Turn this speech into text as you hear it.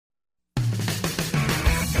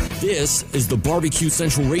This is the Barbecue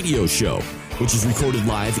Central Radio Show, which is recorded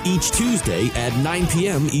live each Tuesday at 9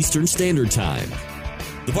 p.m. Eastern Standard Time.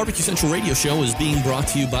 The Barbecue Central Radio Show is being brought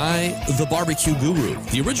to you by The Barbecue Guru,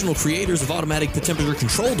 the original creators of automatic pit temperature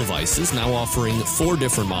control devices, now offering 4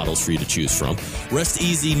 different models for you to choose from. Rest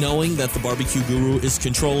easy knowing that The Barbecue Guru is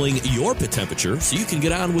controlling your pit temperature so you can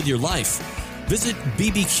get on with your life. Visit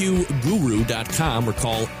bbqguru.com or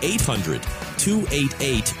call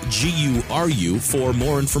 800-288-GURU for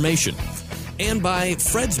more information. And by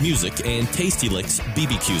Fred's Music and Tasty Licks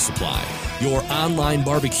BBQ Supply, your online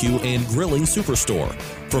barbecue and grilling superstore.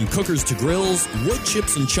 From cookers to grills, wood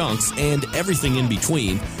chips and chunks, and everything in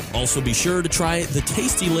between. Also be sure to try the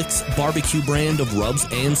Tasty Licks barbecue brand of rubs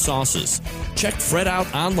and sauces. Check Fred out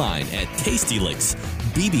online at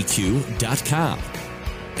tastylicksbbq.com.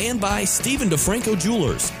 And by Stephen DeFranco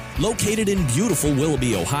Jewelers. Located in beautiful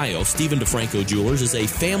Willoughby, Ohio, Stephen DeFranco Jewelers is a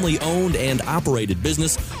family-owned and operated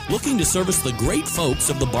business looking to service the great folks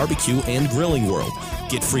of the barbecue and grilling world.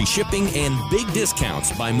 Get free shipping and big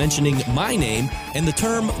discounts by mentioning my name and the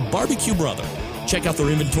term Barbecue Brother. Check out their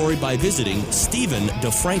inventory by visiting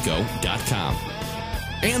StephenDeFranco.com.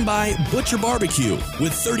 And by Butcher Barbecue,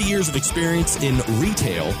 with 30 years of experience in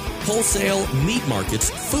retail, wholesale, meat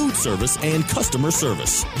markets, food service, and customer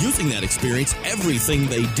service. Using that experience, everything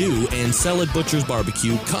they do and sell at Butcher's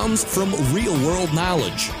Barbecue comes from real-world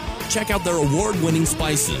knowledge. Check out their award-winning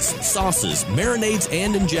spices, sauces, marinades,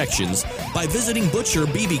 and injections by visiting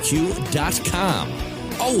ButcherBBQ.com.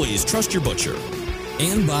 Always trust your butcher.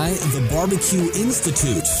 And by the Barbecue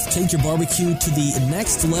Institute. Take your barbecue to the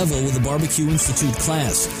next level with the Barbecue Institute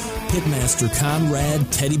class. Pitmaster Conrad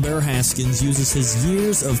Teddy Bear Haskins uses his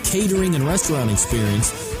years of catering and restaurant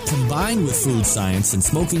experience combined with food science and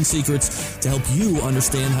smoking secrets to help you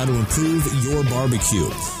understand how to improve your barbecue.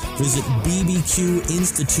 Visit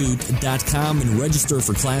bbqinstitute.com and register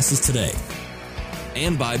for classes today.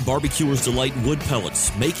 And by Barbecuer's Delight Wood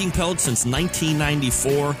Pellets, making pellets since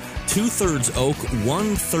 1994, 2/3 oak,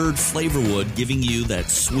 1/3 flavor wood, giving you that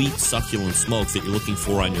sweet, succulent smoke that you're looking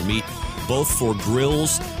for on your meat, both for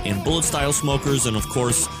grills and bullet-style smokers, and of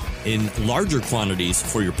course, in larger quantities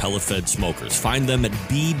for your pellet-fed smokers. Find them at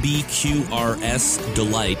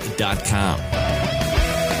bbqrsdelight.com.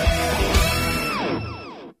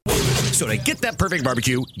 So to get that perfect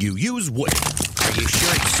barbecue, you use wood. Are you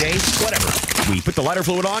sure it's safe? Whatever. We put the lighter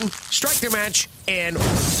fluid on, strike the match, and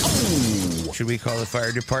oh! Should we call the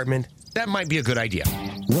fire department? That might be a good idea.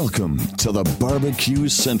 Welcome to the Barbecue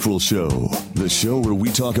Central Show, the show where we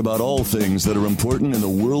talk about all things that are important in the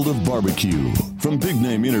world of barbecue. From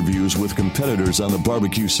big-name interviews with competitors on the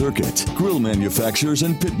barbecue circuit, grill manufacturers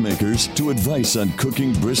and pit makers, to advice on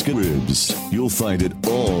cooking brisket ribs. You'll find it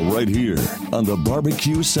all right here on the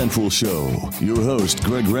Barbecue Central Show. Your host,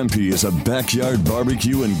 Greg Rempe, is a backyard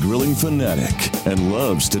barbecue and grilling fanatic and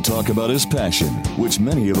loves to talk about his passion, which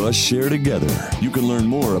many of us share together. You can learn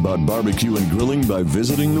more about barbecue and grilling by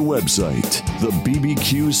visiting the website,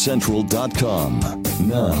 thebbqcentral.com.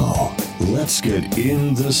 Now, let's get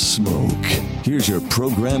in the smoke. Here's your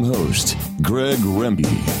program host, Greg Rempe.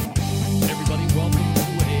 Everybody, welcome to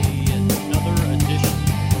another edition.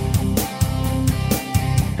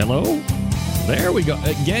 Hello? There we go.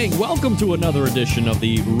 Gang, welcome to another edition of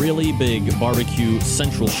the Really Big Barbecue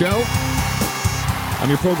Central Show. I'm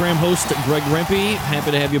your program host, Greg Rempe.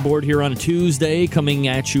 Happy to have you aboard here on a Tuesday, coming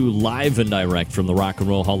at you live and direct from the Rock and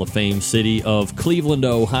Roll Hall of Fame city of Cleveland,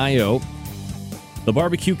 Ohio, the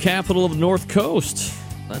barbecue capital of the North Coast.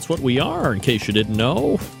 That's what we are, in case you didn't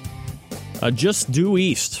know. Just due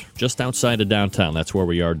east, just outside of downtown. That's where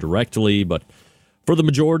we are directly, but for the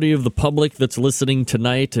majority of the public that's listening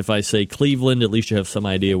tonight, if I say Cleveland, at least you have some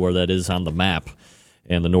idea where that is on the map.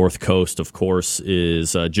 And the North Coast, of course,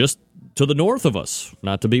 is just to the north of us,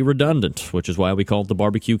 not to be redundant, which is why we call it the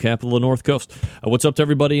barbecue capital of the North Coast. What's up to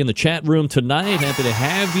everybody in the chat room tonight? Happy to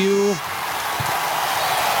have you.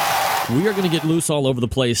 We are going to get loose all over the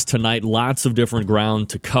place tonight. Lots of different ground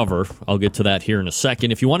to cover. I'll get to that here in a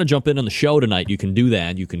second. If you want to jump in on the show tonight, you can do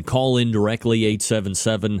that. You can call in directly,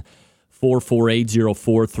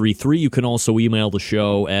 877-448-0433. You can also email the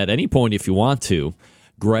show at any point if you want to.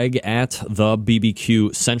 Greg at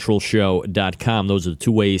thebbqcentralshow.com. Those are the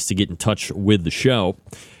two ways to get in touch with the show.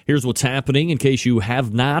 Here's what's happening in case you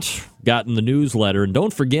have not gotten the newsletter. And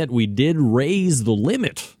don't forget, we did raise the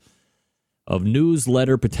limit of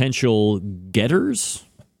newsletter potential getters.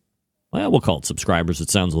 Well, we'll call it subscribers.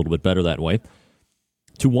 It sounds a little bit better that way.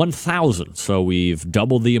 To 1,000. So we've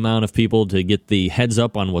doubled the amount of people to get the heads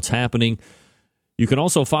up on what's happening. You can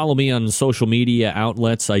also follow me on social media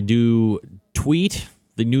outlets. I do tweet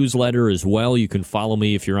the newsletter as well. You can follow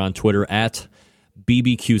me if you're on Twitter at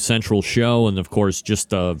BBQ Central Show. And, of course, just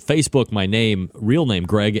Facebook, my name, real name,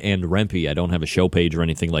 Greg and Rempe. I don't have a show page or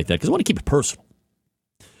anything like that because I want to keep it personal.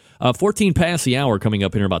 14 past the hour coming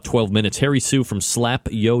up in about 12 minutes. Harry Sue from Slap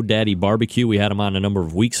Yo Daddy Barbecue. We had him on a number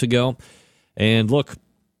of weeks ago. And, look,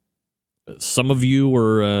 some of you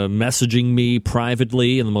were messaging me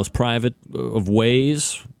privately in the most private of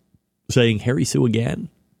ways saying, Harry Sue again?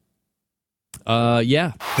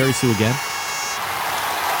 Yeah, Harry Sue again.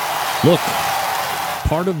 Look,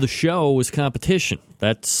 part of the show is competition.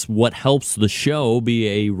 That's what helps the show be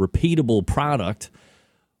a repeatable product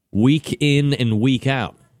week in and week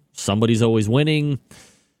out. Somebody's always winning,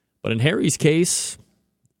 but in Harry's case,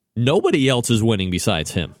 nobody else is winning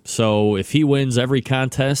besides him. So if he wins every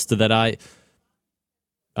contest that I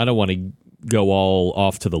don't want to go all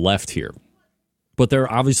off to the left here, but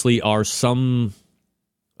there obviously are some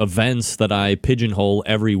events that I pigeonhole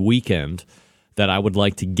every weekend that I would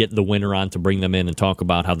like to get the winner on to bring them in and talk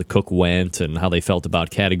about how the cook went and how they felt about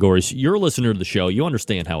categories. You're a listener to the show. You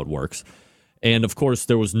understand how it works. And, of course,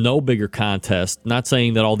 there was no bigger contest. Not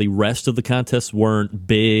saying that all the rest of the contests weren't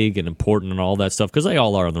big and important and all that stuff, because they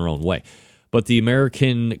all are in their own way. But the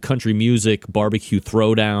American Country Music Barbecue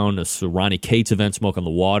Throwdown, this Ronnie Cates event, Smoke on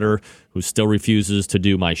the Water, who still refuses to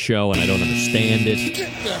do my show, and I don't understand it.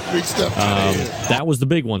 That was the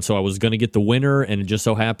big one. So I was going to get the winner, and it just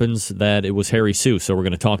so happens that it was Harry Sue. So we're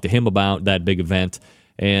going to talk to him about that big event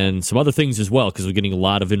and some other things as well, because we're getting a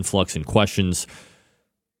lot of influx in questions.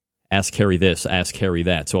 Ask Harry this, ask Harry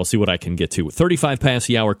that. So I'll see what I can get to. 35 past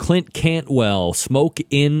the hour, Clint Cantwell, Smoke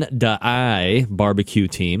in the Eye barbecue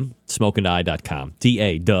team, smokeindeye.com,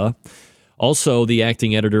 D-A, duh. Also, the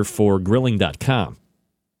acting editor for grilling.com.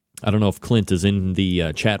 I don't know if Clint is in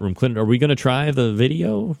the chat room. Clint, are we going to try the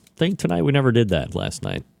video thing tonight? We never did that last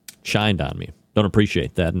night. Shined on me. Don't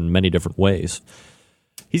appreciate that in many different ways.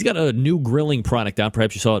 He's got a new grilling product out.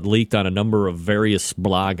 Perhaps you saw it leaked on a number of various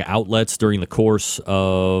blog outlets during the course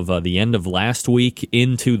of the end of last week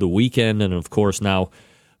into the weekend. And, of course, now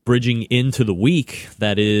bridging into the week.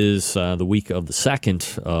 That is the week of the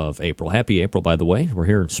 2nd of April. Happy April, by the way. We're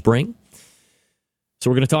here in spring. So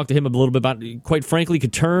we're going to talk to him a little bit about, quite frankly,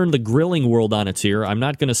 could turn the grilling world on its ear. I'm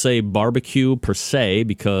not going to say barbecue per se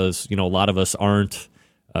because, a lot of us aren't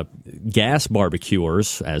gas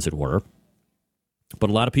barbecuers, as it were. But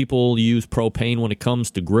a lot of people use propane when it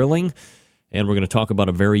comes to grilling, and we're going to talk about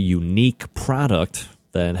a very unique product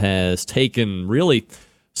that has taken really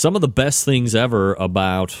some of the best things ever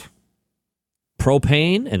about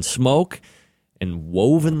propane and smoke and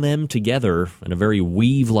woven them together in a very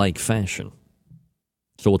weave-like fashion.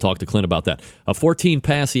 So we'll talk to Clint about that. 14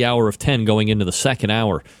 past the hour of 10 going into the second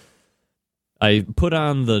hour. I put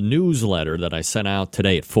on the newsletter that I sent out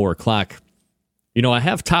today at 4 o'clock. I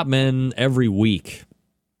have top men every week,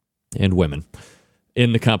 and women,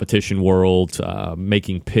 in the competition world,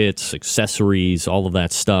 making pits, accessories, all of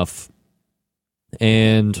that stuff.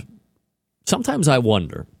 And sometimes I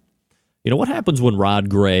wonder, what happens when Rod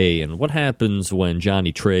Gray and what happens when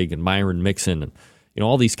Johnny Trigg and Myron Mixon and,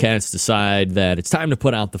 all these cats decide that it's time to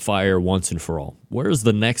put out the fire once and for all? Where's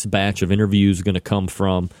the next batch of interviews going to come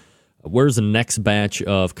from? Where's the next batch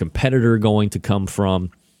of competitor going to come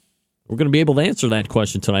from? We're going to be able to answer that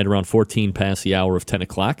question tonight around 14 past the hour of 10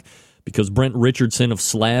 o'clock because Brent Richardson of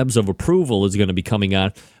Slabs of Approval is going to be coming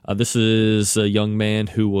on. This is a young man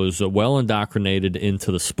who was well indoctrinated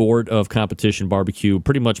into the sport of competition barbecue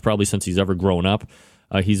pretty much probably since he's ever grown up.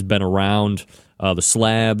 He's been around the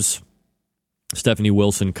Slabs, Stephanie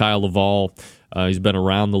Wilson, Kyle Laval. He's been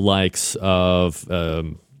around the likes of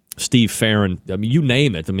Steve Farron. I mean, you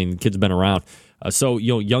name it. I mean, the kid's been around. So,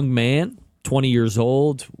 young man, 20 years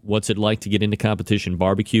old, what's it like to get into competition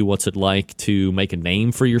barbecue? What's it like to make a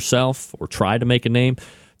name for yourself or try to make a name,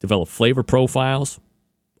 develop flavor profiles,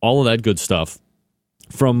 all of that good stuff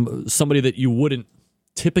from somebody that you wouldn't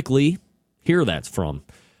typically hear that from,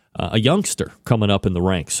 a youngster coming up in the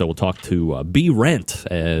ranks. So we'll talk to B. Rent,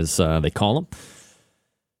 as they call him.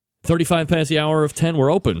 35 past the hour of 10,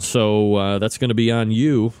 we're open, so that's going to be on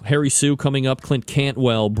you. Harry Sue coming up, Clint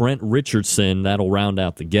Cantwell, Brent Richardson, that'll round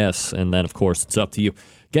out the guests, and then, of course, it's up to you.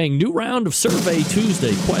 Gang, new round of Survey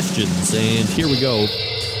Tuesday questions, and here we go.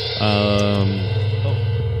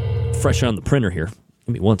 Fresh on the printer here.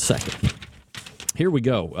 Give me 1 second. Here we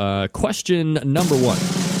go. Question number 1.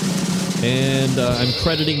 And I'm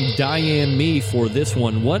crediting Diane Me for this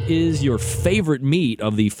one. What is your favorite meat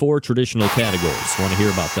of the 4 traditional categories? Want to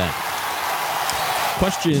hear about that.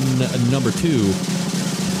 Question number 2.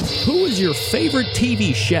 Who is your favorite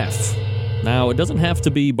TV chef? Now, it doesn't have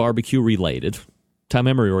to be barbecue related. Tom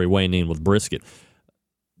Emery weighing in with brisket.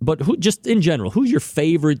 But just in general, who's your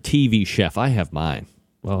favorite TV chef? I have mine.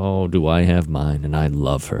 Oh, do I have mine, and I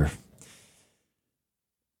love her.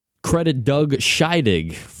 Credit Doug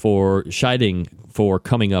Scheiding for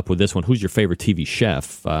coming up with this one. Who's your favorite TV chef?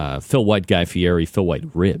 Phil White, Guy Fieri, Phil White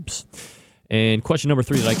ribs. And question number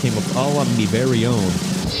 3 that I came up with, all on me very own.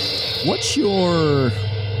 What's your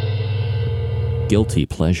guilty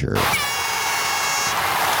pleasure?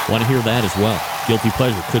 Want to hear that as well. Guilty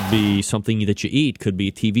pleasure could be something that you eat, could be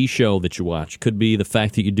a TV show that you watch, could be the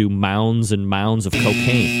fact that you do mounds and mounds of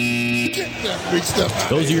cocaine.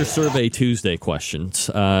 Those are your Survey Tuesday questions.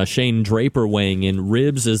 Shane Draper weighing in.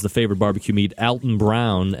 Ribs as the favorite barbecue meat. Alton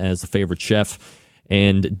Brown as the favorite chef.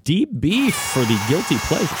 And deep beef for the guilty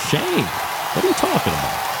pleasure. Shane, what are you talking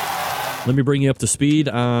about? Let me bring you up to speed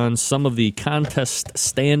on some of the contest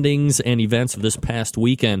standings and events of this past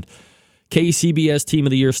weekend. KCBS Team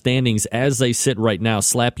of the Year standings as they sit right now.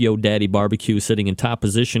 Slap Yo Daddy Barbecue sitting in top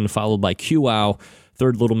position, followed by QOW,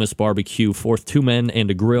 third Little Miss Barbecue, fourth Two Men and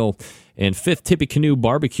a Grill, and fifth Tippecanoe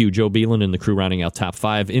Barbecue, Joe Beelan and the crew rounding out top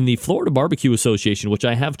 5. In the Florida Barbecue Association, which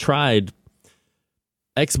I have tried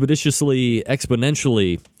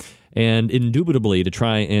exponentially, and indubitably to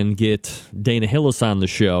try and get Dana Hillis on the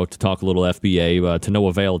show to talk a little FBA, to no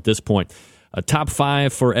avail at this point. Top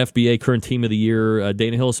 5 for FBA current team of the year.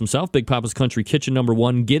 Dana Hillis himself, Big Papa's Country Kitchen number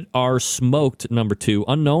 1, Get Our Smoked number 2,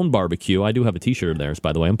 Unknown Barbecue. I do have a t-shirt of theirs,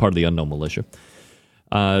 by the way. I'm part of the Unknown Militia.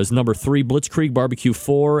 Is number 3, Blitzkrieg Barbecue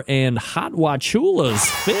 4, and Hot Wachula's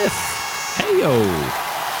 5th. Hey-yo.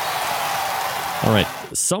 All right,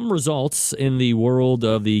 some results in the world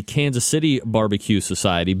of the Kansas City Barbecue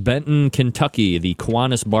Society. Benton, Kentucky, the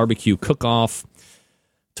Kiwanis Barbecue Cook-Off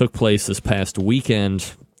took place this past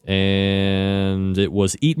weekend. And it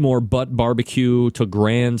was Eat More Butt Barbecue took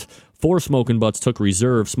grand. 4 Smokin' Butts took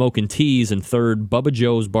reserve. Smokin' Teas in third. Bubba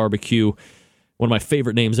Joe's Barbecue, one of my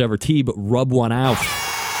favorite names ever, T, but Rub One Out,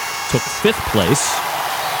 took 5th place.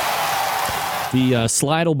 The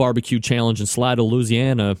Slidell Barbecue Challenge in Slidell,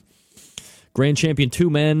 Louisiana. Grand champion 2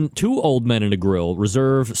 men, 2 old men in a grill.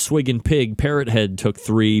 Reserve, Swiggin' Pig, Parrot Head took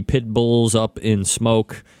 3. Pit Bulls up in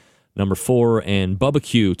smoke, number 4, and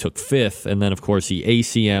BBQ took 5th. And then, of course, the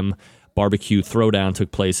ACM BBQ Throwdown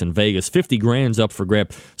took place in Vegas. 50 grand's up for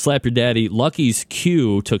grab. Slap Your Daddy, Lucky's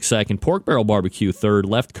Q took 2nd. Pork Barrel Barbecue 3rd.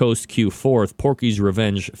 Left Coast Q 4th. Porky's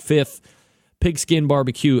Revenge 5th. Pigskin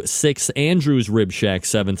Barbecue 6th. Andrew's Rib Shack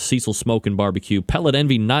 7th. Cecil Smokin' Barbecue. Pellet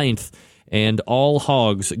Envy 9th. And All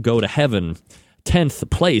Hogs Go to Heaven 10th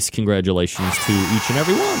place. Congratulations to each and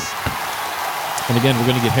every one. And again, we're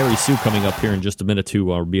going to get Harry Sue coming up here in just a minute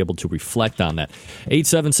to be able to reflect on that.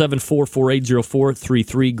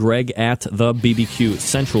 877-448-0433, Greg at the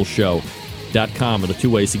BBQCentralShow.com are the 2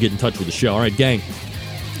 ways to get in touch with the show. All right, gang,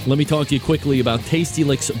 let me talk to you quickly about Tasty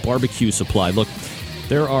Licks Barbecue Supply. Look,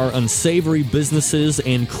 there are unsavory businesses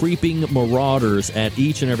and creeping marauders at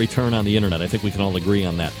each and every turn on the internet. I think we can all agree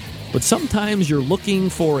on that. But sometimes you're looking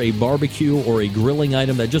for a barbecue or a grilling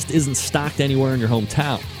item that just isn't stocked anywhere in your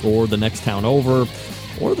hometown, or the next town over,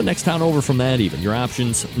 or the next town over from that even. Your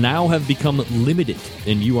options now have become limited,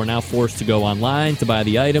 and you are now forced to go online to buy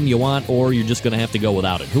the item you want, or you're just going to have to go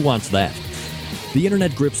without it. Who wants that? The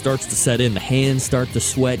internet grip starts to set in, the hands start to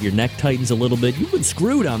sweat, your neck tightens a little bit. You've been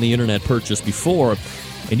screwed on the internet purchase before,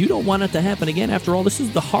 and you don't want it to happen again. After all, this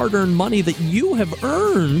is the hard-earned money that you have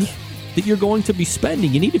earned that you're going to be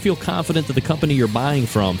spending. You need to feel confident that the company you're buying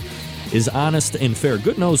from is honest and fair.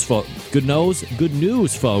 Good news, folks.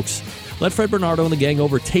 Let Fred Bernardo and the gang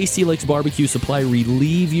over at Tasty Licks Barbecue Supply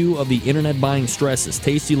relieve you of the internet buying stresses.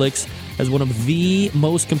 Tasty Licks has one of the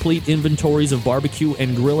most complete inventories of barbecue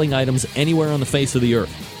and grilling items anywhere on the face of the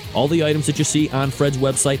earth. All the items that you see on Fred's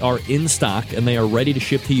website are in stock, and they are ready to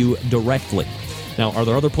ship to you directly. Now, are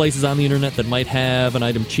there other places on the internet that might have an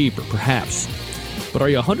item cheaper? Perhaps. But are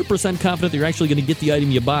you 100% confident that you're actually going to get the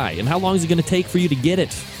item you buy? And how long is it going to take for you to get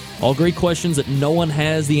it? All great questions that no one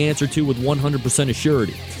has the answer to with 100%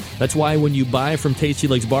 assurity. That's why when you buy from Tasty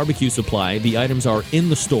Licks Barbecue Supply, the items are in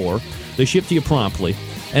the store, they ship to you promptly,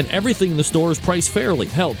 and everything in the store is priced fairly.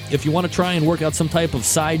 Hell, if you want to try and work out some type of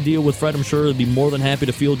side deal with Fred, I'm sure he'd be more than happy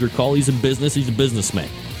to field your call. He's in business. He's a businessman.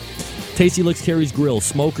 Tasty Licks carries grills,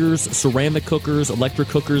 smokers, ceramic cookers, electric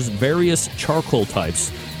cookers, various charcoal types,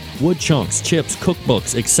 wood chunks, chips,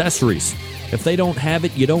 cookbooks, accessories. If they don't have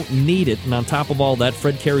it, you don't need it. And on top of all that,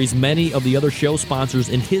 Fred carries many of the other show sponsors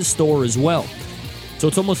in his store as well. So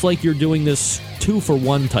it's almost like you're doing this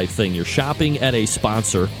 2-for-1 type thing. You're shopping at a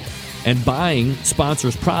sponsor and buying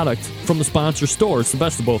sponsor's product from the sponsor store. It's the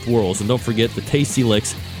best of both worlds. And don't forget, the Tasty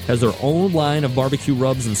Licks has their own line of barbecue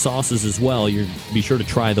rubs and sauces as well. Be sure to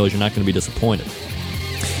try those. You're not going to be disappointed.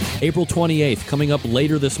 April 28th, coming up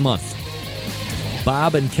later this month.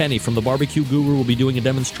 Bob and Kenny from the Barbecue Guru will be doing a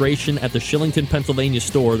demonstration at the Shillington, Pennsylvania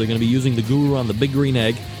store. They're going to be using the Guru on the Big Green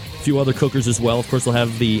Egg. A few other cookers as well. Of course, they'll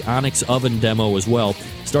have the Onyx Oven demo as well.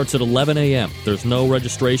 Starts at 11 a.m. There's no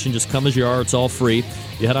registration. Just come as you are. It's all free.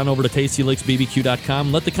 You head on over to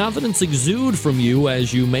TastyLicksBBQ.com. Let the confidence exude from you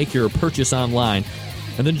as you make your purchase online.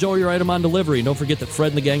 And then enjoy your item on delivery. And don't forget that Fred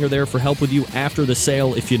and the gang are there for help with you after the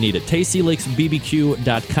sale if you need it.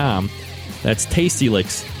 TastyLicksBBQ.com. That's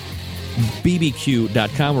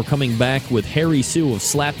TastyLicksBBQ.com. We're coming back with Harry Sue of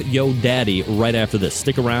Slap Yo Daddy right after this.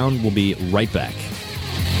 Stick around. We'll be right back.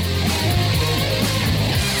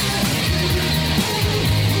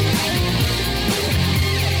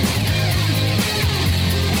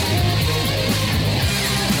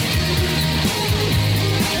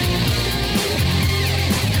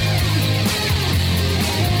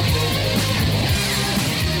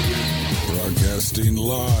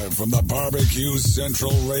 Live from the Barbecue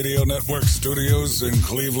Central Radio Network studios in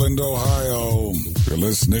Cleveland, Ohio. You're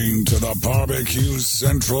listening to the Barbecue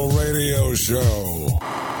Central Radio Show.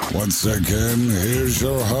 Once again, here's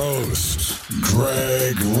your host,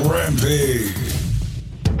 Greg Rempe.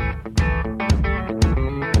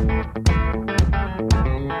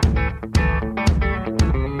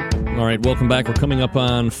 All right, welcome back. We're coming up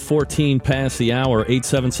on 14 past the hour,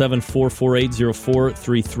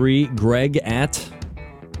 877-448-0433. Greg at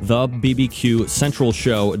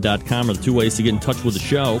thebbqcentralshow.com are the two ways to get in touch with the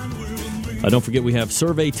show. Don't forget we have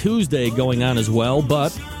Survey Tuesday going on as well,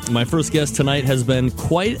 but my first guest tonight has been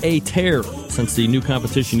quite a tear since the new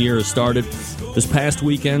competition year has started. This past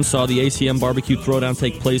weekend saw the ACM BBQ Throwdown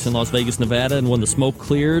take place in Las Vegas, Nevada, and when the smoke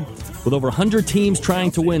cleared, with over 100 teams trying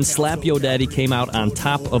to win, Slap Yo Daddy came out on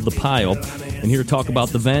top of the pile. And here to talk about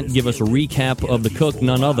the event, give us a recap of the cook,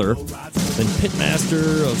 none other than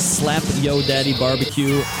pitmaster of Slap Yo Daddy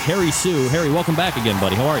Barbecue, Harry Sue. Harry, welcome back again,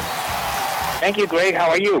 buddy. How are you? Thank you, Greg. How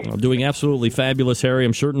are you? I'm doing absolutely fabulous, Harry.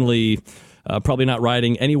 I'm certainly probably not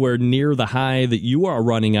riding anywhere near the high that you are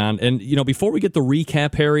running on. And, you know, before we get the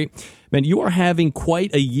recap, Harry, man, you are having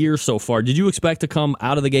quite a year so far. Did you expect to come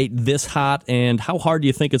out of the gate this hot? And how hard do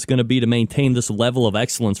you think it's going to be to maintain this level of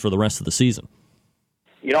excellence for the rest of the season?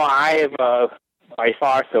 You know, I have by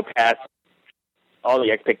far surpassed all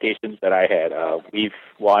the expectations that I had. We've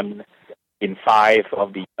won in 5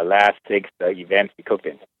 of the last 6 events we cooked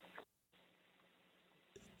in.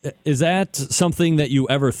 Is that something that you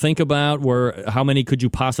ever think about, where how many could you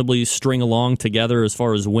possibly string along together as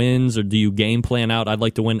far as wins, or do you game plan out, I'd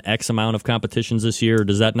like to win X amount of competitions this year, or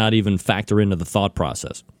does that not even factor into the thought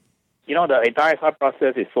process? You know, the entire thought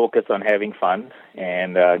process is focused on having fun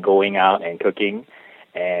and going out and cooking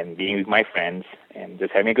and being with my friends and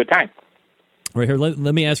just having a good time. Right here,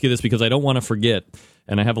 let me ask you this because I don't want to forget,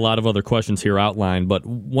 and I have a lot of other questions here outlined, but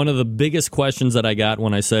one of the biggest questions that I got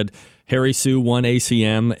when I said Harry Sue won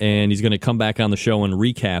ACM and he's going to come back on the show and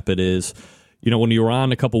recap it is, you know, when you were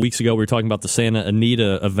on a couple weeks ago, we were talking about the Santa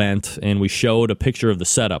Anita event, and we showed a picture of the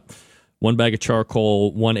setup. 1 bag of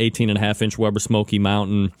charcoal, 1 18.5-inch Weber Smoky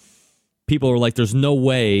Mountain. People were like, there's no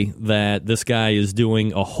way that this guy is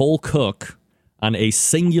doing a whole cook on a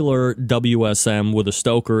singular WSM with a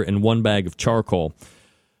stoker and 1 bag of charcoal.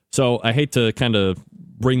 So I hate to kind of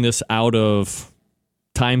bring this out of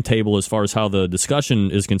timetable as far as how the discussion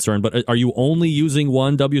is concerned, but are you only using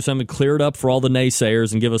 1 WSM and clear it up for all the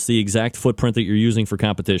naysayers and give us the exact footprint that you're using for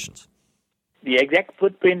competitions? The exact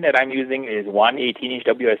footprint that I'm using is 1 18-inch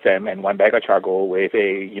WSM and 1 bag of charcoal with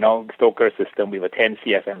a, stoker system with a 10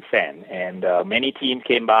 CFM fan. And many teams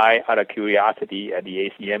came by out of curiosity at the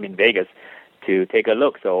ACM in Vegas to take a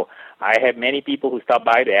look. So I had many people who stopped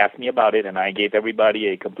by to ask me about it, and I gave everybody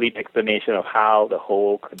a complete explanation of how the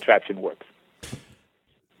whole contraption works.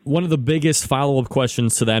 One of the biggest follow-up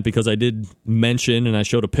questions to that, because I did mention and I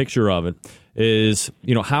showed a picture of it, is,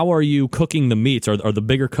 how are you cooking the meats? Are the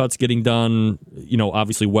bigger cuts getting done,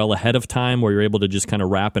 obviously well ahead of time where you're able to just kind of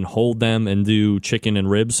wrap and hold them and do chicken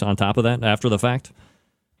and ribs on top of that after the fact?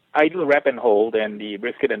 I do wrap and hold, and the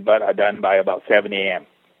brisket and butt are done by about 7 a.m.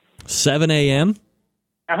 7 a.m.?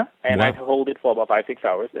 Uh-huh. And wow. I hold it for about 5-6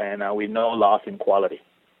 hours, and with no loss in quality.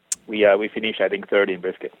 We finished, I think, third in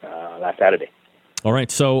brisket last Saturday. All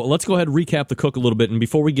right, so let's go ahead and recap the cook a little bit. And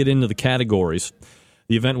before we get into the categories,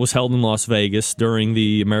 the event was held in Las Vegas during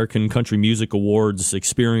the American Country Music Awards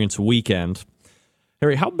Experience Weekend.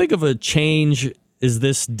 Harry, how big of a change is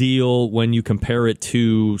this deal when you compare it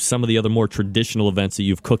to some of the other more traditional events that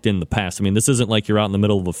you've cooked in the past? I mean, this isn't like you're out in the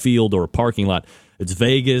middle of a field or a parking lot. It's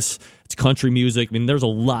Vegas, it's country music. I mean, there's a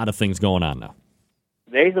lot of things going on now.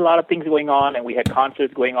 There is a lot of things going on, and we had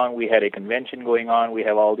concerts going on. We had a convention going on. We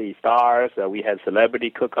have all these stars. We had celebrity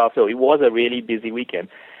cook-off. So it was a really busy weekend.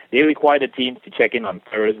 They required the teams to check in on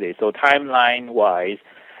Thursday. So timeline-wise,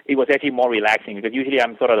 it was actually more relaxing because usually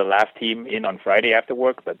I'm sort of the last team in on Friday after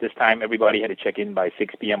work, but this time everybody had to check in by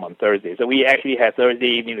 6 p.m. on Thursday. So we actually had Thursday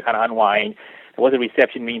evening to kind of unwind. There was a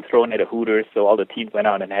reception being thrown at a Hooters, so all the teams went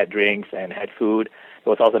out and had drinks and had food. There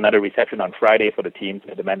was also another reception on Friday for the teams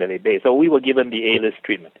at the Mandalay Bay. So we were given the A-list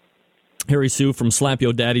treatment. Harry Sue from Slap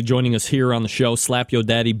Yo Daddy joining us here on the show.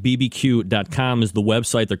 SlapYoDaddyBBQ.com is the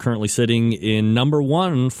website. They're currently sitting in number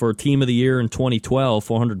one for Team of the Year in 2012,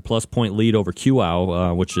 400-plus point lead over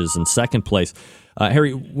QAO, which is in second place.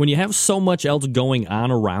 Harry, when you have so much else going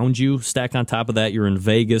on around you, stack on top of that, you're in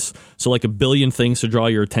Vegas, so like a billion things to draw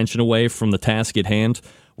your attention away from the task at hand.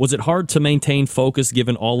 Was it hard to maintain focus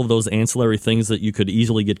given all of those ancillary things that you could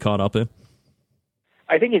easily get caught up in?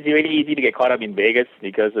 I think it's really easy to get caught up in Vegas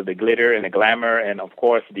because of the glitter and the glamour and, of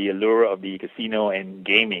course, the allure of the casino and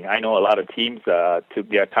gaming. I know a lot of teams took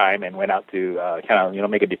their time and went out to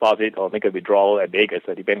make a deposit or make a withdrawal at Vegas,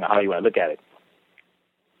 depending on how you want to look at it.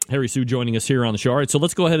 Harry Sue joining us here on the show. All right, so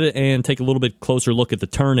let's go ahead and take a little bit closer look at the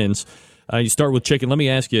turn-ins. You start with chicken. Let me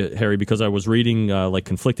ask you, Harry, because I was reading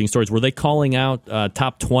conflicting stories. Were they calling out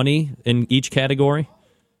top 20 in each category?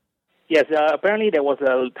 Yes, apparently there was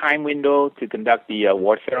a time window to conduct the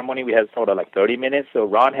award ceremony. We had sort of like 30 minutes. So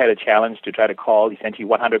Ron had a challenge to try to call essentially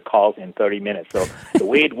 100 calls in 30 minutes. So the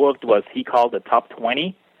way it worked was he called the top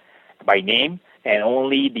 20 by name, and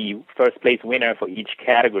only the first place winner for each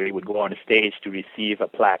category would go on the stage to receive a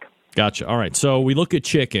plaque. Gotcha. All right. So we look at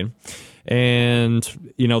chicken, and,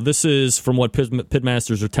 this is from what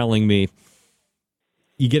pitmasters are telling me.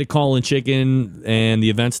 You get a call in chicken, and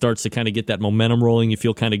the event starts to kind of get that momentum rolling. You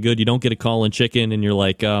feel kind of good. You don't get a call in chicken, and you're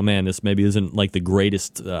like, oh, man, this maybe isn't like the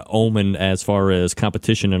greatest omen as far as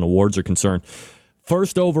competition and awards are concerned.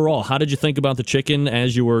 First overall, how did you think about the chicken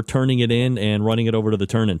as you were turning it in and running it over to the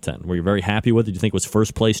turn-in tent? Were you very happy with it? Did you think it was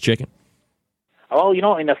first-place chicken? Well,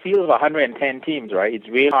 in a field of 110 teams, right, it's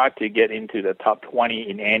really hard to get into the top 20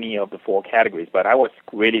 in any of the four categories. But I was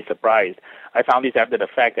really surprised. I found this after the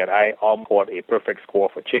fact that I almost scored a perfect score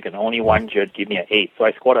for chicken. Only one judge gave me an 8. So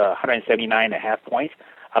I scored 179.5 points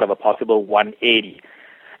out of a possible 180.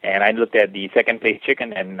 And I looked at the second place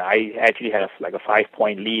chicken, and I actually had like a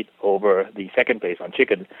 5-point lead over the second place on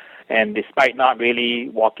chicken. And despite not really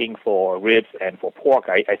walking for ribs and for pork,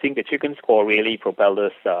 I think the chicken score really propelled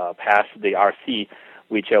us past the RC,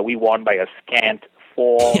 which we won by a scant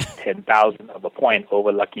 4/10,000 of a point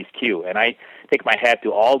over Lucky's Q. And I take my hat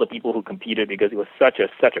to all the people who competed because it was such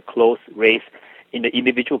a close race in the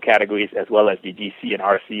individual categories as well as the GC and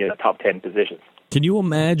RC in the top 10 positions. Can you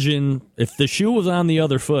imagine if the shoe was on the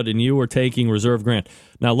other foot and you were taking Reserve Grant?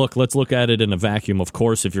 Now, let's look at it in a vacuum. Of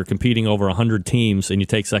course, if you're competing over 100 teams and you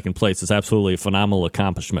take second place, it's absolutely a phenomenal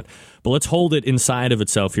accomplishment. But let's hold it inside of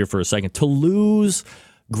itself here for a second. To lose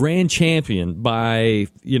grand champion by,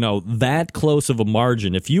 that close of a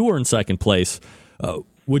margin, if you were in second place,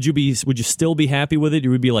 would you still be happy with it? You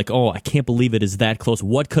would be like, oh, I can't believe it is that close.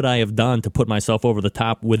 What could I have done to put myself over the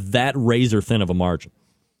top with that razor thin of a margin?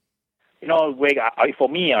 Greg, for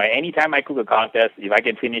me, anytime I cook a contest, if I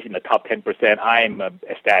can finish in the top 10%, I'm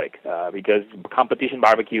ecstatic because competition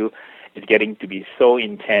barbecue is getting to be so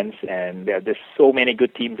intense, and there's so many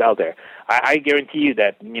good teams out there. I guarantee you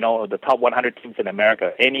that, the top 100 teams in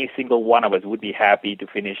America, any single one of us would be happy to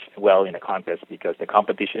finish well in a contest because the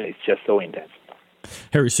competition is just so intense.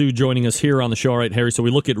 Harry Sue joining us here on the show. All right, Harry, so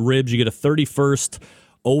we look at ribs. You get a 31st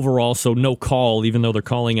overall, so no call, even though they're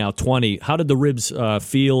calling out 20. How did the ribs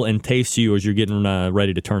feel and taste to you as you're getting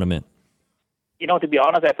ready to turn them in? To be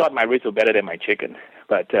honest, I thought my ribs were better than my chicken.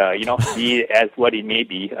 But, be as what it may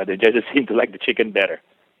be, the judges seem to like the chicken better.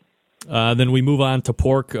 Then we move on to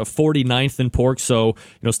pork, 49th in pork, so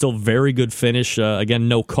still very good finish. Again,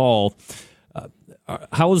 no call.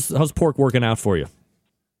 How's pork working out for you?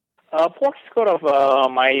 Pork's sort of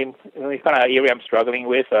my kind of area I'm struggling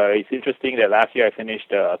with. It's interesting that last year I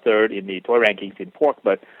finished third in the toy rankings in pork,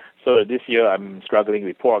 but so this year I'm struggling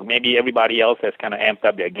with pork. Maybe everybody else has kind of amped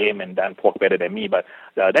up their game and done pork better than me, but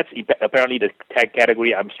that's apparently the tag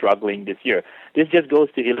category I'm struggling this year. This just goes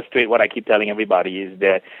to illustrate what I keep telling everybody is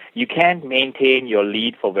that you can't maintain your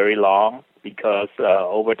lead for very long because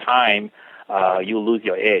over time you lose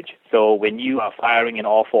your edge. So when you are firing in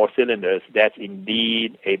all four cylinders, that's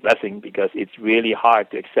indeed a blessing because it's really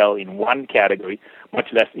hard to excel in one category,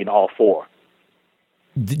 much less in all four.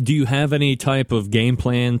 Do you have any type of game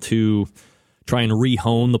plan to try and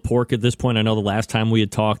re-hone the pork at this point? I know the last time we had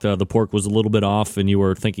talked, the pork was a little bit off, and you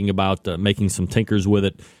were thinking about making some tinkers with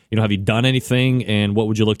it. Have you done anything, and what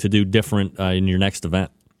would you look to do different in your next event?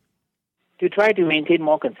 To try to maintain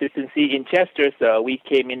more consistency, in Chester's, we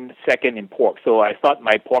came in second in pork. So I thought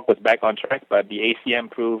my pork was back on track, but the ACM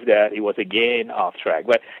proved that it was again off track.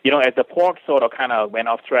 But, as the pork sort of kind of went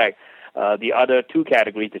off track, the other two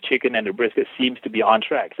categories, the chicken and the brisket, seems to be on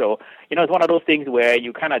track. So, it's one of those things where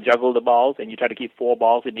you kind of juggle the balls and you try to keep 4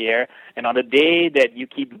 balls in the air. And on the day that you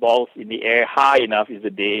keep the balls in the air high enough is the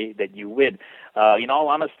day that you win. In all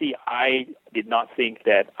honesty, I did not think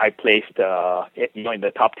that I placed, in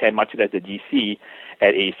the top 10, much as the GC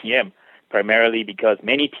at ACM, primarily because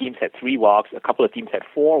many teams had 3 walks, a couple of teams had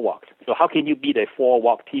 4 walks. So how can you beat a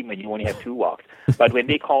 4-walk team when you only have 2 walks? But when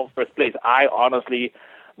they called first place, I honestly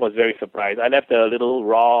was very surprised. I left a little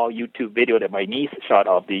raw YouTube video that my niece shot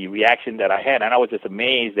of the reaction that I had, and I was just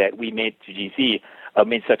amazed that we made to GC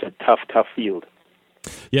amid such a tough field.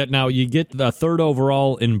 Yeah, now you get the 3rd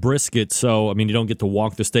overall in brisket, so, you don't get to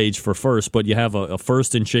walk the stage for first, but you have a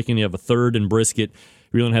first in chicken, you have a 3rd in brisket.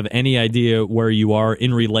 You don't have any idea where you are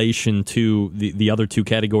in relation to the other 2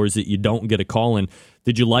 categories that you don't get a call in.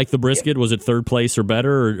 Did you like the brisket? Was it 3rd place or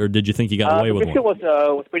better, or did you think you got away with one? The brisket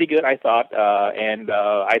was pretty good, I thought, and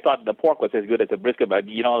I thought the pork was as good as the brisket, but,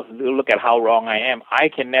 look at how wrong I am. I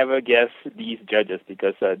can never guess these judges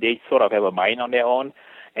because they sort of have a mind on their own.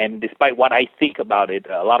 And despite what I think about it,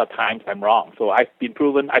 a lot of times I'm wrong. So I've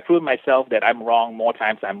proven myself that I'm wrong more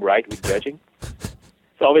times I'm right with judging.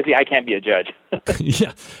 So obviously I can't be a judge.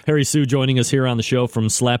 Yeah. Harry Sue joining us here on the show from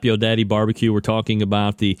Slap Yo Daddy Barbecue. We're talking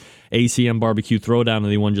about the ACM BBQ Throwdown and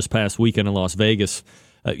the one just past weekend in Las Vegas.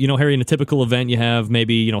 Harry, in a typical event, you have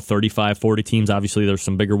maybe, 35, 40 teams. Obviously, there's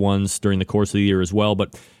some bigger ones during the course of the year as well.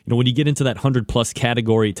 But, when you get into that 100-plus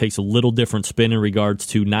category, it takes a little different spin in regards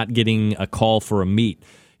to not getting a call for a meat.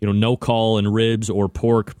 No call in ribs or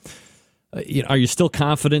pork. Are you still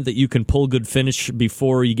confident that you can pull good finish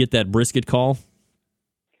before you get that brisket call?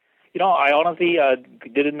 I honestly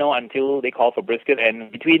didn't know until they called for brisket.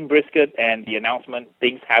 And between brisket and the announcement,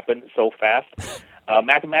 things happened so fast.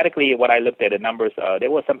 Mathematically, what I looked at the numbers, there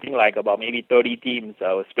was something like about maybe 30 teams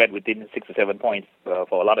spread within 6 or 7 points for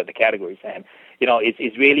a lot of the categories. And,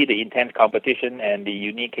 it's really the intense competition and the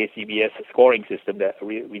unique KCBS scoring system that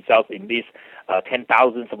results in this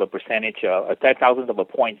 10,000ths of a percentage, 10,000ths of a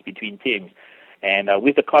points between teams. And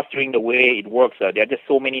with the clustering, the way it works, there are just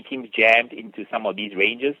so many teams jammed into some of these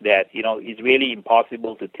ranges that, it's really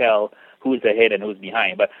impossible to tell who's ahead and who's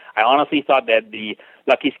behind. But I honestly thought that the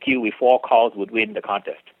Lucky Skew with 4 calls would win the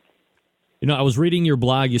contest. I was reading your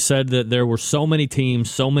blog. You said that there were so many teams,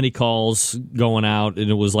 so many calls going out, and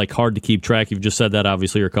it was hard to keep track. You've just said that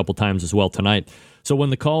obviously a couple times as well tonight. So when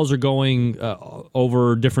the calls are going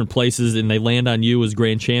over different places and they land on you as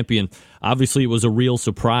grand champion, obviously it was a real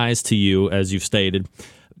surprise to you, as you've stated.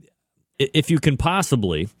 If you can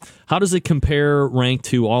possibly, how does it compare rank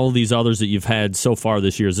to all of these others that you've had so far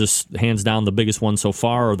this year? Is this hands down the biggest one so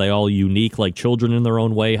far? Or are they all unique, like children in their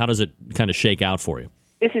own way? How does it kind of shake out for you?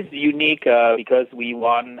 This is unique because we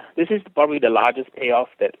won. This is probably the largest payoff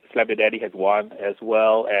that Slap Your Daddy has won, as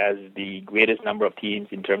well as the greatest number of teams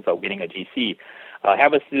in terms of winning a GC.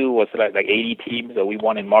 Havasu was like 80 teams. We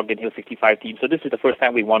won in Morgan Hill 65 teams. So this is the first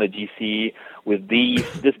time we won a GC with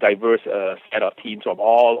this diverse set of teams from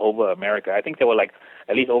all over America. I think there were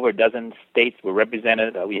at least over a dozen states were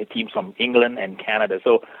represented. We had teams from England and Canada.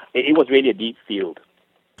 So it was really a deep field.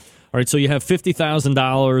 All right, so you have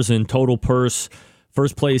 $50,000 in total purse.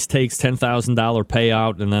 First place takes $10,000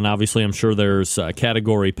 payout, and then obviously I'm sure there's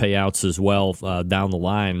category payouts as well down the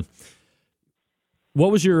line. What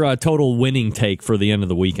was your total winning take for the end of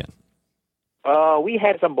the weekend? We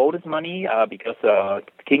had some bonus money because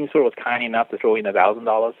Kingsford was kind enough to throw in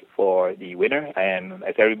 $1,000 for the winner. And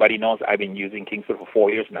as everybody knows, I've been using Kingsford for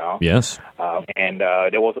 4 years now. Yes. And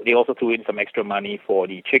they also threw in some extra money for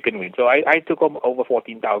the chicken wing. So I took home over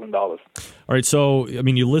 $14,000. All right. So,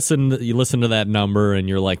 you listen to that number and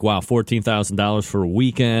you're like, wow, $14,000 for a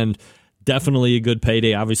weekend. Definitely a good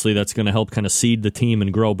payday. Obviously, that's going to help kind of seed the team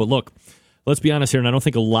and grow. But look, let's be honest here, and I don't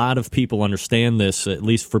think a lot of people understand this, at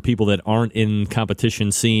least for people that aren't in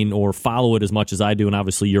competition scene or follow it as much as I do, and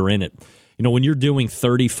obviously you're in it. When you're doing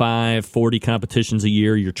 35, 40 competitions a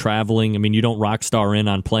year, you're traveling. You don't rock star in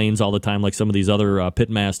on planes all the time like some of these other pit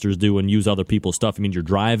masters do and use other people's stuff. You're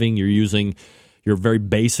driving, you're using your very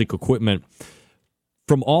basic equipment.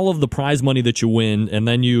 From all of the prize money that you win, and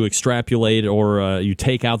then you extrapolate or you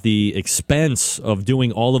take out the expense of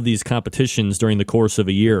doing all of these competitions during the course of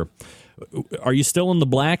a year, Are you still in the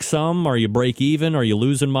black some? Are you break even? Are you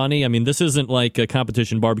losing money? I mean, this isn't like a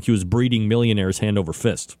competition barbecue is breeding millionaires hand over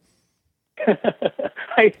fist.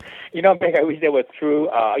 Meg, I wish that was true.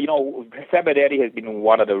 Sabba Daddy has been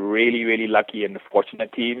one of the really, really lucky and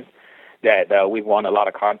fortunate teams that we've won a lot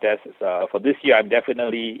of contests. For this year, I'm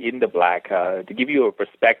definitely in the black. To give you a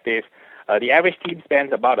perspective, the average team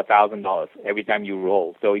spends about $1,000 every time you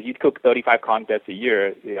roll. So if you cook 35 contests a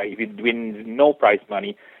year, if you win no prize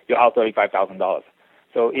money, you're out $35,000.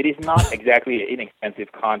 So it is not exactly an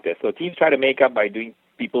inexpensive contest. So teams try to make up by doing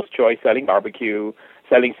People's Choice, selling barbecue,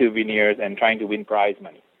 selling souvenirs, and trying to win prize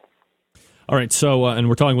money. All right, so, and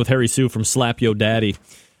we're talking with Harry Sue from Slap Yo Daddy.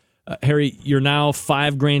 Harry, you're now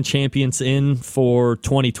 5 grand champions in for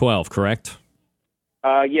 2012, correct?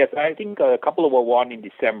 Yes, I think a couple were won in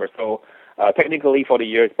December. So technically for the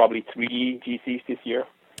year, it's probably 3 GCs this year.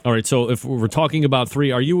 All right, so if we're talking about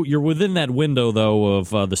 3, you're within that window, though, of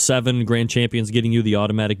the 7 grand champions getting you the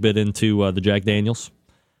automatic bid into the Jack Daniels?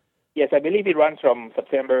 Yes, I believe it runs from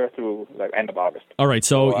September through end of August. All right,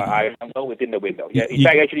 so I'm well within the window. Yeah, in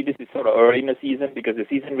fact, actually, this is sort of early in the season because the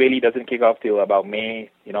season really doesn't kick off till about May,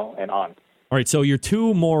 and on. All right, so you're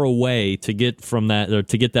 2 more away to get from that, or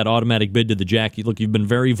to get that automatic bid to the Jack. Look, you've been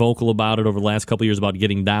very vocal about it over the last couple of years about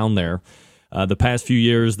getting down there. The past few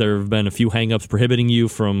years, there have been a few hang-ups prohibiting you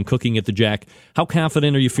from cooking at the Jack. How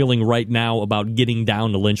confident are you feeling right now about getting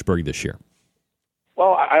down to Lynchburg this year?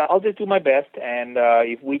 Well, I'll just do my best, and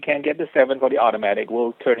if we can get the 7 for the automatic,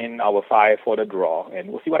 we'll turn in our 5 for the draw, and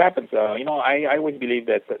we'll see what happens. I always believe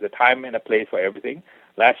that the time and the place for everything.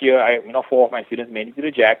 Last year, 4 of my students made it to the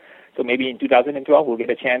Jack, so maybe in 2012 we'll get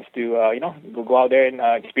a chance to, go out there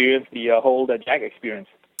and experience the whole Jack experience.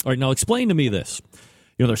 All right, now explain to me this.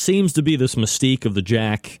 There seems to be this mystique of the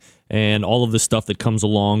Jack and all of this stuff that comes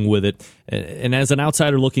along with it. And as an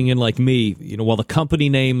outsider looking in like me, while the company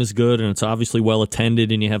name is good and it's obviously well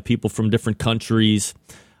attended and you have people from different countries,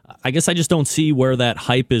 I guess I just don't see where that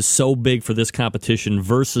hype is so big for this competition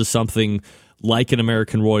versus something like an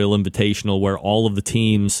American Royal Invitational where all of the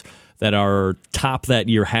teams that are top that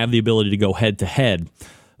year have the ability to go head-to-head.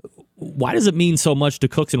 Why does it mean so much to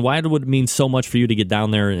cooks, and why would it mean so much for you to get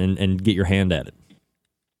down there and get your hand at it?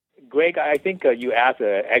 Greg, I think you asked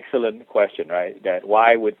an excellent question, right? That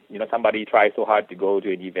why would somebody try so hard to go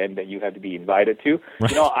to an event that you have to be invited to?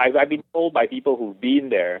 Right. I've been told by people who've been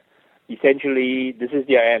there, essentially, this is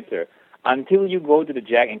their answer. Until you go to the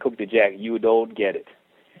Jack and cook the Jack, you don't get it.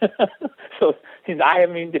 So since I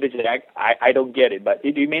haven't been to the Jack, I don't get it, but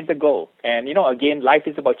it remains a goal. And, again, life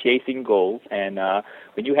is about chasing goals. And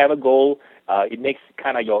when you have a goal, it makes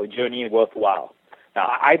kind of your journey worthwhile. Now,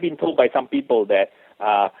 I've been told by some people that,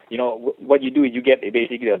 what you do is you get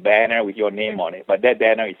basically a banner with your name on it, but that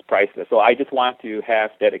banner is priceless. So I just want to have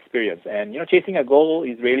that experience. And, chasing a goal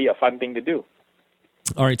is really a fun thing to do.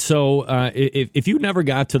 All right, so if you never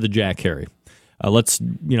got to the Jack, Harry, let's,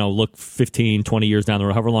 look 15, 20 years down the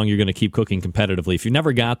road, however long you're going to keep cooking competitively. If you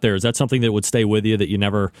never got there, is that something that would stay with you, that you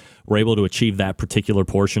never were able to achieve that particular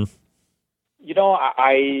portion?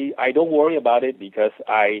 I don't worry about it because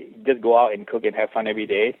I just go out and cook and have fun every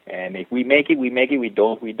day. And if we make it, we make it. We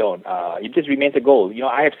don't, we don't. It just remains a goal.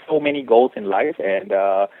 I have so many goals in life, and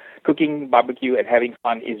cooking barbecue and having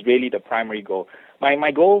fun is really the primary goal.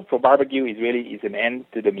 My goal for barbecue is an end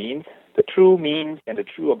to the means. The true means and the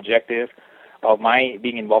true objective of my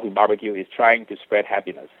being involved in barbecue is trying to spread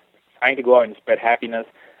happiness, trying to go out and spread happiness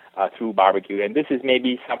through barbecue. And this is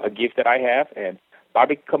maybe a gift that I have, and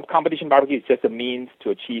competition barbecue is just a means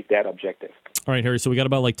to achieve that objective. All right, Harry, so we got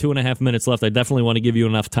about 2.5 minutes left. I definitely want to give you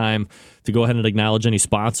enough time to go ahead and acknowledge any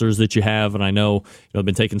sponsors that you have, and I know I've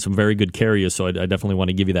been taking some very good care of you, so I definitely want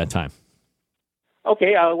to give you that time.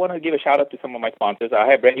 Okay, I want to give a shout-out to some of my sponsors. I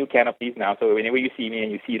have brand new canopies now, so whenever you see me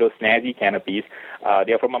and you see those snazzy canopies,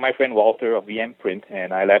 they're from my friend Walter of VM Print,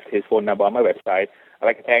 and I left his phone number on my website. I'd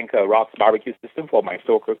like to thank Rock's Barbecue System for my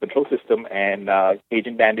Stoker control system, and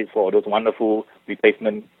Agent Bandit for those wonderful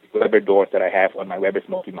replacement Weber doors that I have on my Weber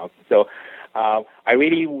Smoky Mountain. So I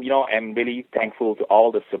really, am really thankful to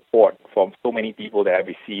all the support from so many people that I've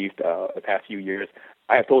received the past few years.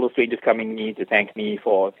 I have total strangers coming to me to thank me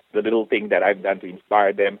for the little thing that I've done to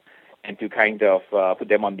inspire them and to kind of put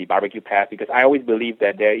them on the barbecue path, because I always believe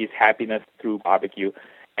that there is happiness through barbecue,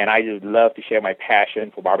 and I just love to share my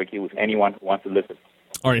passion for barbecue with anyone who wants to listen.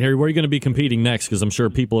 All right, Harry, where are you going to be competing next? Because I'm sure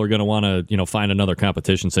people are going to want to, find another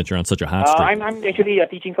competition since you're on such a hot streak. I'm actually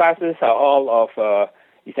teaching classes all of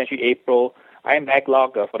essentially April. I am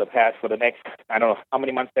backlogged for the next, I don't know how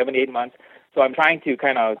many months, 7, 8 months. So I'm trying to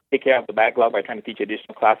kind of take care of the backlog by trying to teach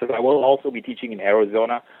additional classes. I will also be teaching in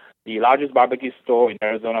Arizona. The largest barbecue store in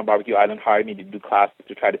Arizona, Barbecue Island, hired me to do classes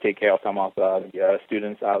to try to take care of some of the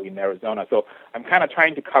students out in Arizona. So I'm kind of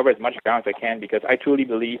trying to cover as much ground as I can, because I truly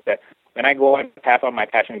believe that when I go and pass on my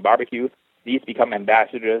passion in barbecue, these become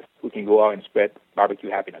ambassadors who can go out and spread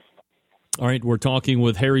barbecue happiness. All right, we're talking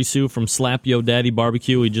with Harry Sue from Slap Yo Daddy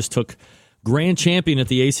Barbecue. He just took grand champion at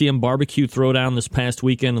the ACM BBQ Throwdown this past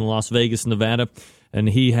weekend in Las Vegas, Nevada. And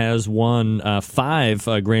he has won 5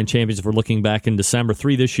 grand champions if we're looking back in December.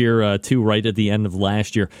 3 this year, 2 right at the end of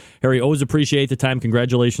last year. Harry, always appreciate the time.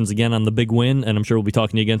 Congratulations again on the big win, and I'm sure we'll be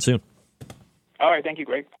talking to you again soon. All right, thank you,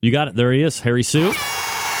 Greg. You got it. There he is, Harry Sue.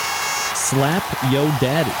 Slap Yo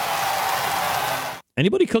Daddy.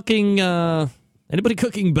 Anybody cooking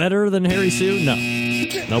better than Harry Sue? No.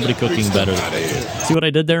 Nobody cooking better. See what I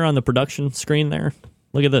did there on the production screen there?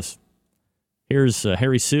 Look at this. Here's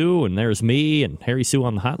Harry Sue, and there's me, and Harry Sue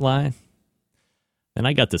on the hotline. And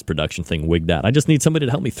I got this production thing wigged out. I just need somebody to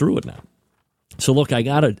help me through it now. So look, I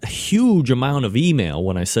got a huge amount of email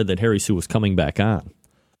when I said that Harry Sue was coming back on.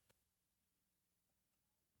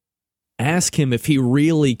 Ask him if he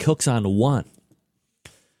really cooks on one.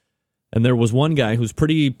 And there was one guy who's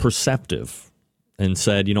pretty perceptive and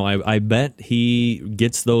said, I bet he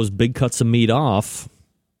gets those big cuts of meat off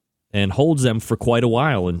and holds them for quite a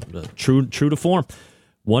while. And true to form,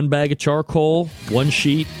 1 bag of charcoal, 1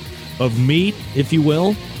 sheet of meat, if you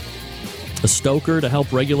will, a stoker to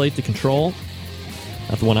help regulate the control,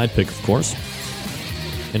 not the one I'd pick, of course,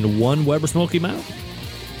 and 1 Weber Smoky Mountain.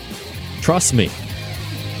 Trust me,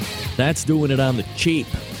 that's doing it on the cheap.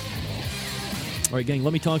 All right, gang,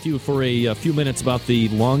 let me talk to you for a few minutes about the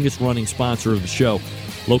longest-running sponsor of the show,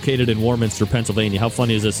 located in Warminster, Pennsylvania. How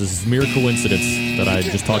funny is this? This is mere coincidence that I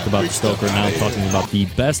just talked about the stoker, and now I'm talking about the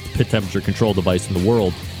best pit temperature control device in the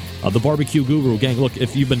world, the Barbecue Guru. Gang, look,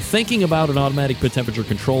 if you've been thinking about an automatic pit temperature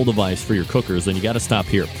control device for your cookers, then you got to stop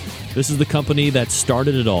here. This is the company that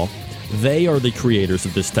started it all. They are the creators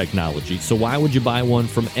of this technology, so why would you buy one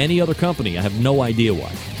from any other company? I have no idea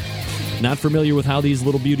why. Not familiar with how these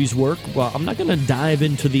little beauties work? Well, I'm not going to dive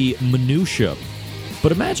into the minutia.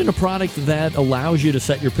 But imagine a product that allows you to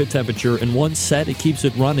set your pit temperature, and once set, it keeps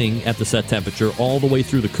it running at the set temperature all the way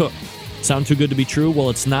through the cook. Sound too good to be true?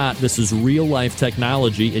 Well, it's not. This is real-life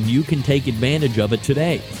technology, and you can take advantage of it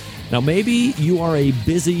today. Now, maybe you are a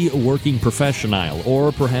busy working professional,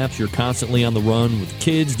 or perhaps you're constantly on the run with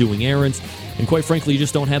kids, doing errands, and quite frankly, you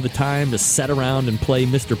just don't have the time to sit around and play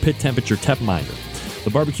Mr. Pit Temperature Tempminder. The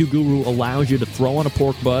Barbecue Guru allows you to throw on a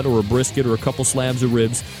pork butt or a brisket or a couple slabs of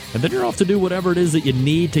ribs, and then you're off to do whatever it is that you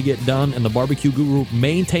need to get done, and the Barbecue Guru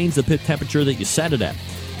maintains the pit temperature that you set it at.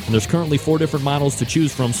 And there's currently 4 different models to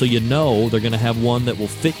choose from, so you know they're going to have one that will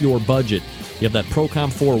fit your budget. You have that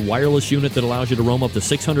Procom 4 wireless unit that allows you to roam up to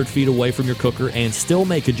 600 feet away from your cooker and still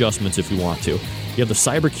make adjustments if you want to. You have the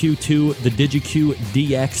CyberQ 2, the DigiQ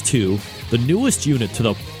DX2, the newest unit to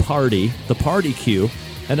the Party Q,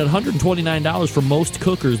 and at $129 for most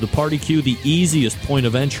cookers, the Party Q, the easiest point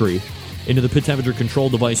of entry into the pit temperature control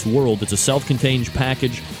device world. It's a self-contained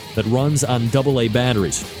package that runs on AA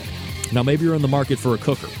batteries. Now, maybe you're in the market for a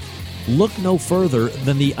cooker. Look no further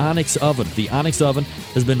than the Onyx Oven. The Onyx Oven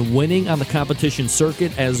has been winning on the competition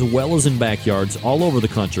circuit as well as in backyards all over the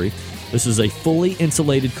country. This is a fully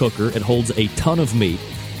insulated cooker. It holds a ton of meat.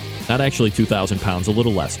 Not actually 2,000 pounds, a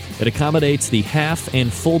little less. It accommodates the half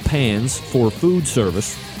and full pans for food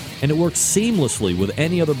service, and it works seamlessly with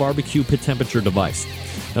any other barbecue pit temperature device.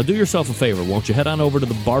 Now, do yourself a favor, won't you? Head on over to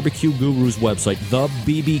the Barbecue Guru's website,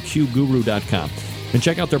 thebbqguru.com, and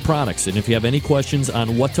check out their products. And if you have any questions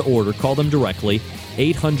on what to order, call them directly,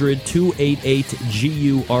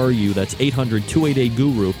 800-288-GURU. That's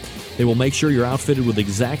 800-288-GURU. They will make sure you're outfitted with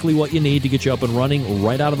exactly what you need to get you up and running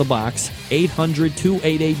right out of the box.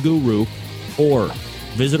 800-288-GURU, or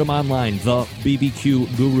visit them online,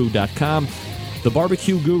 thebbqguru.com. The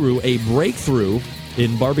Barbecue Guru, a breakthrough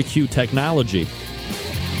in barbecue technology.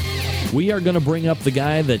 We are going to bring up the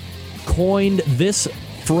guy that coined this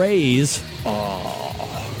phrase,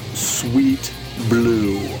 sweet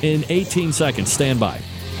blue, in 18 seconds. Stand by.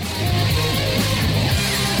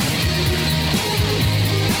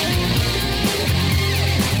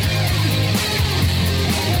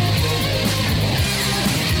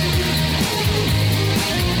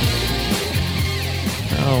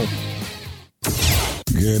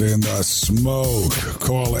 Get in the smoke.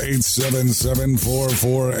 Call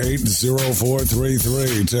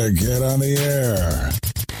 877-448-0433 to get on the air.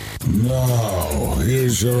 Now,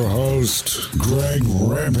 here's your host, Greg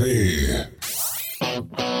Rempe.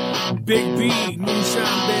 Big B,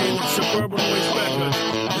 Moonshine Band, Suburban Waste Records.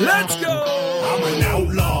 Let's go! I'm an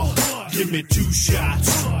outlaw. Give me 2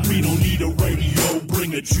 shots. We don't need a radio.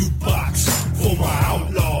 Bring a jukebox for my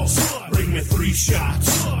outlaws. Bring me 3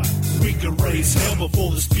 shots. We can raise hell before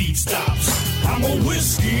the speed stops. I'm a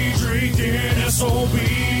whiskey drinking SOB.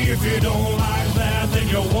 If you don't like that, then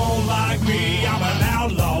you won't like me. I'm an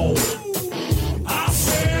outlaw. I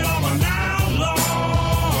said I'm an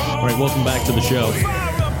outlaw. All right, welcome back to the show.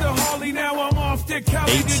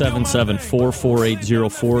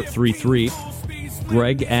 877-448-0433.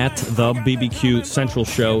 Greg at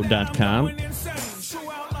thebbqcentralshow.com.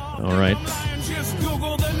 All right.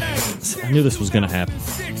 I knew this was going to happen.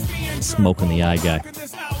 Smoking the eye guy.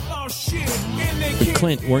 But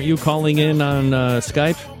Clint, weren't you calling in on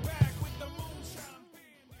Skype?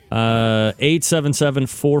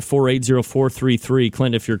 877-448-0433.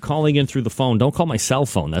 Clint, if you're calling in through the phone, don't call my cell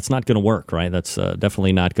phone. That's not going to work, right? That's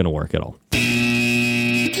definitely not going to work at all.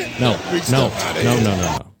 No.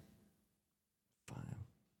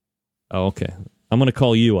 Oh, okay. I'm going to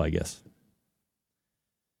call you, I guess.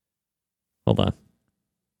 Hold on.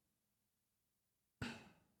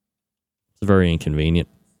 It's very inconvenient.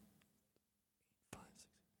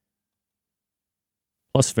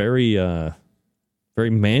 Plus, very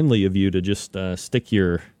manly of you to just stick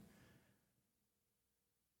your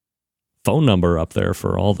phone number up there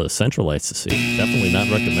for all the Centralites to see. Definitely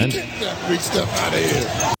not recommended. Get that big stuff out of here.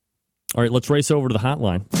 All right, let's race over to the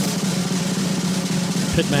hotline.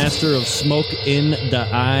 Pitmaster of Smoke in the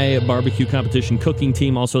Eye barbecue competition cooking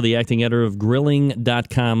team, also the acting editor of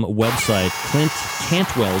grilling.com website, Clint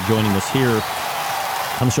Cantwell, joining us here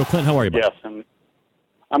on the show. Clint, how are you, bud? Yes,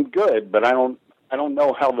 I'm good, but I don't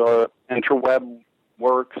know how the interweb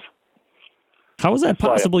works. How is that So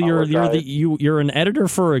possible? You're an editor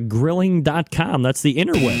for a grilling.com. That's the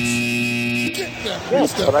interwebs.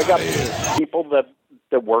 Yes, but I got people that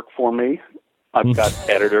work for me. I've got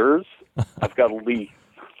editors. I've got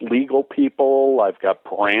legal people. I've got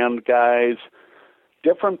brand guys.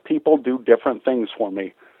 Different people do different things for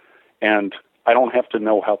me, and I don't have to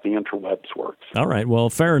know how the interwebs works. All right. Well,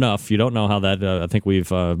 fair enough. You don't know how that. I think we've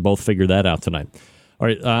both figured that out tonight. All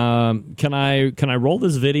right. Can I roll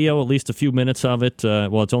this video? At least a few minutes of it.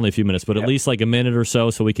 Well, it's only a few minutes, but at least like a minute or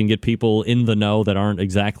so we can get people in the know that aren't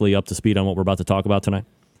exactly up to speed on what we're about to talk about tonight.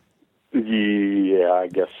 Yeah, I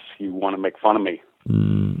guess you want to make fun of me.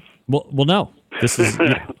 Well, no. This is all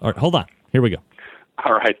right. Hold on. Here we go.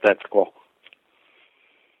 All right, that's cool.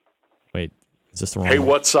 Wait, is this the wrong Hey, one?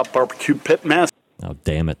 what's up, Barbecue Pitmaster? Oh,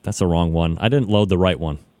 damn it. That's the wrong one. I didn't load the right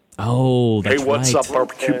one. Oh, that's Hey, what's right. up,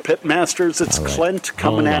 Barbecue Pitmasters? It's All right. Clint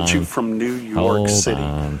coming Hold at you on. from New York Hold City.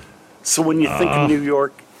 on. So when you think of New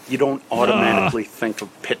York, you don't automatically think of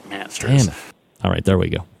Pitmasters. Damn it. All right, there we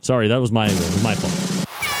go. Sorry, that was my fault.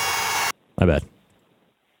 My bad.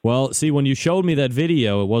 Well, see, when you showed me that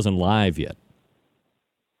video, it wasn't live yet.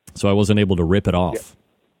 So I wasn't able to rip it off.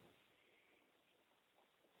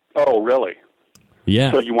 Oh, really?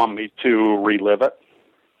 Yeah. So you want me to relive it?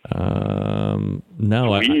 No.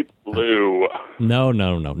 Sweet Blue. No.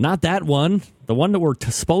 Not that one. The one that we're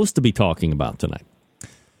supposed to be talking about tonight.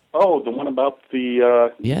 Oh, the one about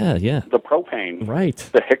the Yeah. the propane. Right.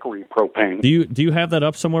 The hickory propane. Do you have that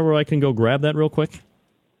up somewhere where I can go grab that real quick?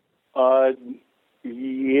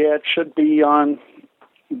 Yeah, it should be on.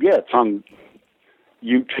 Yeah, it's on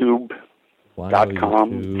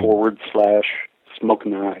YouTube.com/Smoke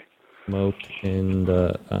in the Eye. Smoke in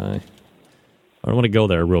the Eye. I want to go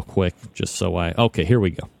there real quick, just so okay, here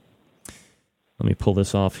we go. Let me pull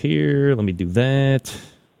this off here. Let me do that.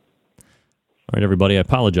 All right, everybody, I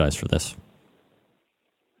apologize for this.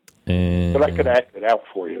 And But I could act it out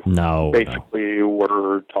for you. No. Basically,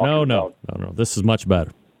 we're talking about. No. This is much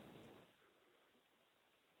better.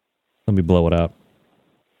 Let me blow it out.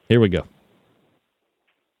 Here we go.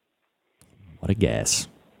 What a gas.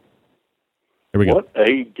 Here we go. What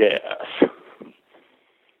a gas.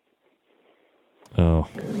 Oh.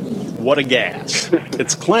 What a gas.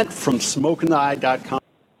 It's Clint from SmokeInTheEye.com.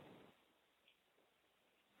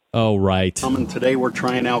 Oh, right. And today we're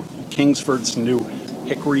trying out Kingsford's new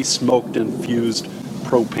hickory smoked infused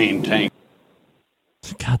propane tank.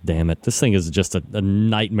 God damn it. This thing is just a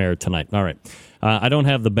nightmare tonight. All right. I don't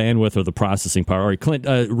have the bandwidth or the processing power. All right, Clint,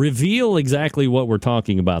 reveal exactly what we're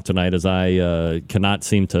talking about tonight, as I cannot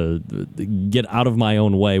seem to get out of my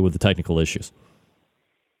own way with the technical issues.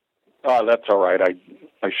 That's all right. I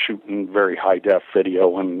shoot in very high-def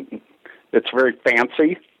video, and it's very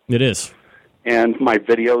fancy. It is. And my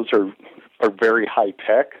videos are very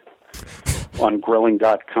high-tech on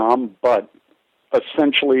grilling.com, but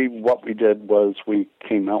essentially what we did was we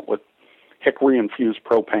came out with hickory-infused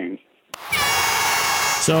propane.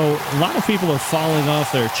 So a lot of people are falling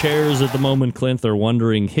off their chairs at the moment, Clint. They're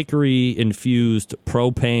wondering hickory-infused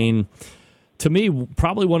propane. To me,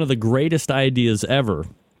 probably one of the greatest ideas ever.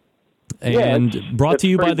 And brought to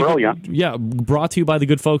you by the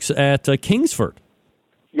good folks at Kingsford.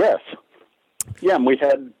 Yes. Yeah, and we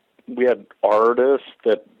had artists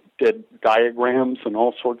that did diagrams and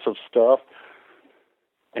all sorts of stuff,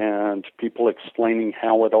 and people explaining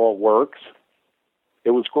how it all works.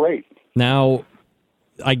 It was great. Now,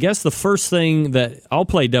 I guess the first thing that I'll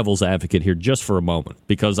play devil's advocate here just for a moment,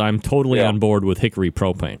 because I'm totally on board with hickory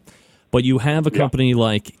propane. But you have a company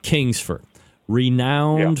like Kingsford,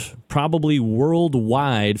 renowned probably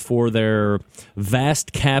worldwide for their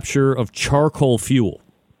vast capture of charcoal fuel.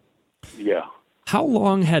 Yeah. How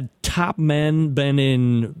long had top men been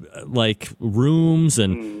in rooms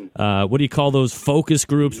and what do you call those focus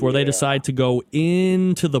groups where they decide to go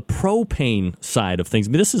into the propane side of things?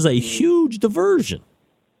 I mean, this is a huge diversion.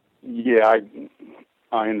 Yeah,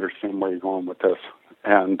 I understand where you're going with this,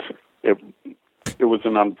 and it was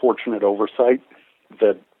an unfortunate oversight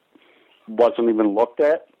that wasn't even looked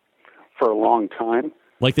at for a long time.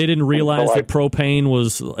 Like they didn't realize that propane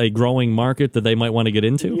was a growing market that they might want to get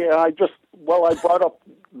into? Yeah, I brought up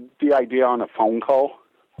the idea on a phone call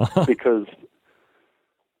because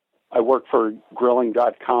I work for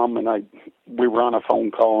grilling.com, and we were on a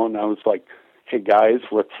phone call, and I was like, hey guys,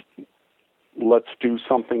 let's do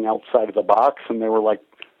something outside of the box. And they were like,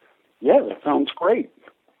 yeah, that sounds great.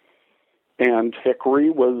 And hickory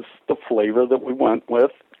was the flavor that we went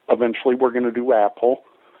with. Eventually we're going to do apple.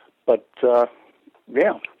 But,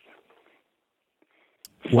 yeah.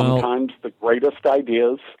 Sometimes the greatest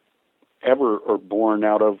ideas ever are born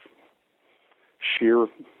out of sheer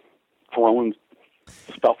throwing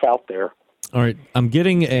stuff out there. All right. I'm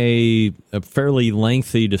getting a fairly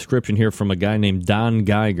lengthy description here from a guy named Don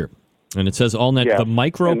Geiger. And it says, the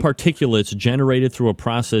microparticulates generated through a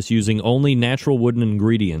process using only natural wooden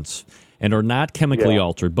ingredients and are not chemically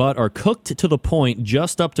altered, but are cooked to the point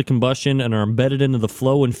just up to combustion and are embedded into the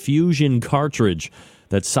flow infusion cartridge.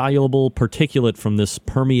 That soluble particulate from this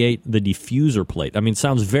permeate the diffuser plate. I mean,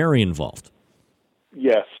 sounds very involved.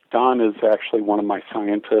 Yes, Don is actually one of my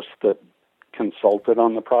scientists that consulted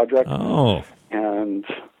on the project. Oh. And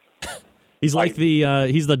he's like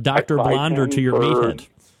he's the Dr. Blonder to your meathead.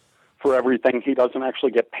 For everything. He doesn't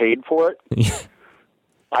actually get paid for it.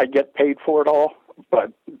 I get paid for it all,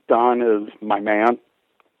 but Don is my man.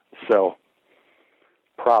 So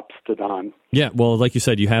props to Don. Yeah, well, like you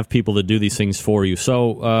said, you have people that do these things for you.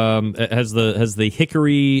 So has the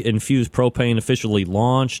hickory infused propane officially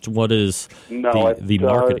launched? What is the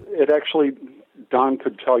marketing? It actually, Don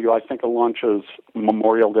could tell you, I think it launches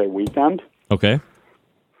Memorial Day weekend. Okay.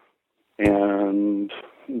 And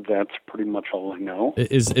that's pretty much all I know.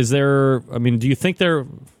 Is there, I mean, do you think there,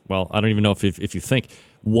 well, I don't even know if you think,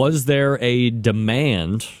 was there a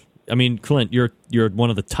demand? I mean, Clint, you're one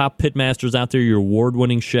of the top pitmasters out there. You're an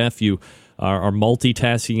award-winning chef. You are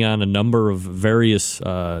multitasking on a number of various,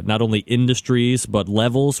 not only industries, but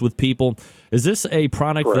levels with people. Is this a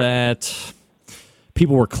product that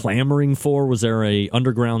people were clamoring for? Was there a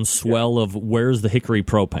underground swell of where's the hickory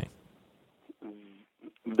propane?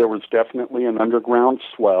 There was definitely an underground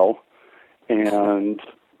swell, and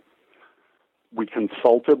we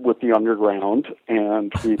consulted with the underground,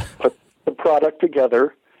 and we put the product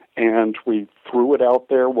together, and we threw it out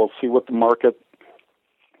there. We'll see what the market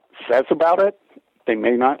says about it. They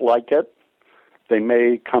may not like it. They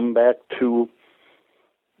may come back to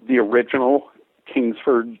the original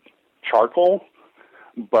Kingsford charcoal,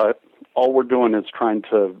 but all we're doing is trying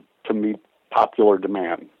to meet popular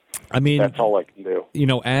demand. I mean, that's all I can do. You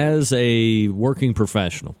know, as a working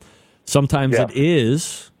professional, sometimes it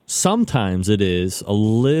is a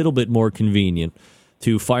little bit more convenient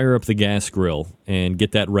to fire up the gas grill and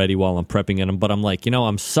get that ready while I'm prepping it. But I'm like,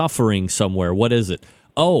 I'm suffering somewhere. What is it?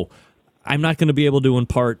 Oh, I'm not going to be able to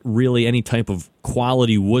impart really any type of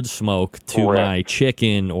quality wood smoke to my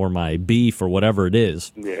chicken or my beef or whatever it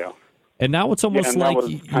is. Yeah. And now it's almost like that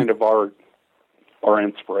was kind of our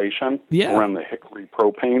inspiration around the hickory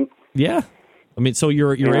propane. Yeah. I mean, so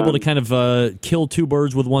you're able to kind of kill two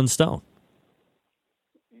birds with one stone.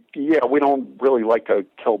 Yeah, we don't really like to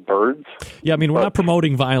kill birds. Yeah, I mean, we're not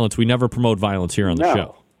promoting violence. We never promote violence here on the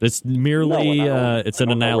show. It's merely it's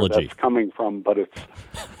an analogy. Where that's coming from, but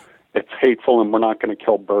it's hateful, and we're not going to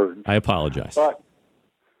kill birds. I apologize.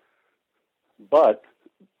 But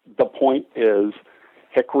the point is,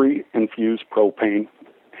 hickory-infused propane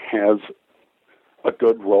has a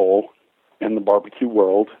good role in the barbecue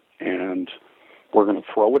world, and we're going to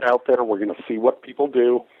throw it out there. We're going to see what people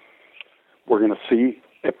do. We're going to see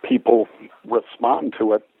if people respond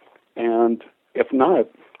to it, and if not,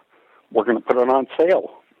 we're going to put it on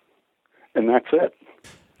sale, and that's it.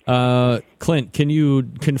 Clint, can you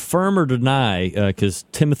confirm or deny, because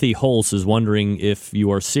Timothy Holz is wondering if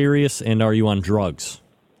you are serious and are you on drugs?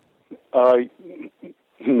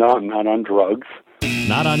 No, I'm not on drugs.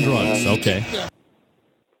 Not on drugs, okay.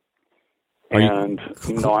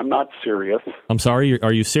 No, I'm not serious. I'm sorry,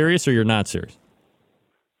 are you serious or you're not serious?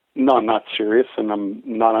 No, I'm not serious, and I'm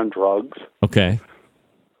not on drugs. Okay.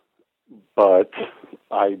 But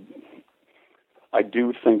I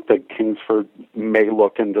do think that Kingsford may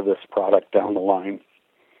look into this product down the line.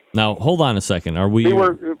 Now, hold on a second. Are we...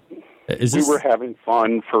 We were having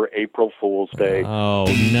fun for April Fool's Day. Oh,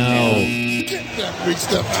 no. Get that big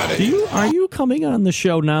stuff out of here. Are you coming on the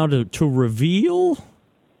show now to reveal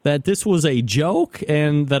that this was a joke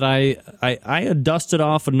and that I had dusted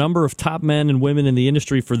off a number of top men and women in the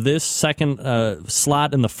industry for this second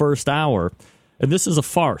slot in the first hour, and this is a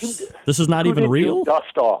farce? This is not even real? Who did you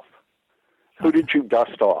dust off? Who did you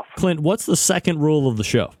dust off? Clint, what's the second rule of the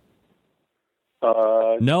show?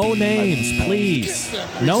 No names, please.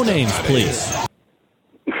 No names, please.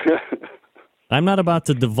 I'm not about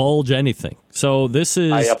to divulge anything. So this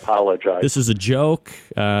is... I apologize. This is a joke.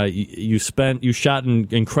 You shot an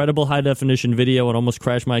incredible high-definition video and almost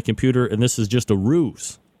crashed my computer, and this is just a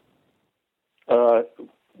ruse.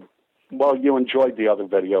 Well, you enjoyed the other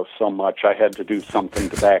video so much, I had to do something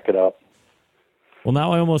to back it up. Well,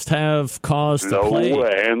 now I almost have cause to play. Low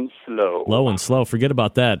and slow. Low and slow. Forget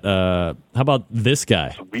about that. How about this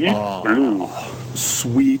guy? Sweet Blue.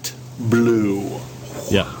 Sweet Blue.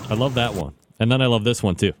 Yeah, I love that one. And then I love this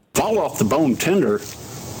one, too. Fall off the bone tender.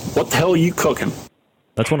 What the hell are you cooking?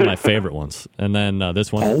 That's one of my favorite ones. And then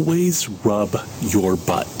this one. Always rub your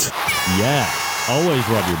butt. Yeah, always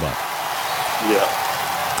rub your butt.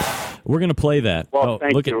 Yeah. We're going to play that. Well,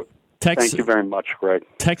 thank you. Thank you very much, Greg.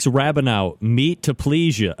 Tex Rabinow, meat to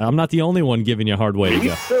please you. I'm not the only one giving you a hard way to go.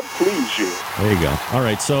 Meat to please you. There you go. All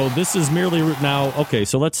right, so this is merely now. Okay,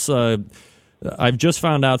 so let's. I've just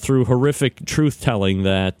found out through horrific truth telling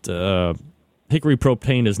that hickory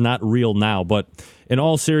propane is not real now. But in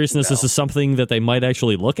all seriousness, This is something that they might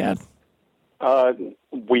actually look at.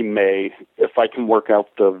 We may, if I can work out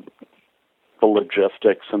the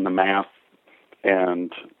logistics and the math,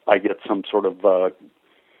 and I get some sort of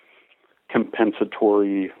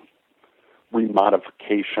compensatory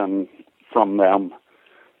remodification from them,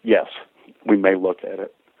 yes, we may look at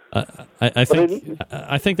it. I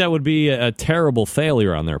think that would be a terrible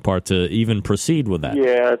failure on their part to even proceed with that.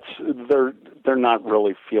 Yeah, they're not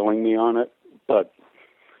really feeling me on it, but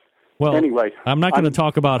anyway, I'm not going to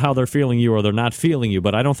talk about how they're feeling you or they're not feeling you,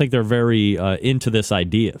 but I don't think they're very into this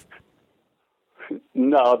idea.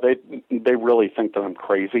 No, they really think that I'm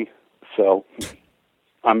crazy, so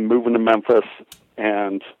I'm moving to Memphis,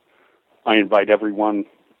 and I invite everyone,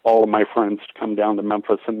 all of my friends, to come down to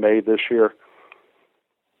Memphis in May this year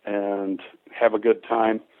and have a good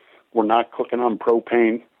time. We're not cooking on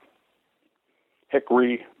propane,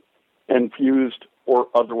 hickory, infused, or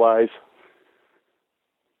otherwise.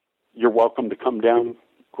 You're welcome to come down,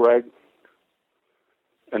 Greg,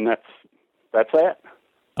 and that's it.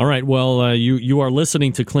 All right, well, you are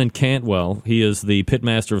listening to Clint Cantwell. He is the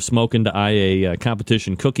pitmaster of Smokin' to a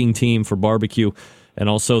competition cooking team for barbecue, and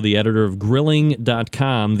also the editor of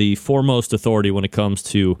Grilling.com, the foremost authority when it comes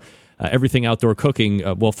to everything outdoor cooking.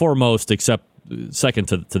 Well, foremost, except second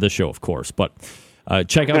to this show, of course. But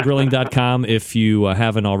check out Grilling.com if you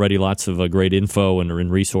haven't already. Lots of great info and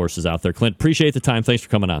resources out there. Clint, appreciate the time. Thanks for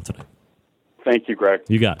coming on today. Thank you, Greg.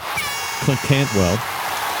 You got it. Clint Cantwell.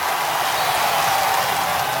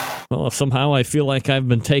 Well, somehow I feel like I've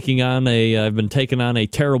been taking on a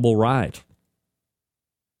terrible ride.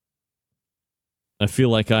 I feel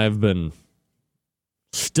like I've been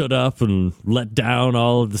stood up and let down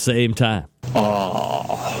all at the same time.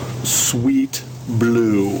 Sweet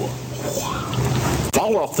Blue.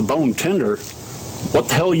 Fall off the bone tender. What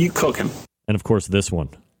the hell are you cooking? And of course, this one.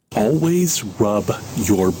 Always rub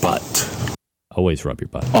your butt. Always rub your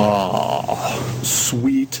butt.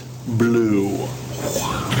 Sweet Blue.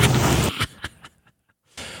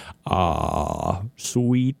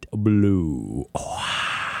 Sweet Blue.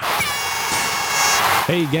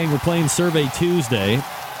 Hey, gang, we're playing Survey Tuesday.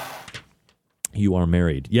 You are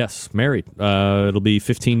married. Yes, married. It'll be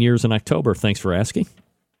 15 years in October. Thanks for asking.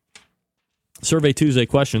 Survey Tuesday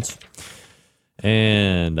questions.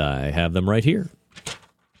 And I have them right here.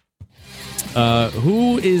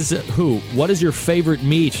 Who is who? What is your favorite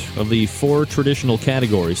meat of the 4 traditional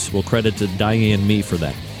categories? We'll credit to Diane Me for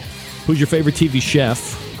that. Who's your favorite TV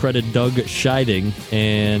chef? credit Doug Scheiding.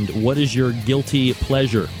 And what is your guilty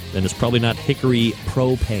pleasure? And it's probably not hickory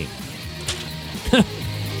propane.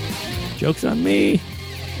 Joke's on me.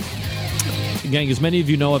 Gang, as many of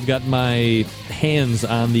you know, I've got my hands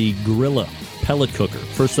on the Gorilla pellet cooker.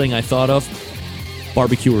 First thing I thought of,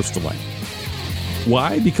 Barbecuer's Delight.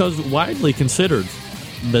 Why? Because widely considered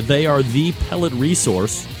that they are the pellet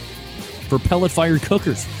resource for pellet-fired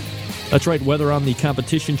cookers. That's right, whether on the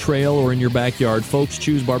competition trail or in your backyard, folks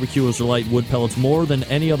choose Barbecuer's Delight wood pellets more than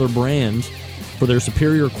any other brand for their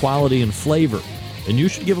superior quality and flavor. And you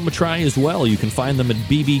should give them a try as well. You can find them at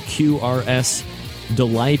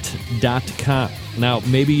bbqrsdelight.com. Now,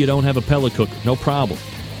 maybe you don't have a pellet cooker. No problem.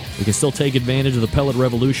 You can still take advantage of the pellet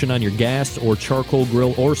revolution on your gas or charcoal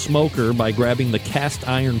grill or smoker by grabbing the cast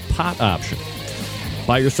iron pot option.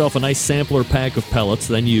 Buy yourself a nice sampler pack of pellets,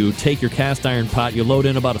 then you take your cast iron pot, you load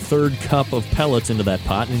in about a third cup of pellets into that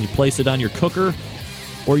pot, and you place it on your cooker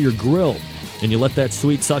or your grill, and you let that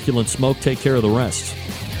sweet, succulent smoke take care of the rest.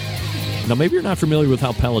 Now, maybe you're not familiar with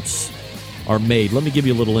how pellets are made. Let me give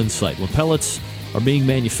you a little insight. When pellets are being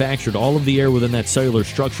manufactured, all of the air within that cellular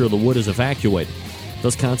structure of the wood is evacuated,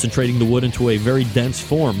 thus concentrating the wood into a very dense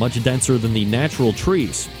form, much denser than the natural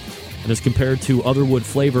trees. And as compared to other wood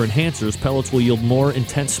flavor enhancers, pellets will yield more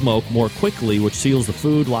intense smoke more quickly, which seals the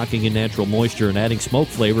food, locking in natural moisture and adding smoke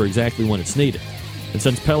flavor exactly when it's needed. And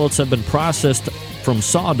since pellets have been processed from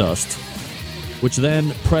sawdust, which then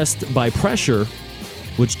pressed by pressure,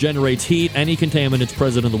 which generates heat, any contaminants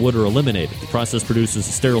present in the wood are eliminated. The process produces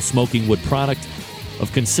a sterile smoking wood product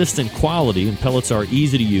of consistent quality, and pellets are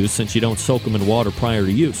easy to use since you don't soak them in water prior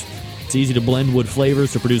to use. It's easy to blend wood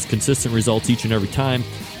flavors to produce consistent results each and every time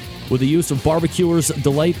with the use of Barbecuer's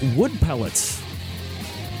Delight wood pellets.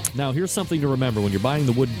 Now, here's something to remember when you're buying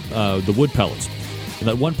the wood pellets.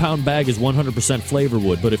 That 1 pound bag is 100% flavor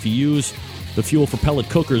wood, but if you use the fuel for pellet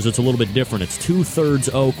cookers, it's a little bit different. It's 2/3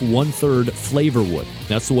 oak, 1/3 flavor wood.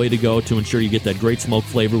 That's the way to go to ensure you get that great smoke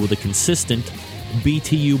flavor with a consistent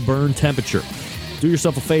BTU burn temperature. Do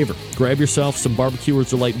yourself a favor. Grab yourself some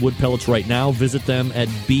Barbecuer's Delight wood pellets right now. Visit them at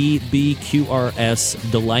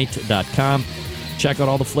bbqrsdelight.com. Check out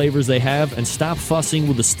all the flavors they have and stop fussing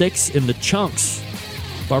with the sticks and the chunks.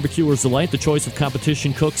 Barbecuer's Delight, the choice of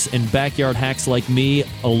competition cooks and backyard hacks like me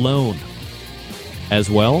alone. As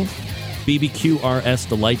well,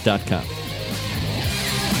 bbqrsdelight.com. All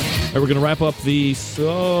right, we're going to wrap up the...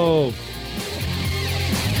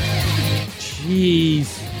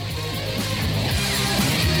 Jeez.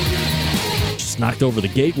 Just knocked over the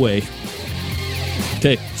gateway.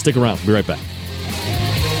 Okay, stick around. Be right back.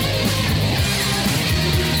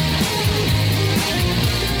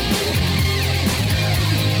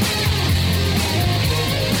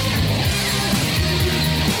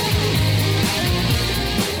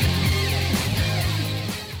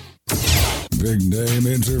 Big name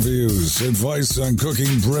interviews, advice on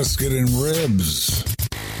cooking brisket and ribs,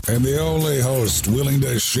 and the only host willing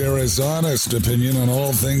to share his honest opinion on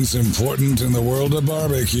all things important in the world of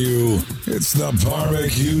barbecue. It's the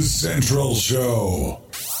Barbecue Central Show.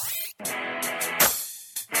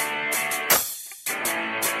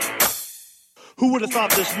 Who would have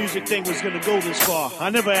thought this music thing was going to go this far?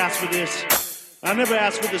 I never asked for this. I never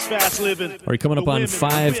asked for this fast living. All right, coming up on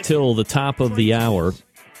 5 till the top of the hour.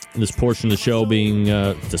 This portion of the show being,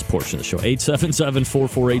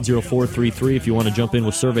 877-448-0433 if you want to jump in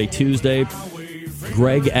with Survey Tuesday.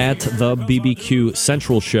 Greg at the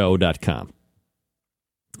bbqcentralshow.com.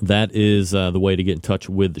 That is the way to get in touch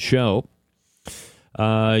with the show.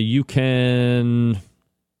 You can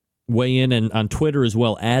weigh in and on Twitter as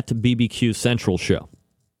well, at BBQ Central Show.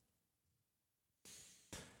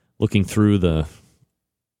 Looking through the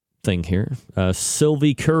thing here.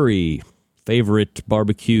 Sylvie Curry. Favorite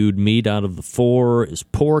barbecued meat out of the 4 is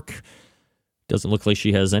pork. Doesn't look like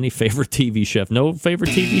she has any favorite TV chef. No favorite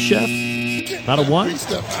TV chef? Not a one?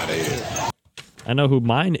 I know who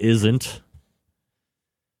mine isn't.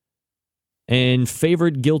 And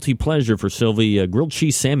favorite guilty pleasure for Sylvie, grilled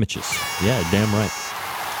cheese sandwiches. Yeah, damn right.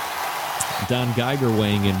 Don Geiger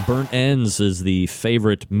weighing in. Burnt ends is the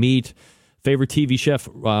favorite meat. Favorite TV chef,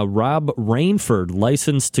 Rob Rainford,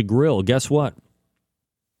 licensed to grill. Guess what?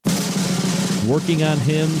 Working on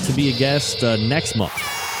him to be a guest next month.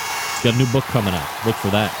 He's got a new book coming out. Look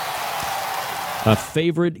for that.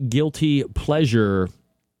 Favorite guilty pleasure,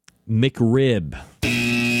 McRib.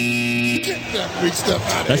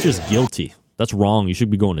 That's just guilty. That's wrong. You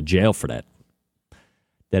should be going to jail for that.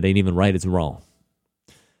 That ain't even right. It's wrong.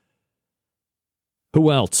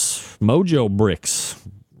 Who else? Mojo Bricks.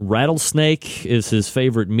 Rattlesnake is his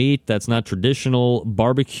favorite meat. That's not traditional.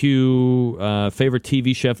 Barbecue, favorite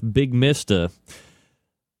TV chef, Big Mista.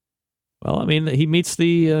 Well, I mean, he meets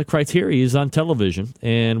the criteria. He's on television.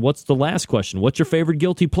 And what's the last question? What's your favorite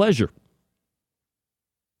guilty pleasure?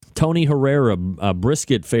 Tony Herrera,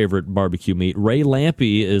 brisket favorite barbecue meat. Ray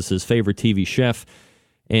Lampe is his favorite TV chef.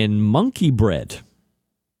 And monkey bread.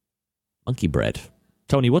 Monkey bread.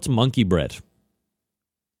 Tony, what's monkey bread?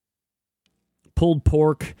 Pulled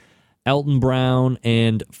pork, Elton Brown,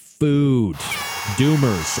 and food.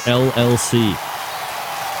 Doomers, LLC.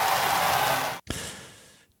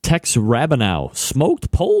 Tex Rabinow,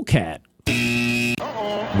 smoked polecat.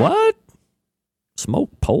 What?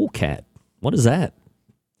 Smoked polecat. What is that?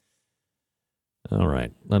 All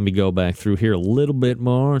right, let me go back through here a little bit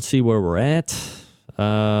more and see where we're at.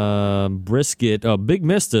 Brisket. Oh, Big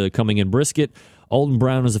Mista coming in. Brisket. Alton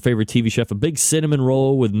Brown is a favorite TV chef. A big cinnamon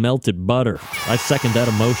roll with melted butter. I second that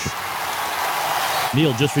emotion.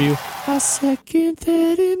 Neil, just for you. I second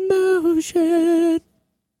that emotion.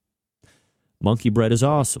 Monkey bread is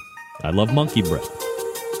awesome. I love monkey bread.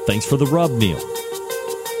 Thanks for the rub, Neil.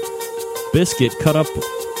 Biscuit cut up,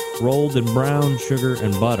 rolled in brown sugar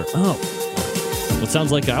and butter. Oh, well, it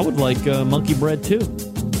sounds like I would like monkey bread too.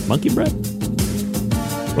 Monkey bread?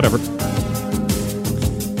 Whatever.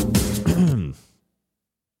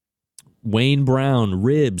 Wayne Brown,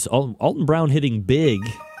 ribs. Alton Brown hitting big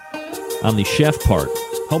on the chef part.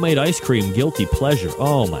 Homemade ice cream, guilty pleasure.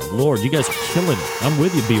 Oh, my Lord. You guys are killing it. I'm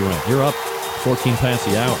with you, B-Rant. You're up 14 past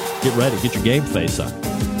the hour. Get ready. Get your game face on.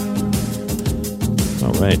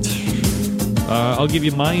 All right. I'll give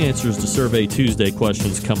you my answers to Survey Tuesday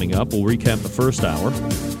questions coming up. We'll recap the first hour.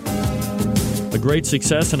 A great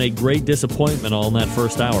success and a great disappointment all in that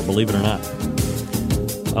first hour, believe it or not.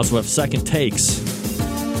 I also have second takes.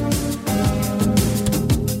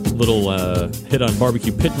 Little hit on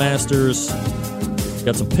barbecue pitmasters.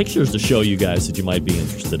 Got some pictures to show you guys that you might be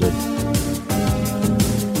interested in.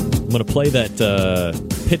 I'm going to play that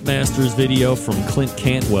pitmasters video from Clint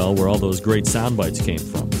Cantwell where all those great sound bites came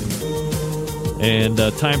from. And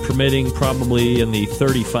time permitting, probably in the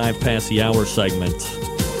 35 past the hour segment,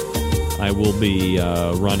 I will be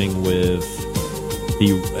running with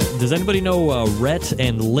the... does anybody know Rhett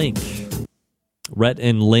and Link? Rhett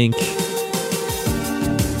and Link.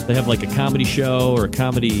 They have like a comedy show or a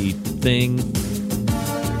comedy thing.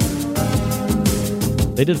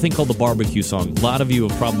 They did a thing called the barbecue song. A lot of you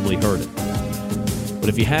have probably heard it. But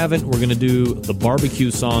if you haven't, we're going to do the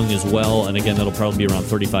barbecue song as well. And again, that'll probably be around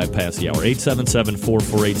 35 past the hour.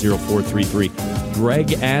 877-448-0433.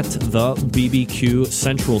 Greg at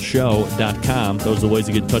thebbqcentralshow.com. Those are the ways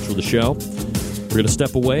to get in touch with the show. We're going to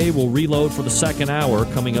step away. We'll reload for the second hour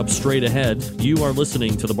coming up straight ahead. You are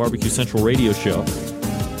listening to the Barbecue Central Radio Show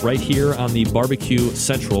right here on the Barbecue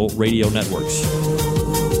Central Radio Networks.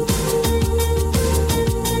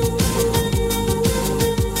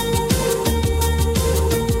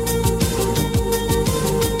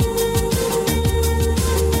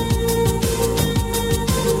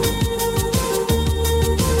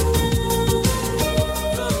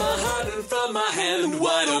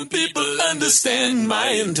 Understand my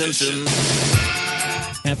intention.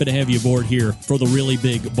 Happy to have you aboard here for the Really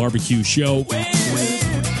Big Barbecue Show.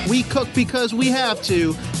 We cook because we have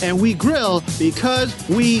to, and we grill because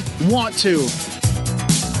we want to.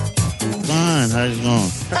 Fine, how's it going?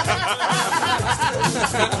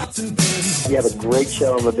 You have a great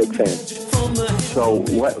show. I'm a big fan. So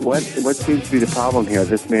what seems to be the problem here?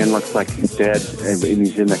 This man looks like he's dead, and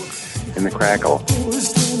he's in the crackle.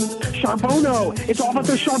 Charbono! It's all about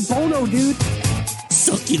the Charbono, dude!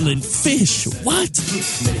 Succulent fish. What?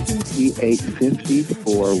 He ate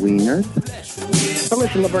 54 wieners. But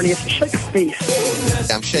listen, Lavernius, shake a face.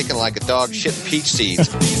 I'm shaking like a dog shit peach seeds.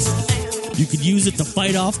 You could use it to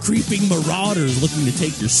fight off creeping marauders looking to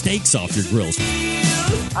take your steaks off your grills.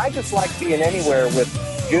 I just like being anywhere with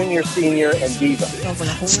Junior, Senior, and Diva. Sounds like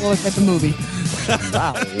a whole other type of movie.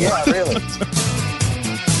 Wow. Yeah, really.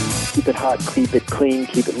 Keep it hot, keep it clean,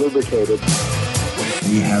 keep it lubricated.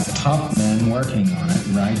 We have top men working on it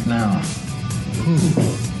right now. Ooh,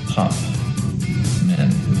 top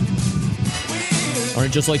men. All right,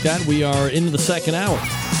 just like that, we are into the second hour.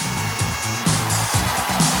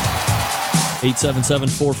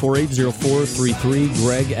 877-448-0433.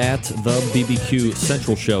 Greg at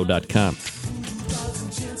thebbqcentralshow.com.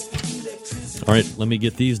 All right, let me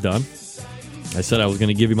get these done. I said I was going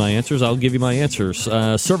to give you my answers. I'll give you my answers.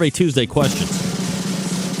 Survey Tuesday questions.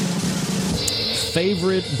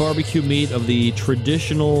 Favorite barbecue meat of the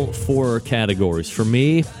traditional four categories. For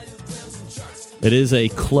me, it is a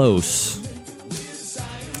close.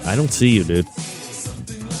 I don't see you, dude.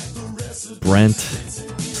 Brent,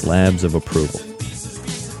 slabs of approval.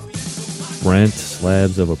 Brent,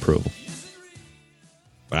 slabs of approval.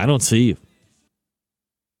 I don't see you.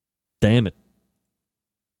 Damn it.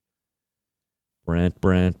 Brant.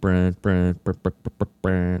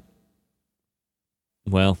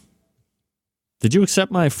 Well, did you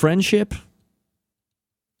accept my friendship?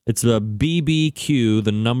 It's a BBQ,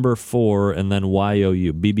 the number 4, and then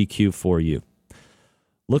YOU. BBQ for you.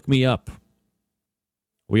 Look me up.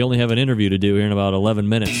 We only have an interview to do here in about 11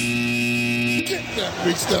 minutes. Get that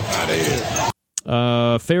big stuff out of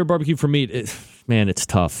here. Favorite barbecue for meat? Man, it's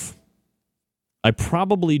tough. I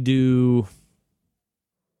probably do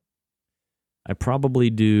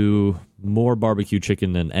more barbecue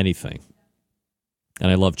chicken than anything. And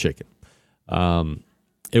I love chicken.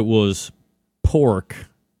 It was pork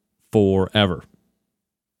forever.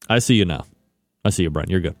 I see you now. I see you, Brian.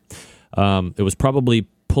 You're good. It was probably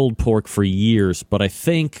pulled pork for years, but I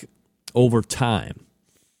think over time,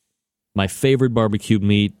 my favorite barbecue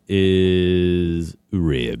meat is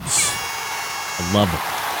ribs. I love it.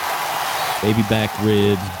 Baby back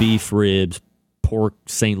ribs, beef ribs, pork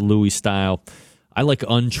St. Louis style. I like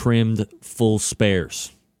untrimmed full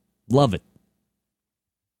spares. Love it.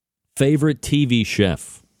 Favorite TV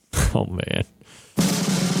chef? Oh, man.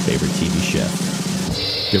 Favorite TV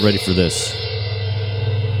chef. Get ready for this.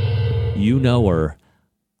 You know her.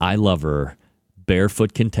 I love her.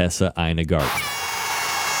 Barefoot Contessa Ina Garten.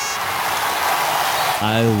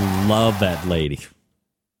 I love that lady.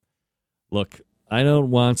 Look, I don't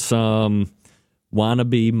want some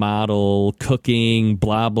wannabe model cooking,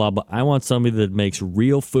 blah, blah, blah. I want somebody that makes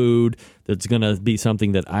real food that's going to be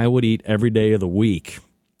something that I would eat every day of the week.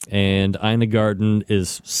 And Ina Garten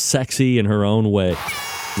is sexy in her own way.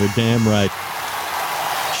 You're damn right.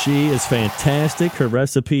 She is fantastic. Her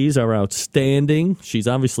recipes are outstanding. She's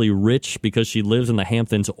obviously rich because she lives in the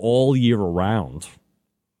Hamptons all year round.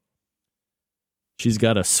 She's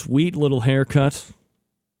got a sweet little haircut.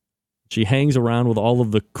 She hangs around with all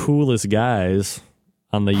of the coolest guys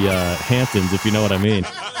on the Hamptons, if you know what I mean.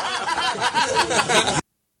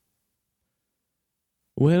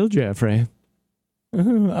 Well, Jeffrey,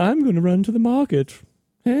 I'm going to run to the market.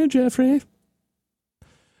 Hey, Jeffrey.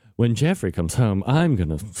 When Jeffrey comes home, I'm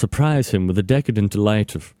going to surprise him with the decadent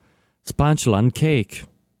delight of spatula cake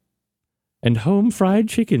and home-fried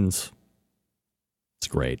chickens. It's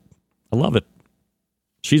great. I love it.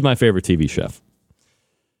 She's my favorite TV chef.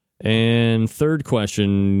 And third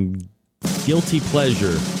question, guilty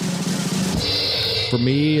pleasure. For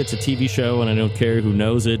me, it's a TV show, and I don't care who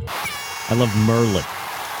knows it. I love Merlin.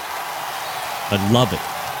 I love it.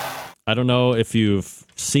 I don't know if you've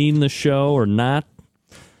seen the show or not.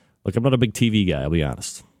 Look, I'm not a big TV guy, I'll be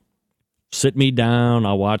honest. Sit me down,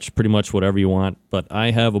 I'll watch pretty much whatever you want, but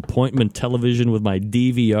I have appointment television with my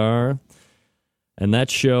DVR, and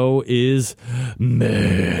that show is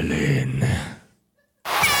Merlin.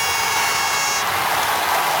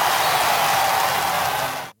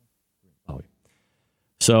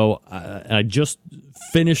 So I just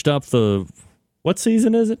finished up what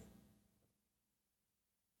season is it?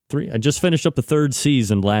 3. I just finished up the 3rd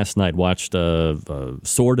season last night. Watched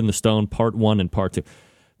Sword in the Stone Part 1 and Part 2.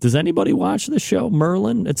 Does anybody watch this show,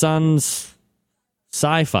 Merlin? It's on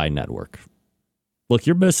Sci-Fi Network. Look,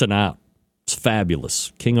 you're missing out. It's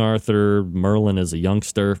fabulous. King Arthur, Merlin as a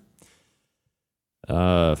youngster.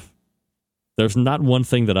 There's not one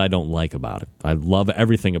thing that I don't like about it. I love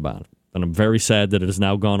everything about it. And I'm very sad that it has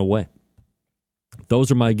now gone away.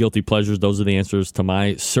 Those are my guilty pleasures. Those are the answers to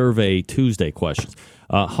my Survey Tuesday questions.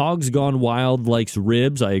 Hogs Gone Wild likes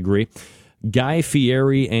ribs. I agree. Guy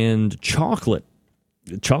Fieri and chocolate.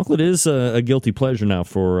 Chocolate is a guilty pleasure now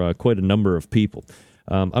for quite a number of people.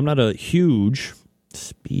 I'm not a huge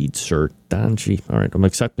Speed Cert. Donji. All right, I'm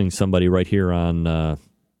accepting somebody right here on right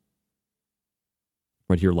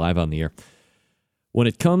here live on the air. When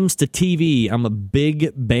it comes to TV, I'm a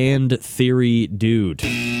Big Band Theory dude.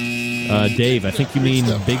 Dave, I think you mean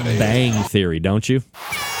Big Bang Theory, don't you?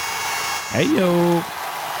 Hey-yo.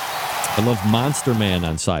 I love Monster Man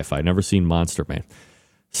on Sci-Fi. Never seen Monster Man.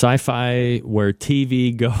 Sci-Fi, where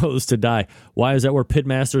TV goes to die. Why is that where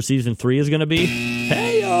Pitmaster Season 3 is going to be?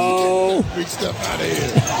 Hey-yo. Big stuff out of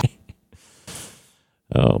here.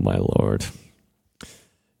 Oh, my Lord.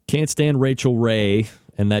 Can't stand Rachel Ray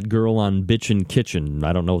and that girl on Bitchin' Kitchen.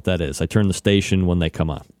 I don't know what that is. I turn the station when they come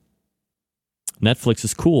on. Netflix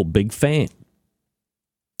is cool. Big fan.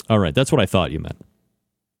 All right, that's what I thought you meant.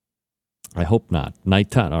 I hope not.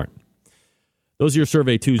 Night time. All right. Those are your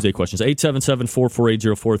Survey Tuesday questions.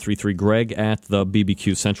 877-448-0433. Greg at the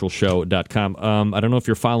bbqcentralshow.com. I don't know if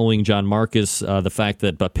you're following John Marcus, the fact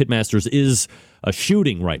that Pitmasters is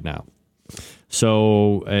shooting right now.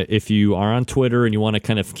 So if you are on Twitter and you want to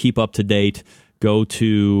kind of keep up to date, go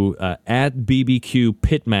to at BBQ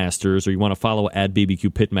Pitmasters, or you want to follow at BBQ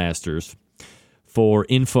Pitmasters for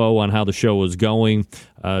info on how the show is going.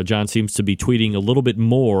 John seems to be tweeting a little bit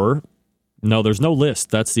more. No, there's no list.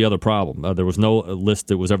 That's the other problem. There was no list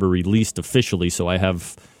that was ever released officially, so I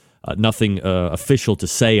have nothing official to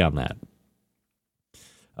say on that.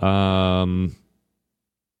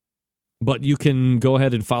 But you can go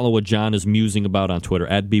ahead and follow what John is musing about on Twitter,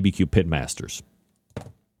 at BBQ Pitmasters.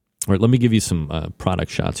 All right, let me give you some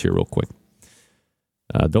product shots here real quick.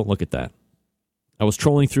 Don't look at that. I was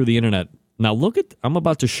trolling through the internet. Now I'm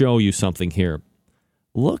about to show you something here.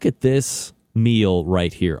 Look at this meal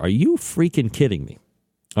right here. Are you freaking kidding me?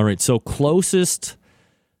 All right, so closest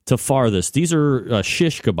to farthest. These are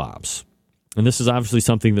shish kebabs. And this is obviously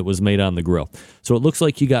something that was made on the grill. So it looks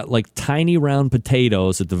like you got like tiny round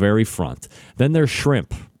potatoes at the very front. Then there's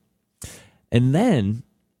shrimp. And then,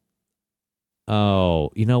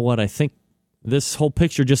 oh, you know what? I think this whole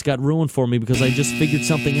picture just got ruined for me because I just figured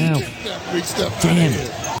something out. Damn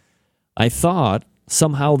it. I thought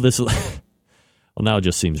somehow this... Well, now it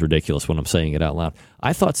just seems ridiculous when I'm saying it out loud.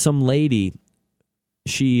 I thought some lady,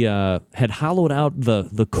 she had hollowed out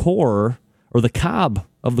the core or the cob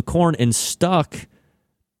of the corn and stuck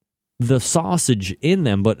the sausage in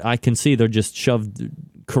them, but I can see they're just shoved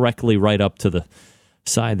correctly right up to the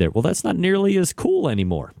side there. Well, that's not nearly as cool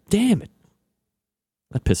anymore. Damn it.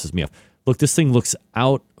 That pisses me off. Look, this thing looks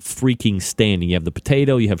out freaking standing. You have the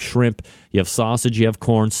potato, you have shrimp, you have sausage, you have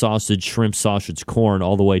corn, sausage, shrimp, sausage, corn,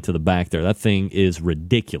 all the way to the back there. That thing is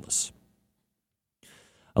ridiculous.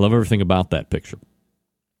 I love everything about that picture.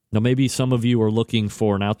 Now, maybe some of you are looking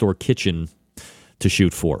for an outdoor kitchen to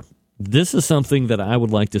shoot for. This is something that I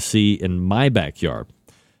would like to see in my backyard.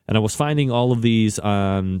 And I was finding all of these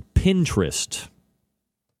on Pinterest.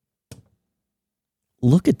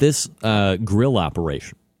 Look at this grill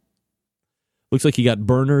operation. Looks like you got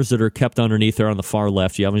burners that are kept underneath there on the far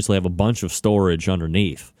left. You obviously have a bunch of storage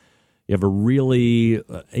underneath. You have a really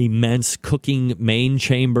immense cooking main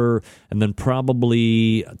chamber, and then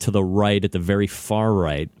probably to the right, at the very far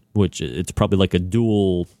right, which it's probably like a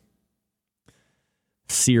dual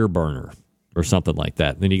sear burner or something like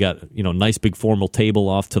that. And then you got, nice big formal table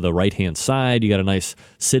off to the right-hand side. You got a nice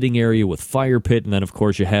sitting area with fire pit, and then, of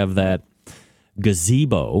course, you have that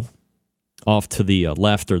gazebo off to the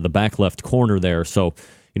left or the back left corner there. So,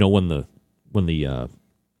 when the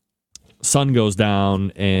sun goes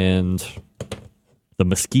down and the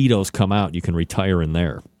mosquitoes come out, you can retire in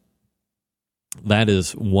there. That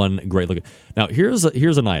is one great look. Now, here's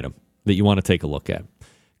an item that you want to take a look at.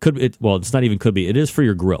 It's not even could be. It is for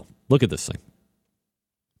your grill. Look at this thing.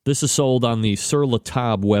 This is sold on the Sur La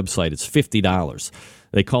Table website. It's $50.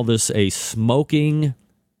 They call this a smoking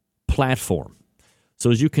platform. So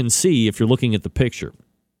as you can see, if you're looking at the picture,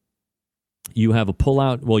 you have a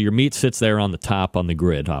pull-out. Well, your meat sits there on the top on the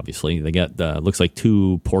grid, obviously. They got, looks like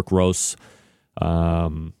 2 pork roasts.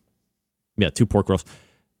 2 pork roasts.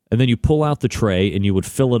 And then you pull out the tray, and you would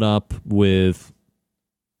fill it up with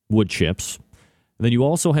wood chips. And then you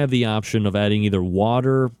also have the option of adding either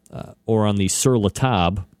water or on the Sur La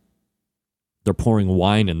Table, they're pouring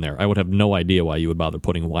wine in there. I would have no idea why you would bother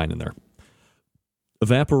putting wine in there.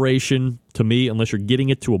 Evaporation, to me, unless you're getting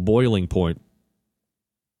it to a boiling point,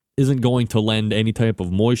 isn't going to lend any type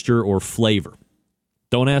of moisture or flavor.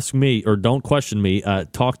 Don't ask me, or don't question me.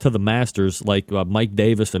 Talk to the masters like Mike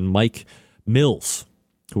Davis and Mike Mills,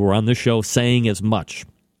 who were on this show saying as much.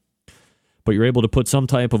 But you're able to put some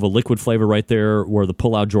type of a liquid flavor right there where the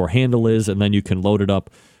pull-out drawer handle is, and then you can load it up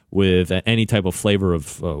with any type of flavor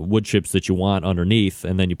of wood chips that you want underneath,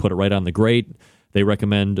 and then you put it right on the grate. They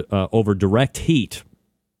recommend over direct heat.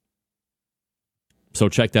 So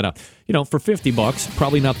check that out. For $50,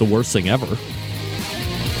 probably not the worst thing ever.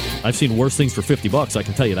 I've seen worse things for $50, I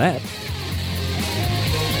can tell you that.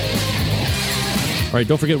 All right,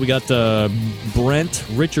 don't forget we got Brent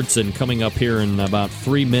Richardson coming up here in about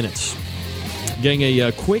 3 minutes. Getting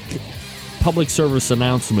a quick public service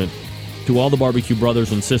announcement to all the barbecue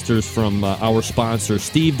brothers and sisters from our sponsor,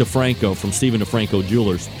 Steve DeFranco from Stephen DeFranco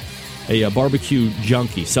Jewelers, a barbecue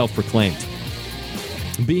junkie, self-proclaimed.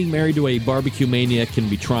 Being married to a barbecue maniac can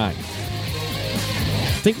be trying.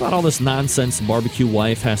 Think about all this nonsense the barbecue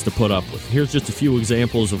wife has to put up with. Here's just a few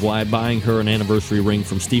examples of why buying her an anniversary ring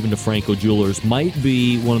from Stephen DeFranco Jewelers might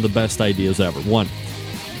be one of the best ideas ever. 1,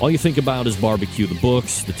 all you think about is barbecue. The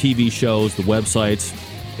books, the TV shows, the websites,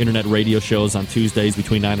 internet radio shows on Tuesdays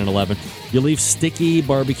between 9 and 11. You leave sticky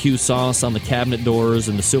barbecue sauce on the cabinet doors,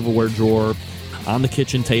 in the silverware drawer, on the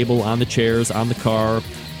kitchen table, on the chairs, on the car,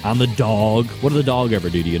 on the dog. What did the dog ever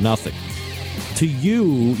do to you? Nothing. To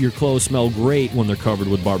you, your clothes smell great when they're covered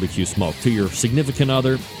with barbecue smoke. To your significant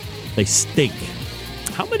other, they stink.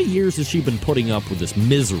 How many years has she been putting up with this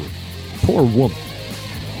misery? Poor woman.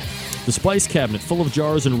 The spice cabinet full of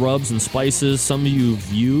jars and rubs and spices. Some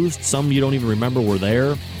you've used, some you don't even remember were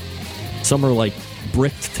there. Some are like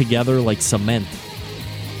bricked together like cement.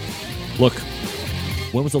 Look,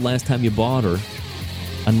 when was the last time you bought her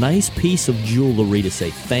a nice piece of jewelry to say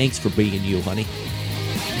thanks for being you, honey?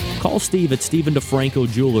 Call Steve at Stephen DeFranco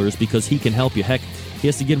Jewelers because he can help you. Heck, he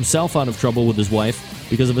has to get himself out of trouble with his wife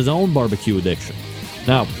because of his own barbecue addiction.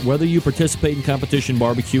 Now, whether you participate in competition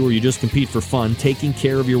barbecue or you just compete for fun, taking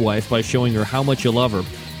care of your wife by showing her how much you love her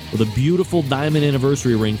with a beautiful diamond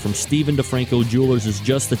anniversary ring from Stephen DeFranco Jewelers is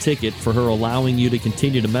just the ticket for her allowing you to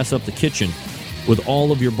continue to mess up the kitchen with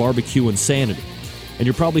all of your barbecue insanity. And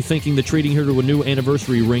you're probably thinking that treating her to a new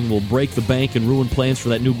anniversary ring will break the bank and ruin plans for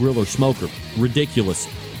that new grill or smoker. Ridiculous.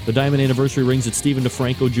 The diamond anniversary rings at Stephen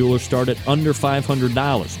DeFranco Jewelers start at under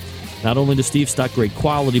 $500. Not only does Steve stock great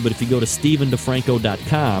quality, but if you go to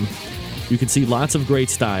StephenDeFranco.com, you can see lots of great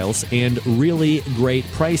styles and really great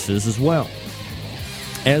prices as well.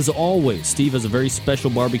 As always, Steve has a very special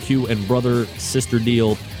barbecue and brother-sister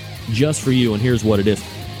deal just for you, and here's what it is.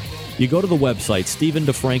 You go to the website,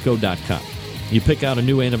 StephenDeFranco.com. You pick out a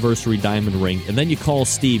new anniversary diamond ring, and then you call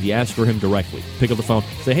Steve. You ask for him directly. Pick up the phone.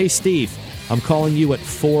 Say, hey, Steve, I'm calling you at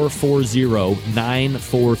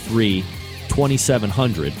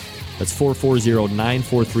 440-943-2700. That's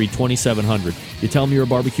 440-943-2700. You tell him you're a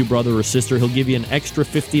barbecue brother or sister. He'll give you an extra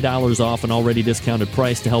 $50 off an already discounted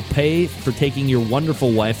price to help pay for taking your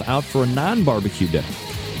wonderful wife out for a non-barbecue dinner.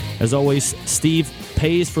 As always, Steve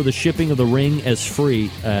pays for the shipping of the ring as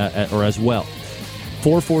free or as well.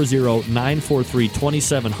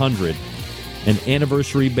 440-943-2700. An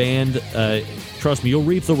anniversary band. Trust me, you'll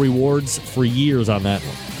reap the rewards for years on that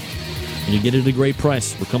one. And you get it at a great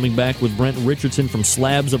price. We're coming back with Brent Richardson from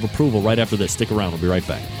Slabs of Approval right after this. Stick around. We'll be right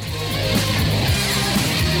back.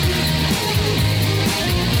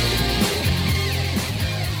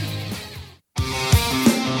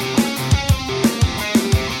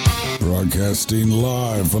 Broadcasting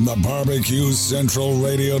live from the Barbecue Central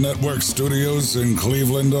Radio Network studios in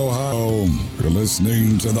Cleveland, Ohio. You're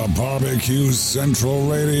listening to the Barbecue Central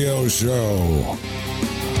Radio Show.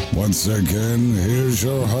 Once again, here's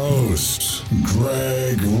your host,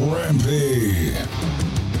 Greg Rempe.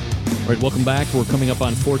 All right, welcome back. We're coming up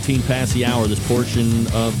on 14 past the hour. This portion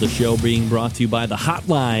of the show being brought to you by the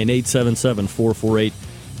hotline,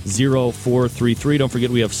 877-448-0433. Don't forget,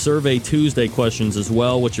 we have Survey Tuesday questions as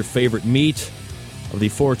well. What's your favorite meat of the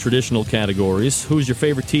 4 traditional categories? Who's your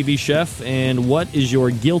favorite TV chef? And what is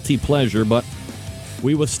your guilty pleasure? But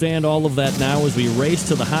we withstand all of that now as we race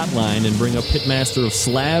to the hotline and bring up Pitmaster of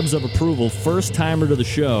Slabs of Approval, first-timer to the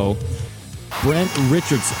show, Brent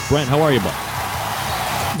Richardson. Brent, how are you, bud?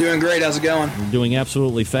 Doing great. How's it going? You're doing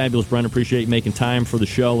absolutely fabulous, Brent. Appreciate you making time for the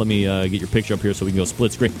show. Let me get your picture up here so we can go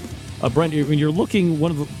split screen. Brent, you're looking one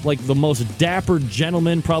of the most dapper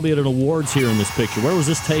gentlemen probably at an awards here in this picture. Where was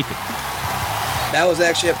this taken? That was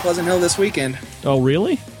actually at Pleasant Hill this weekend. Oh,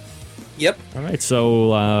 really? Yep. All right,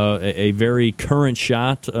 so a very current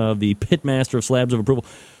shot of the Pitmaster of Slabs of Approval.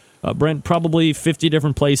 Brent, probably 50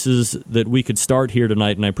 different places that we could start here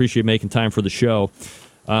tonight, and I appreciate making time for the show.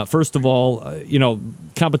 First of all,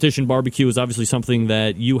 competition barbecue is obviously something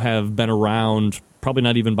that you have been around, probably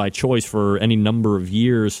not even by choice, for any number of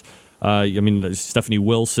years. Stephanie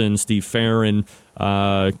Wilson, Steve Farron,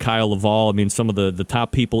 Kyle Laval, some of the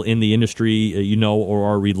top people in the industry, or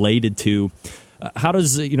are related to. How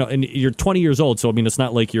does, and you're 20 years old, so, it's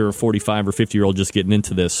not like you're a 45 or 50-year-old just getting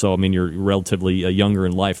into this, so, you're relatively younger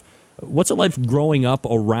in life. What's it like growing up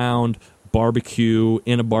around barbecue,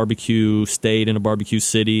 in a barbecue state, in a barbecue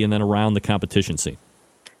city, and then around the competition scene?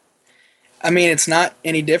 It's not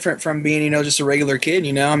any different from being, just a regular kid,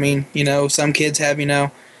 some kids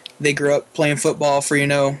have, they grew up playing football for,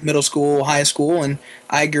 middle school, high school, and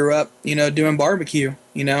I grew up, doing barbecue.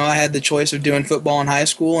 I had the choice of doing football in high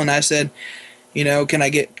school, and I said, can I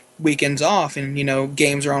get weekends off? And,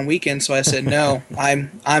 games are on weekends, so I said, no,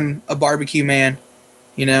 I'm a barbecue man,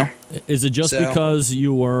 Is it just because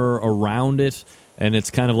you were around it and it's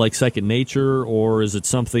kind of like second nature, or is it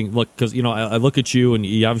something, look, because, I look at you and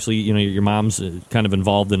you obviously, your mom's kind of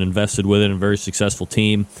involved and invested with it and a very successful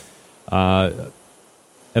team.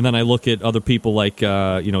 And then I look at other people like,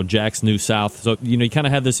 Jack's New South. So, you kind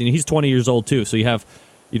of have this, he's 20 years old too. So you have,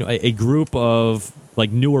 a group of like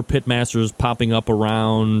newer pitmasters popping up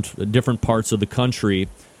around different parts of the country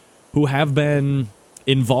who have been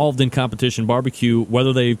involved in competition barbecue,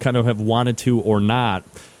 whether they kind of have wanted to or not.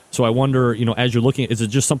 So I wonder, as you're looking, is it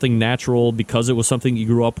just something natural because it was something you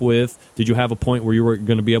grew up with? Did you have a point where you were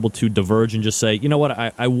going to be able to diverge and just say, you know what,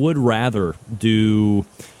 I would rather do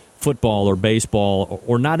football or baseball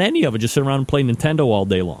or not any of it, just sit around and play Nintendo all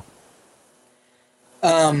day long?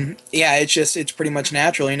 Yeah, it's pretty much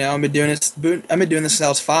natural. I've been doing this since I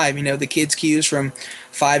was 5. The kids' cues from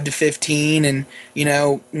 5 to 15, and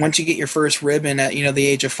once you get your first ribbon at the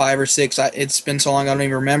age of 5 or 6, it's been so long I don't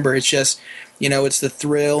even remember. It's just it's the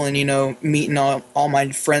thrill and meeting all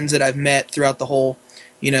my friends that I've met throughout the whole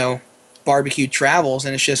barbecue travels,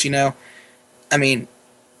 and it's just I mean,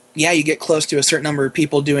 yeah, you get close to a certain number of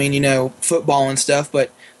people doing football and stuff,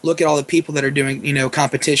 but look at all the people that are doing,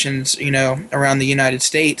 competitions, around the United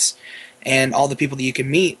States, and all the people that you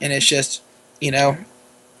can meet, and it's just,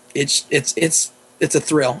 it's a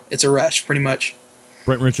thrill, it's a rush, pretty much.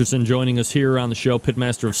 Brent Richardson joining us here on the show,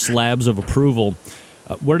 pitmaster of Slabs of Approval.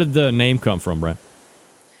 Where did the name come from, Brent?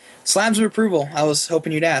 Slabs of Approval. I was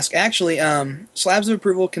hoping you'd ask. Actually, Slabs of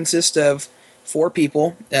Approval consists of 4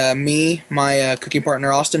 people: me, my cooking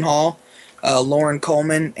partner Austin Hall, Lauren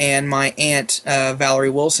Coleman, and my aunt, Valerie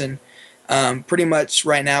Wilson. Pretty much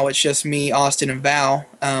right now it's just me, Austin, and Val.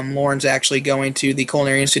 Lauren's actually going to the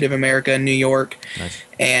Culinary Institute of America in New York. Nice.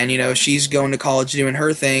 And, she's going to college doing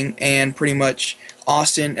her thing. And pretty much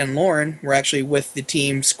Austin and Lauren were actually with the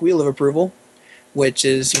team Squeal of Approval, which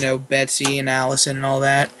is, Betsy and Allison and all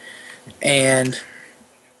that. And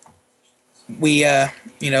we,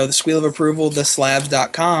 the Squeal of Approval, the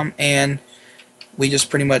slabs.com, and we just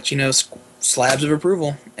pretty much, Slabs of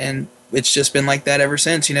Approval, and it's just been like that ever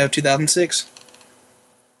since 2006. All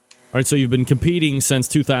right, so you've been competing since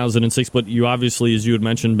 2006, but you obviously, as you had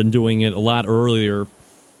mentioned, been doing it a lot earlier.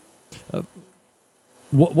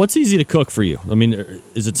 What's easy to cook for you? I mean,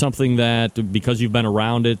 is it something that because you've been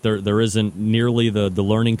around it, there isn't nearly the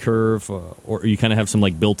learning curve, or you kind of have some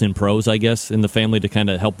like built-in pros, I guess, in the family to kind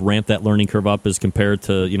of help ramp that learning curve up as compared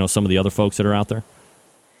to some of the other folks that are out there?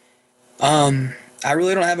 I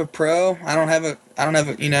really don't have a pro. I don't have a,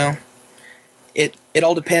 it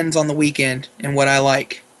all depends on the weekend and what I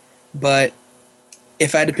like. But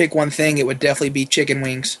if I had to pick one thing, it would definitely be chicken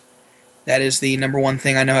wings. That is the number one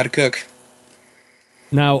thing I know how to cook.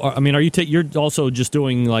 Now, I mean, you're also just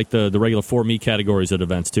doing like the regular 4 meat categories at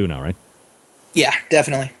events too now, right? Yeah,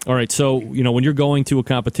 definitely. All right, so, when you're going to a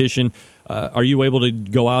competition, are you able to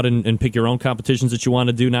go out and pick your own competitions that you want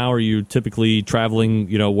to do now? Or are you typically traveling,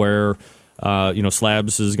 where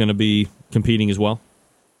Slabs is going to be competing as well?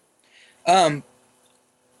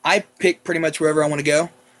 I pick pretty much wherever I want to go.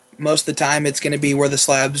 Most of the time it's going to be where the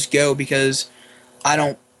Slabs go because I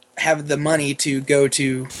don't have the money to go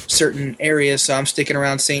to certain areas, so I'm sticking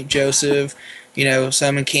around St. Joseph,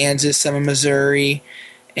 some in Kansas, some in Missouri,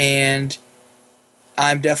 and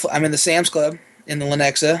I'm in the Sam's Club in the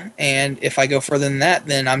Lenexa, and if I go further than that,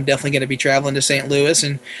 then I'm definitely going to be traveling to St. Louis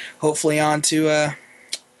and hopefully on to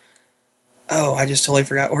I just totally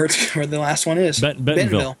forgot where the last one is.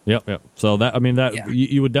 Bentonville. Yep. So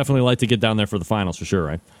you would definitely like to get down there for the finals for sure,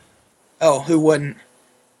 right? Oh, who wouldn't?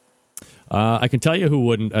 I can tell you who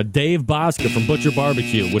wouldn't. Dave Bosca from Butcher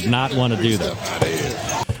Barbecue would not want to do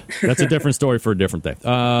that. That's a different story for a different day.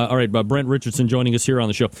 All right, but Brent Richardson joining us here on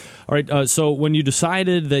the show. All right, so when you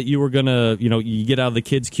decided that you were going to, you get out of the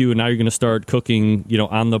kids' queue and now you're going to start cooking,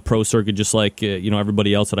 on the pro circuit just like,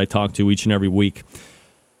 everybody else that I talk to each and every week.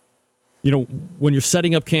 When you're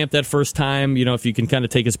setting up camp that first time, if you can kind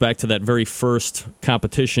of take us back to that very first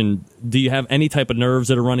competition, do you have any type of nerves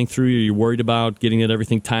that are running through you? Are you worried about getting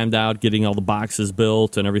everything timed out, getting all the boxes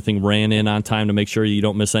built and everything ran in on time to make sure you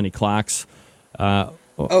don't miss any clocks? How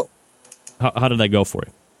did that go for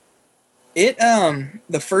you?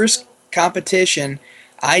 The first competition,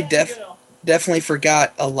 I definitely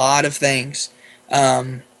forgot a lot of things.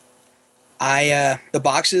 The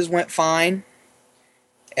boxes went fine.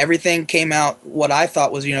 Everything came out what I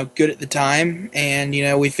thought was, good at the time, and,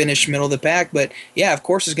 we finished middle of the pack. But, yeah, of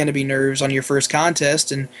course there's going to be nerves on your first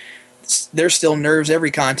contest, and there's still nerves every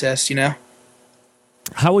contest,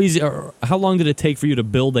 How long did it take for you to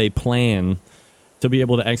build a plan to be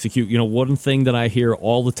able to execute? One thing that I hear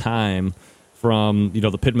all the time from,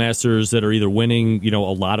 the pitmasters that are either winning, a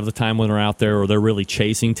lot of the time when they're out there, or they're really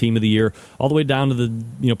chasing team of the year, all the way down to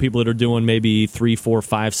the, people that are doing maybe 3, 4,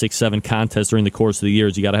 5, 6, 7 contests during the course of the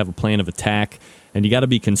years. You got to have a plan of attack, and you got to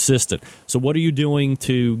be consistent. So what are you doing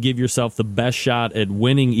to give yourself the best shot at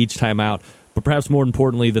winning each time out? But perhaps more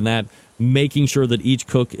importantly than that, making sure that each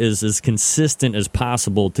cook is as consistent as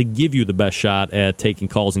possible to give you the best shot at taking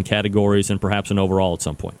calls in categories and perhaps an overall at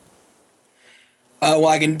some point. Well,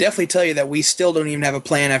 I can definitely tell you that we still don't even have a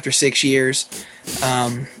plan after 6 years.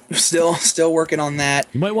 Still working on that.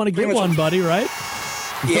 You might want to get one, buddy, right?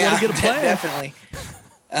 You Yeah, want to get a plan. definitely.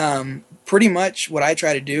 Pretty much what I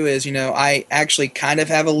try to do is, I actually kind of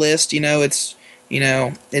have a list. It's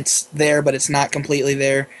there, but it's not completely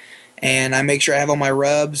there. And I make sure I have all my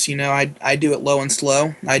rubs. I do it low and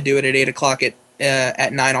slow. I do it at 8 o'clock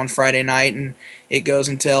at night on Friday night, and it goes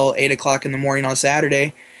until 8 o'clock in the morning on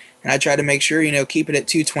Saturday. And I try to make sure, keep it at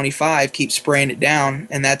 225, keep spraying it down,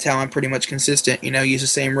 and that's how I'm pretty much consistent. Use the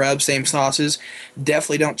same rubs, same sauces.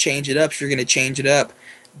 Definitely don't change it up. If you're going to change it up,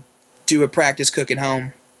 do a practice cook at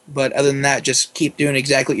home. But other than that, just keep doing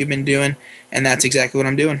exactly what you've been doing, and that's exactly what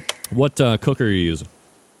I'm doing. What cooker are you using?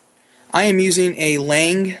 I am using a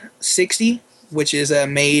Lang 60, which is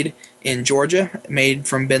made in Georgia, made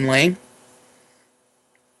from Ben Lang.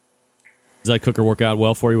 Does that cooker work out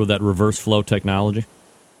well for you with that reverse flow technology?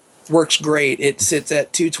 Works great. It sits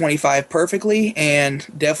at 225 perfectly, and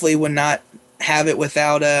definitely would not have it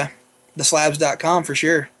without the slabs.com for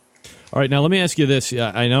sure. All right, now let me ask you this.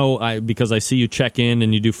 I know because I see you check in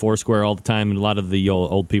and you do Foursquare all the time, and a lot of the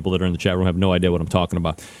old people that are in the chat room have no idea what I'm talking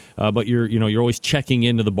about. But you're always checking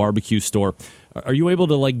into the barbecue store. Are you able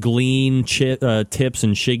to glean tips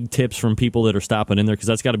and shig tips from people that are stopping in there? Because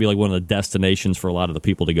that's got to be one of the destinations for a lot of the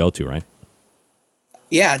people to go to, right?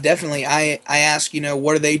 Yeah, definitely. I ask,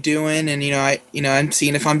 what are they doing, and I'm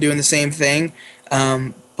seeing if I'm doing the same thing.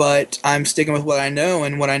 But I'm sticking with what I know,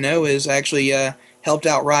 and what I know is I actually helped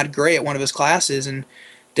out Rod Gray at one of his classes, and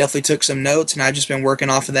definitely took some notes, and I've just been working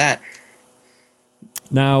off of that.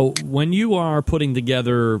 Now, when you are putting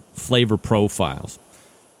together flavor profiles,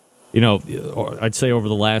 I'd say over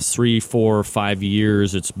the last 3, 4, 5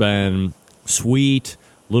 years, it's been sweet,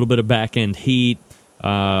 a little bit of back-end heat,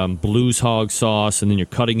 blues hog sauce, and then you're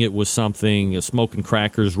cutting it with something, a smoking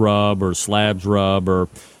crackers rub or slabs rub or,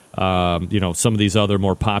 some of these other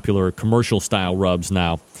more popular commercial-style rubs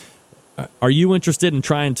now. Are you interested in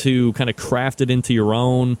trying to kind of craft it into your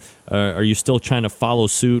own? Are you still trying to follow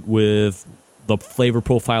suit with the flavor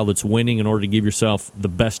profile that's winning in order to give yourself the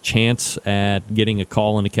best chance at getting a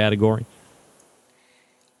call in a category?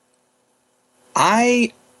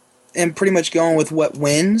 I am pretty much going with what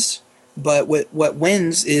wins, but what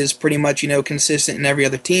wins is pretty much, consistent in every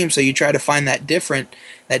other team. So you try to find that different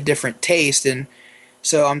taste. And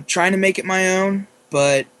so I'm trying to make it my own,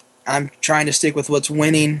 but I'm trying to stick with what's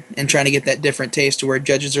winning and trying to get that different taste to where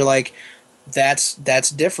judges are like, that's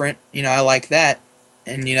different. I like that.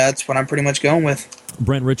 And, that's what I'm pretty much going with.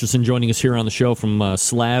 Brent Richardson joining us here on the show from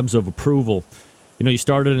Slabs of Approval. You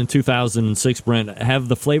started in 2006, Brent. Have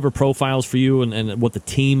the flavor profiles for you and what the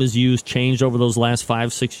team has used changed over those last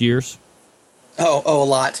 5-6 years? Oh,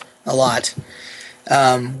 a lot.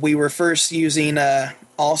 We were first using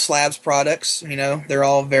all Slabs products. They're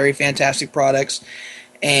all very fantastic products.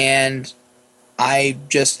 And I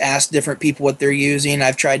just asked different people what they're using.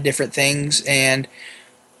 I've tried different things, and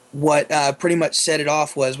what pretty much set it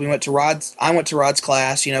off was I went to Rod's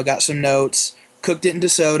class, got some notes, cooked it in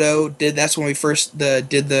DeSoto. That's when we first did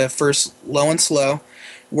the first low and slow.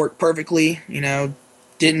 Worked perfectly,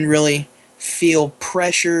 didn't really feel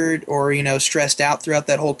pressured or, stressed out throughout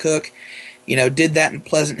that whole cook. Did that in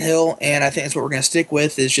Pleasant Hill, and I think that's what we're going to stick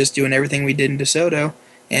with, is just doing everything we did in DeSoto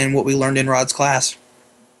and what we learned in Rod's class.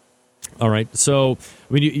 All right. So,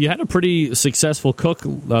 you had a pretty successful cook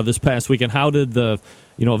this past weekend. How did the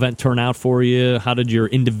event turn out for you? How did your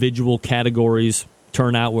individual categories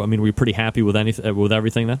turn out? Were you pretty happy with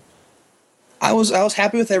everything then? I was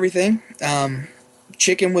happy with everything.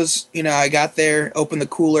 Chicken was, I got there, opened the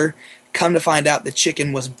cooler, come to find out the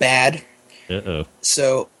chicken was bad. Uh-oh.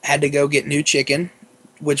 So had to go get new chicken,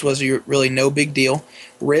 which was really no big deal.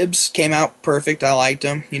 Ribs came out perfect. I liked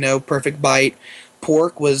them, perfect bite.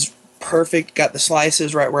 Pork was perfect, got the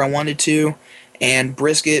slices right where I wanted to, and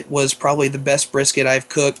brisket was probably the best brisket I've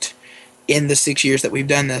cooked in the 6 years that we've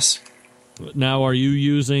done this. Now, are you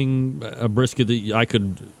using a brisket that I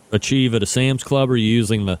could achieve at a Sam's Club, or are you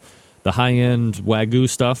using the high-end Wagyu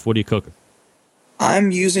stuff? What are you cooking? I'm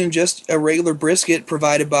using just a regular brisket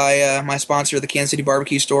provided by my sponsor, the Kansas City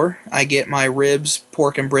Barbecue Store. I get my ribs,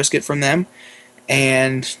 pork, and brisket from them,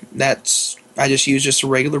 and I just use just a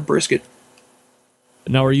regular brisket.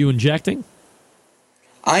 Now, are you injecting?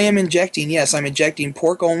 I am injecting, yes. I'm injecting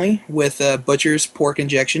pork only with Butcher's pork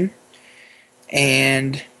injection.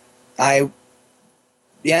 And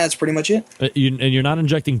that's pretty much it. And you're not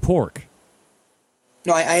injecting pork?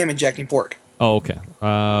 No, I am injecting pork. Oh, okay.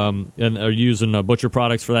 And are you using Butcher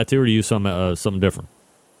products for that too, or do you use something different?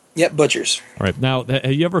 Yep, Butchers. All right. Now,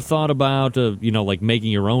 have you ever thought about, like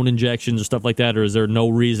making your own injections or stuff like that, or is there no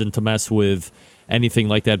reason to mess with anything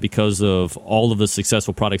like that because of all of the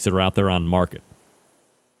successful products that are out there on the market?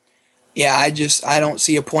 Yeah, I don't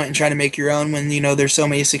see a point in trying to make your own when, there's so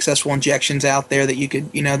many successful injections out there that you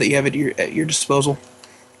could, that you have at your disposal.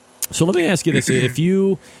 So let me ask you this. If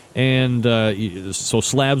you and so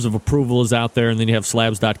Slabs of Approval is out there, and then you have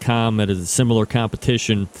slabs.com that is a similar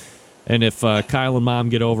competition. And if Kyle and Mom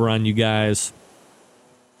get over on you guys,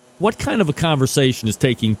 what kind of a conversation is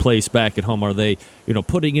taking place back at home? Are they,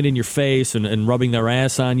 putting it in your face and rubbing their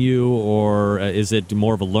ass on you, or is it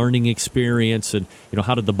more of a learning experience? And,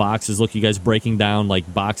 how did the boxes look? You guys breaking down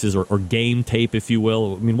like boxes or game tape, if you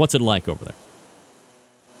will? I mean, what's it like over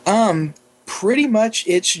there? Pretty much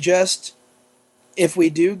it's just if we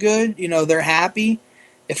do good, they're happy.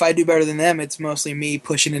 If I do better than them, it's mostly me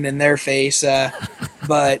pushing it in their face.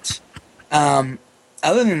 But other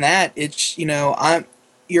than that, it's,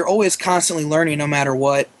 you're always constantly learning no matter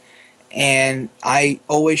what. And I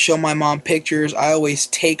always show my mom pictures. I always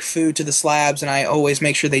take food to the slabs, and I always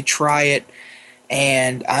make sure they try it.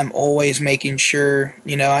 And I'm always making sure,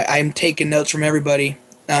 I'm taking notes from everybody.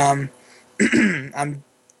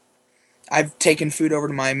 I've taken food over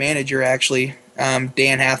to my manager, actually,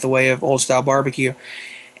 Dan Hathaway of Old Style Barbecue.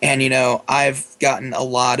 And, I've gotten a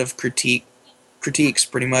lot of critiques,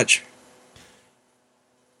 pretty much.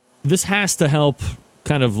 This has to help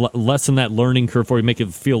kind of lessen that learning curve for you, make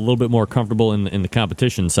it feel a little bit more comfortable in the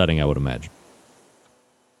competition setting, I would imagine.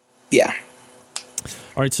 Yeah.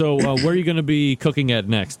 All right, so where are you going to be cooking at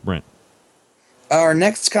next, Brent? Our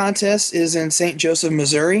next contest is in St. Joseph,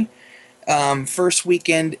 Missouri. First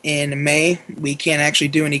weekend in May. We can't actually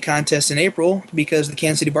do any contests in April because the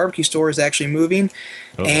Kansas City Barbecue store is actually moving.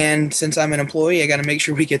 Oh. And since I'm an employee, I got to make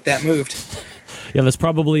sure we get that moved. Yeah, that's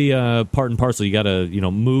probably part and parcel. You got to,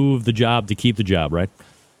 move the job to keep the job, right?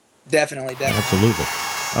 Definitely. Absolutely.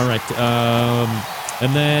 All right.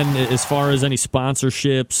 And then as far as any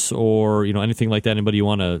sponsorships or, anything like that, anybody you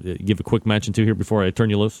want to give a quick mention to here before I turn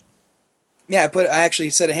you loose? Yeah, I actually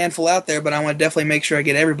set a handful out there, but I want to definitely make sure I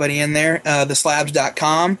get everybody in there.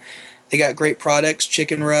 Theslabs.com. They got great products: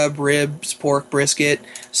 chicken rub, ribs, pork brisket,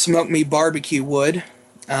 smoked meat barbecue wood.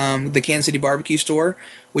 The Kansas City Barbecue Store,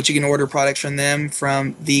 which you can order products from them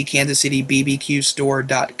from the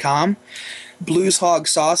KansasCityBBQStore.com. Blues Hog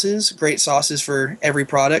Sauces, great sauces for every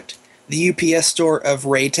product. The UPS Store of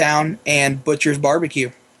Raytown, and Butcher's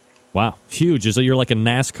Barbecue. Wow, huge. So you're like a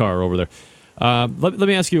NASCAR over there. Let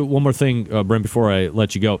me ask you one more thing, Brent, before I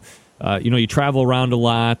let you go. You travel around a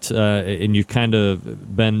lot, and you've kind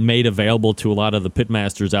of been made available to a lot of the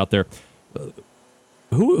pitmasters out there.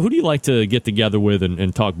 Who do you like to get together with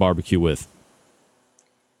and talk barbecue with?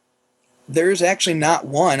 There's actually not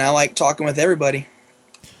one. I like talking with everybody.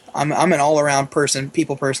 I'm an all-around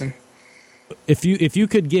people person. If you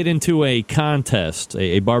could get into a contest,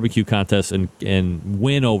 a barbecue contest, and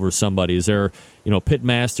win over somebody, is there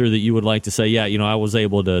pitmaster that you would like to say, yeah, I was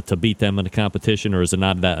able to beat them in a competition, or is it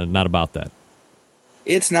not about that?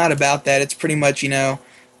 It's not about that. It's pretty much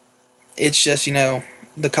it's just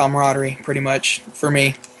the camaraderie, pretty much for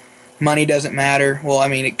me. Money doesn't matter. Well, I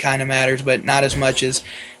mean, it kind of matters, but not as much as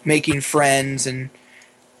making friends, and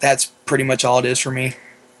that's pretty much all it is for me.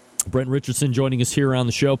 Brent Richardson joining us here on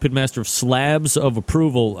the show, pitmaster of Slabs of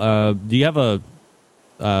Approval. Do you have a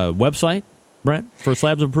website, Brent, for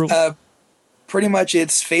Slabs of Approval? Pretty much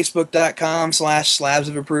it's facebook.com/Slabs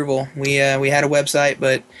of Approval. We had a website,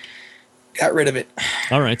 but got rid of it.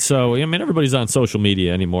 All right, so everybody's on social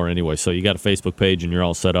media anymore anyway, so you got a Facebook page and you're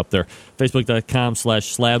all set up there.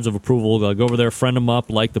 Facebook.com/Slabs of Approval. Go over there, friend them up,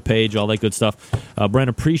 like the page, all that good stuff. Brent,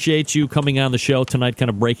 appreciate you coming on the show tonight, kind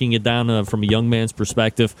of breaking it down from a young man's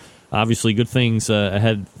perspective. Obviously, good things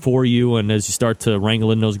ahead for you, and as you start to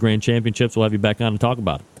wrangle in those grand championships, we'll have you back on and talk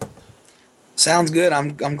about it. Sounds good.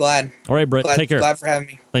 I'm glad. All right, Brent, take care. Glad for having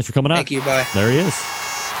me. Thanks for coming on. Thank you. Bye. There he is.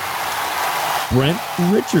 Brent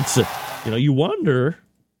Richardson. You wonder,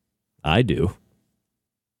 I do,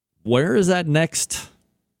 where is that next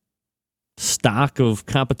stock of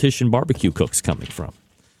competition barbecue cooks coming from?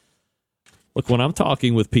 Look, when I'm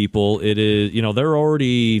talking with people, it is, they're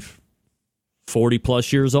already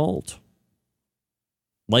 40-plus years old.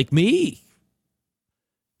 Like me.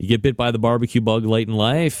 You get bit by the barbecue bug late in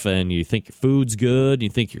life, and you think your food's good, you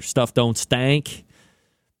think your stuff don't stank.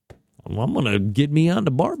 Well, I'm going to get me on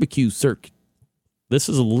the barbecue circuit. This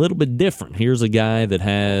is a little bit different. Here's a guy that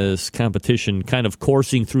has competition kind of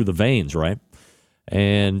coursing through the veins, right?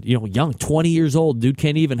 And, young, 20 years old, dude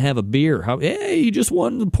can't even have a beer. Hey, you just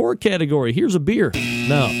won the pork category. Here's a beer.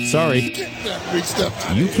 No, sorry.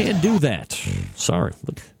 You can't do that. Sorry.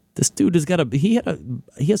 Look, This dude he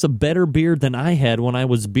has a better beard than I had when I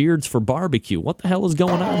was Beards for Barbecue. What the hell is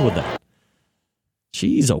going on with that?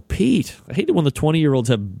 Jeez, oh Pete. I hate it when the 20-year-olds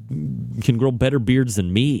can grow better beards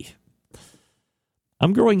than me.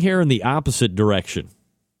 I'm growing hair in the opposite direction,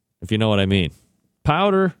 if you know what I mean.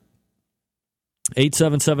 Powder,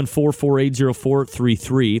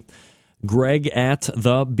 877-448-0433. Greg at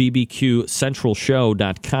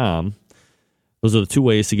thebbqcentralshow.com. Those are the two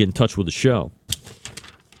ways to get in touch with the show.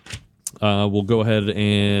 We'll go ahead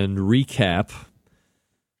and recap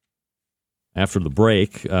after the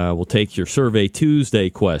break. We'll take your Survey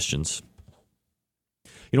Tuesday questions.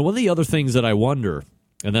 One of the other things that I wonder,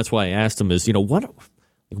 and that's why I asked them, is,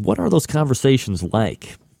 what are those conversations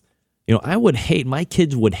like? My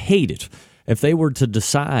kids would hate it if they were to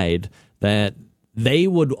decide that they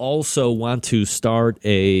would also want to start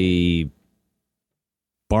a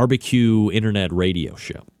barbecue internet radio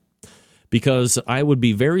show. Because I would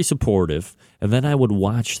be very supportive, and then I would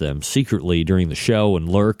watch them secretly during the show and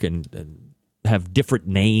lurk and have different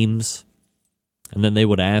names. And then they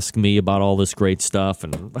would ask me about all this great stuff,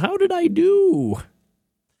 and how did I do?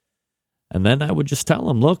 And then I would just tell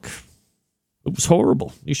them, look, it was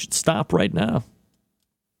horrible. You should stop right now.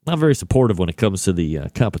 Not very supportive when it comes to the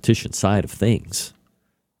competition side of things.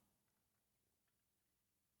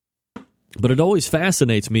 But it always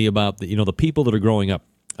fascinates me about the people that are growing up.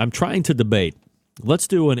 I'm trying to debate. Let's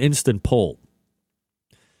do an instant poll.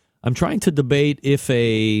 I'm trying to debate if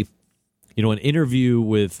an interview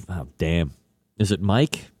with, is it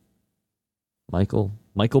Michael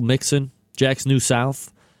Mixon, Jack's New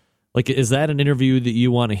South? Is that an interview that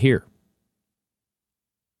you want to hear?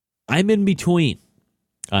 I'm in between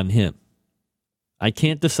on him. I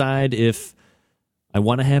can't decide if I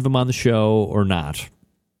want to have him on the show or not,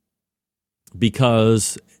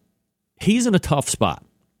 because he's in a tough spot,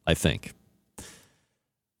 I think.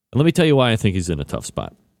 And let me tell you why I think he's in a tough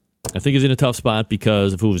spot. I think he's in a tough spot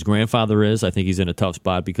because of who his grandfather is. I think he's in a tough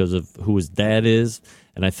spot because of who his dad is.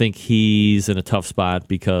 And I think he's in a tough spot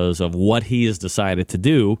because of what he has decided to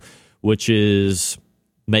do, which is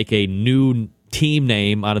make a new team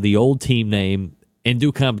name out of the old team name and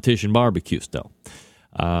do competition barbecue still.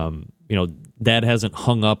 Dad hasn't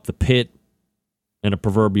hung up the pit in a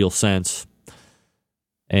proverbial sense.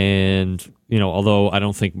 And, although I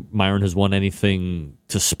don't think Myron has won anything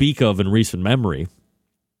to speak of in recent memory,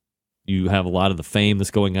 you have a lot of the fame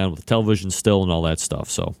that's going on with the television still and all that stuff.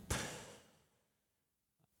 So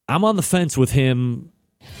I'm on the fence with him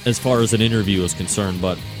as far as an interview is concerned,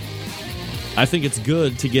 but I think it's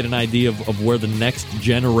good to get an idea of where the next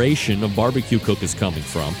generation of barbecue cook is coming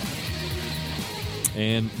from.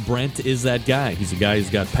 And Brent is that guy. He's a guy who's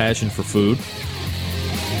got passion for food,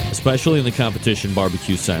 especially in the competition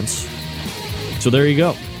barbecue sense. So there you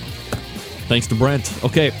go. Thanks to Brent.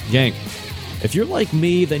 Okay, gang. If you're like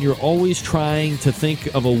me, then you're always trying to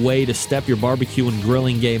think of a way to step your barbecue and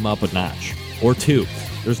grilling game up a notch or two.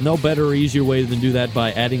 There's no better or easier way than do that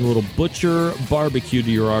by adding a little Butcher Barbecue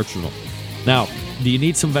to your arsenal. Now, do you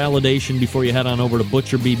need some validation before you head on over to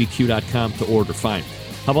butcherbbq.com to order? Fine.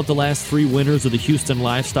 How about the last 3 winners of the Houston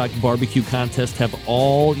Livestock Barbecue Contest have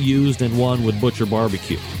all used and won with Butcher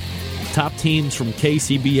Barbecue? Top teams from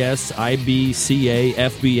KCBS, IBCA,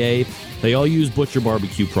 FBA, they all use Butcher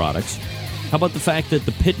Barbecue products. How about the fact that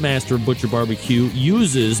the pitmaster of Butcher Barbecue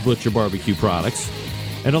uses Butcher Barbecue products?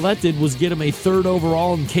 And all that did was get him a 3rd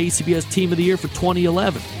overall in KCBS Team of the Year for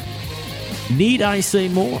 2011. Need I say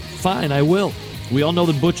more? Fine, I will. We all know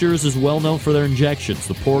that Butcher's is well known for their injections,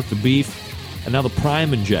 the pork, the beef, and now the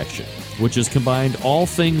Prime injection, which has combined all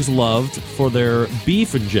things loved for their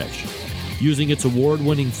beef injection, using its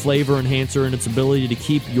award-winning flavor enhancer and its ability to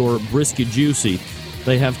keep your brisket juicy.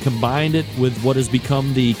 They have combined it with what has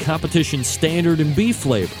become the competition standard in beef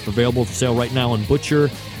flavor, available for sale right now on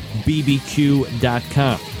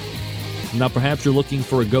butcherbbq.com. Now, perhaps you're looking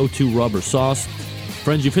for a go-to rub or sauce.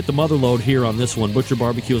 Friends, you've hit the mother lode here on this one. Butcher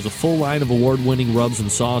Barbecue has a full line of award-winning rubs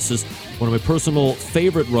and sauces. One of my personal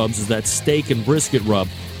favorite rubs is that steak and brisket rub.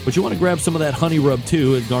 But you want to grab some of that honey rub,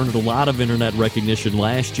 too. It garnered a lot of internet recognition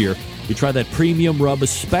last year. You try that premium rub,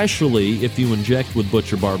 especially if you inject with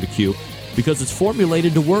Butcher Barbecue, because it's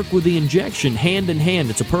formulated to work with the injection hand in hand.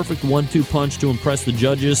 It's a perfect 1-2 punch to impress the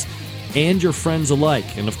judges and your friends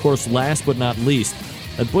alike. And, of course, last but not least,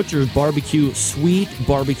 at Butcher's Barbecue Sweet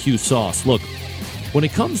Barbecue Sauce. Look, when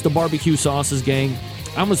it comes to barbecue sauces, gang,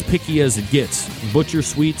 I'm as picky as it gets. Butcher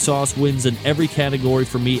Sweet Sauce wins in every category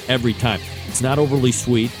for me every time. It's not overly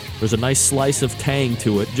sweet. There's a nice slice of tang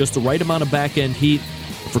to it, just the right amount of back-end heat.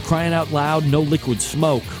 For crying out loud, no liquid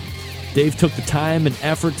smoke. Dave took the time and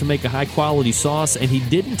effort to make a high-quality sauce, and he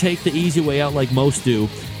didn't take the easy way out like most do.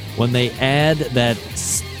 when they add that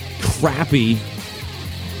crappy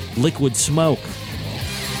liquid smoke.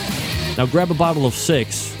 Now grab a bottle of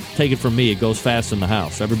 6. Take it from me, it goes fast in the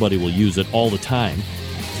house. Everybody will use it all the time.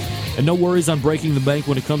 And no worries on breaking the bank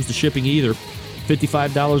when it comes to shipping either.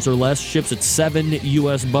 $55 or less ships at 7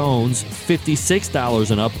 U.S. bones.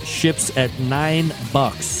 $56 and up ships at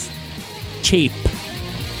 $9. Cheap.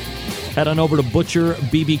 Head on over to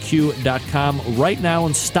butcherbbq.com right now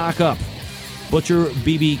and stock up.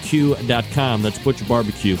 butcherbbq.com. That's Butcher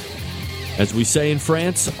Barbecue. As we say in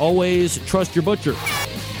France, always trust your butcher.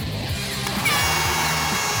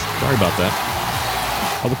 Sorry about that.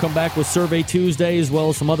 I will come back with Survey Tuesday as well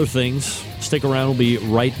as some other things. Stick around. We'll be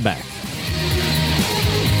right back.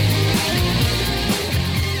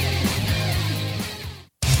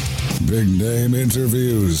 Big name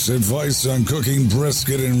interviews, advice on cooking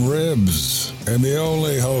brisket and ribs, and the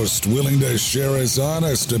only host willing to share his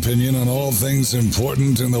honest opinion on all things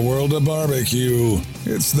important in the world of barbecue.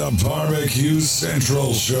 It's the Barbecue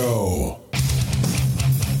Central Show.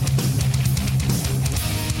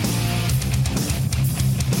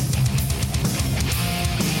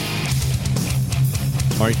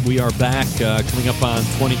 All right, we are back, coming up on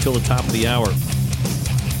 20 till the top of the hour.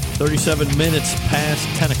 37 minutes past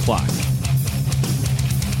 10 o'clock.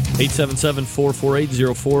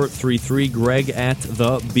 877-448-0433. Greg at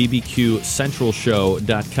the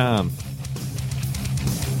BBQCentralShow.com.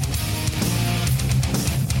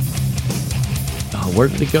 Oh, where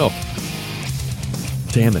did it go?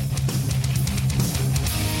 Damn it.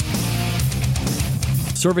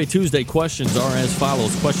 Survey Tuesday questions are as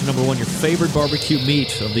follows. Question number 1, your favorite barbecue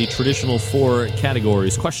meat of the traditional 4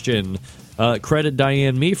 categories. Question, credit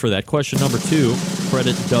Diane Me for that. Question number 2,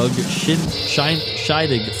 credit Doug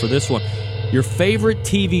Scheidig for this one. Your favorite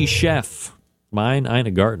TV chef? Mine,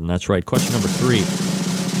 Ina Garten. That's right. Question number 3,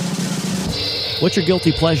 what's your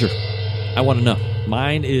guilty pleasure? I want to know.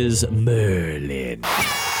 Mine is Merlin.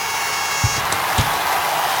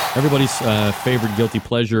 Everybody's favorite guilty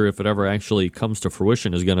pleasure, if it ever actually comes to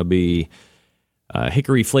fruition, is going to be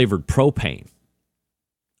hickory-flavored propane.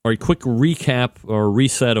 All right, quick recap or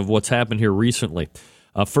reset of what's happened here recently.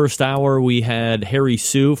 First hour, we had Harry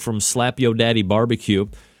Sue from Slap Yo Daddy Barbecue.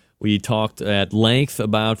 We talked at length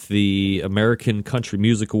about the American Country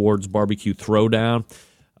Music Awards Barbecue Throwdown.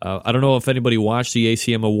 I don't know if anybody watched the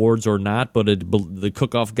ACM Awards or not, but the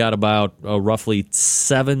cook-off got about roughly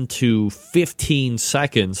 7 to 15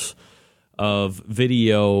 seconds of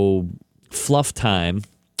video fluff time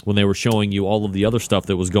when they were showing you all of the other stuff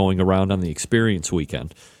that was going around on the experience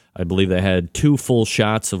weekend. I believe they had 2 full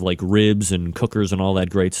shots of like ribs and cookers and all that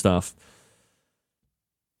great stuff.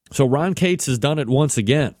 So Ron Cates has done it once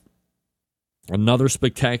again. Another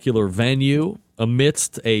spectacular venue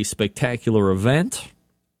amidst a spectacular event,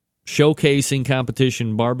 showcasing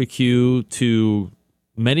competition barbecue to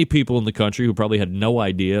many people in the country who probably had no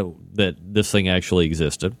idea that this thing actually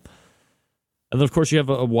existed. And then, of course, you have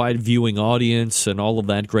a wide viewing audience and all of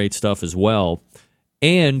that great stuff as well.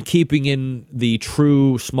 And keeping in the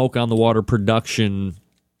true Smoke on the Water production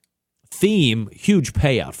theme, huge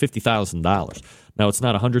payout, $50,000. Now, it's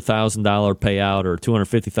not a $100,000 payout or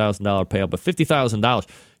 $250,000 payout, but $50,000.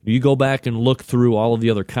 You go back and look through all of the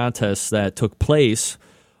other contests that took place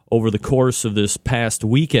over the course of this past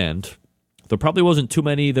weekend. There probably wasn't too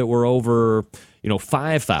many that were over,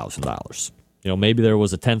 $5,000. Maybe there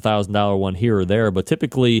was a $10,000 one here or there, but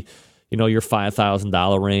typically, your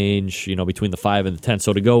 $5,000 range, between the 5 and the 10.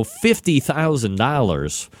 So to go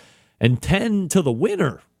 $50,000 and 10 to the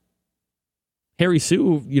winner, Harry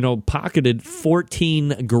Sue, pocketed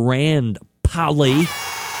 14 grand, Polly.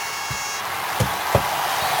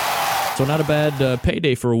 So not a bad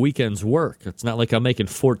payday for a weekend's work. It's not like I'm making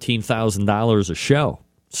 $14,000 a show.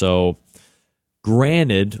 So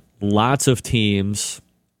granted, lots of teams,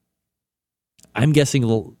 I'm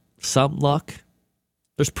guessing some luck.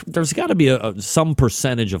 There's got to be some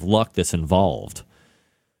percentage of luck that's involved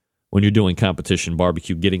when you're doing competition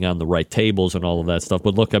barbecue, getting on the right tables and all of that stuff.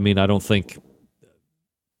 But look, I don't think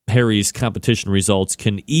Harry's competition results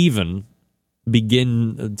can even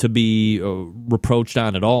begin to be reproached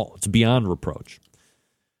on at all. It's beyond reproach.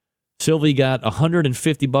 Sylvie got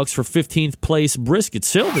 $150 for 15th place brisket.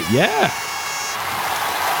 Sylvie, yeah.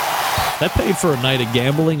 That paid for a night of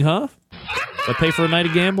gambling, huh? That pay for a night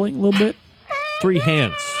of gambling a little bit? 3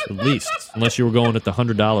 hands, at least, unless you were going at the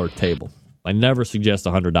 $100 table. I never suggest a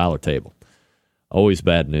 $100 table. Always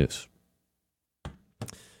bad news.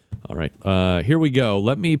 All right, here we go.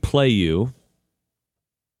 Let me play you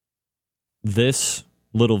this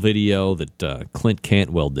little video that Clint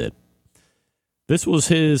Cantwell did. This was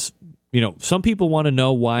his some people want to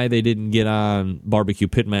know why they didn't get on Barbecue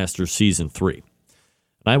Pitmasters Season 3.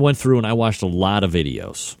 And I went through and I watched a lot of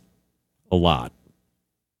videos. A lot.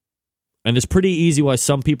 And it's pretty easy why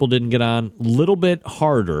some people didn't get on. A little bit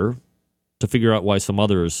harder to figure out why some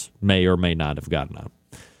others may or may not have gotten on.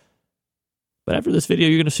 But after this video,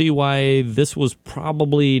 you're going to see why this was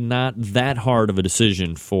probably not that hard of a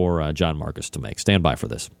decision for John Marcus to make. Stand by for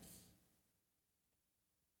this.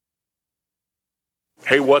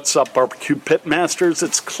 Hey, what's up, Barbecue Pitmasters?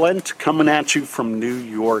 It's Clint coming at you from New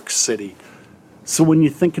York City. So when you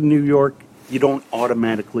think of New York, you don't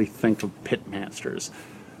automatically think of Pitmasters.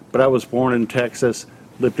 But I was born in Texas,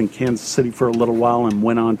 lived in Kansas City for a little while, and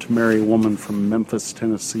went on to marry a woman from Memphis,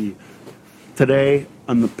 Tennessee. Today,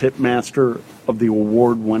 I'm the pitmaster of the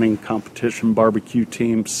award-winning competition barbecue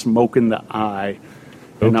team, Smokin' the Eye.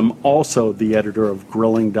 And I'm also the editor of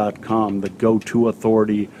Grilling.com, the go-to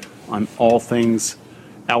authority on all things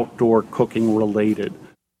outdoor cooking related.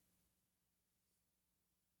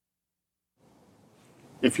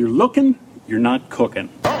 If you're looking, you're not cooking.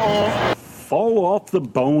 Fall off the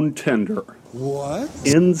bone tender. What?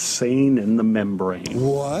 Insane in the membrane.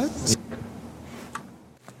 What?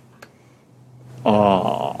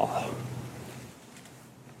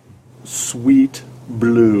 Sweet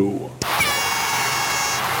blue.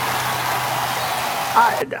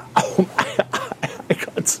 I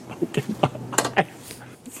got smoke in my eye.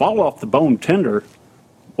 Fall off the bone tender?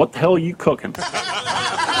 What the hell are you cooking?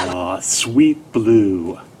 Sweet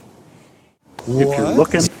blue. What? If you're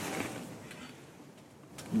looking,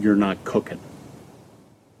 you're not cooking.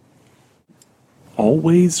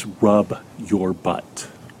 Always rub your butt.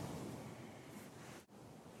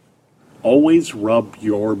 Always rub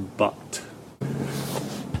your butt.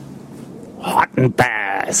 Hot and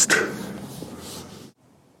fast.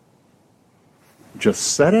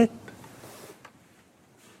 Just set it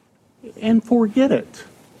and forget it.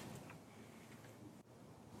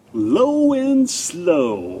 Low and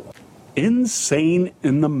slow. Insane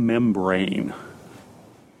in the membrane.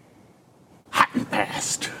 Hot and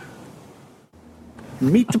fast.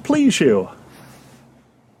 Meat to please you.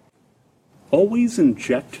 Always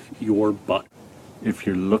inject your butt. If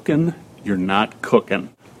you're looking, you're not cooking.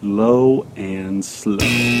 Low and slow.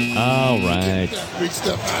 All right. Get that big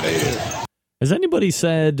stuff out of here. Has anybody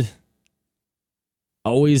said,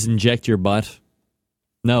 always inject your butt?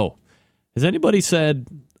 No. Has anybody said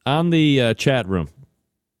on the chat room,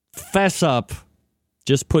 fess up,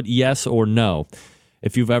 just put yes or no,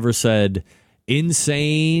 if you've ever said,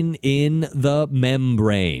 insane in the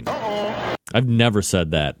membrane? I've never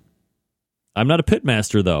said that. I'm not a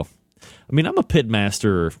pitmaster, though. I mean, I'm a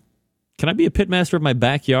pitmaster. Can I be a pitmaster of my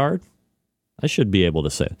backyard? I should be able to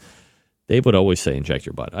say it. Dave would always say inject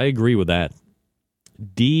your butt. I agree with that.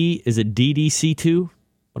 Is it DDC2?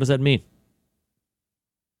 What does that mean?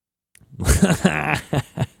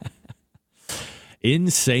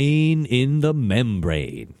 Insane in the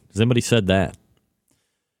membrane. Has anybody said that?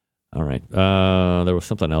 All right. There was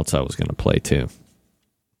something else I was going to play, too.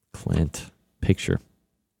 Clint. Picture.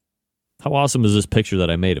 How awesome is this picture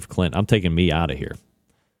that I made of Clint? I'm taking me out of here.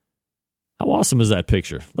 How awesome is that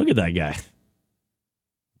picture? Look at that guy.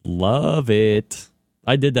 Love it.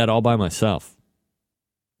 I did that all by myself.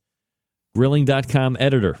 Grilling.com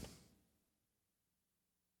editor.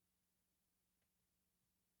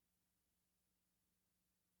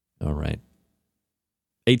 All right.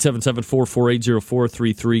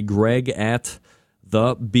 877-448-0433. Greg at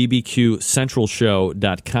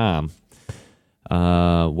thebbqcentralshow.com.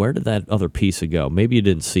 Where did that other piece go? Maybe you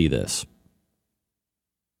didn't see this.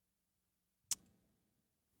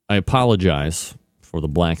 I apologize for the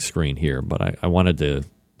black screen here, but I wanted to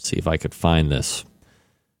see if I could find this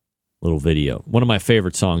little video. One of my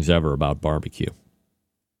favorite songs ever about barbecue.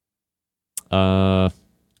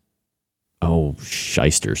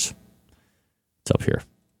 Shysters. It's up here.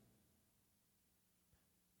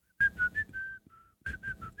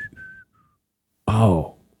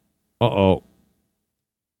 Oh. Uh-oh.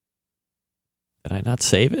 Did I not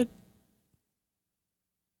save it?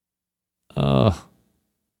 Well,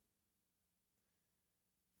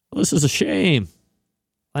 this is a shame.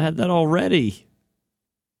 I had that already.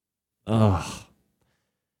 Well,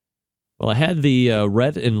 I had the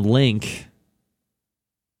Rhett and Link.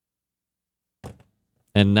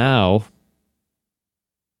 And now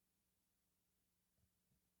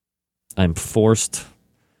I'm forced to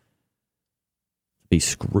be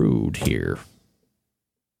screwed here.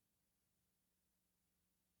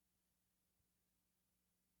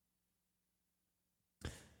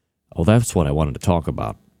 Oh, that's what I wanted to talk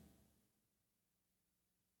about.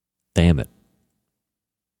 Damn it.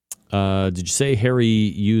 Did you say Harry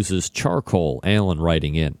uses charcoal? Alan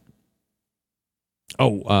writing in.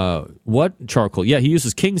 Oh, what charcoal? Yeah, he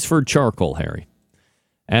uses Kingsford charcoal, Harry.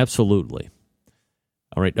 Absolutely.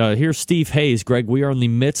 All right, here's Steve Hayes. Greg, we are in the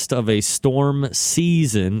midst of a storm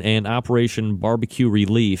season, and Operation Barbecue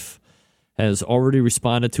Relief has already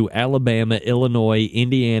responded to Alabama, Illinois,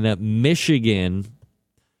 Indiana, Michigan.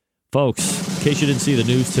 Folks, in case you didn't see the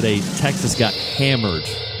news today, Texas got hammered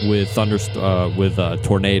with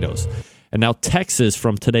tornadoes. And now Texas,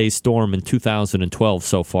 from today's storm in 2012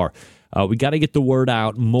 so far, we got to get the word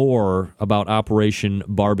out more about Operation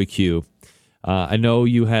Barbecue. I know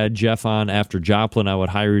you had Jeff on after Joplin. I would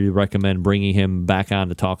highly recommend bringing him back on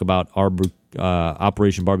to talk about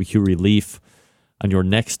Operation Barbecue Relief on your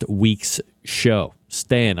next week's show.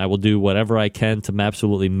 Stan, I will do whatever I can to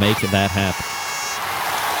absolutely make that happen.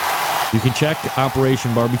 You can check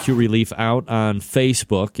Operation Barbecue Relief out on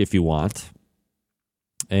Facebook if you want.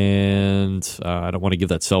 And I don't want to give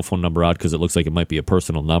that cell phone number out because it looks like it might be a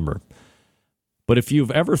personal number. But if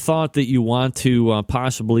you've ever thought that you want to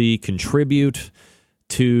possibly contribute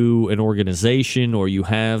to an organization, or you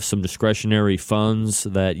have some discretionary funds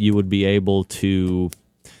that you would be able to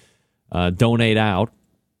donate out,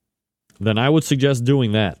 then I would suggest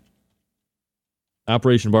doing that.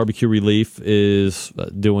 Operation Barbecue Relief is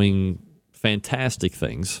doing fantastic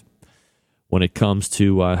things when it comes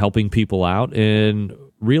to helping people out in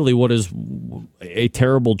really what is a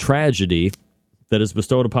terrible tragedy that is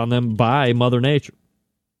bestowed upon them by Mother Nature.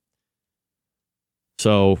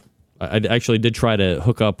 So I actually did try to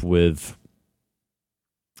hook up with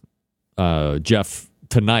Jeff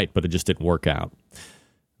tonight, but it just didn't work out.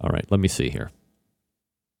 All right, let me see here.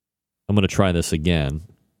 I'm going to try this again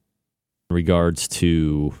in regards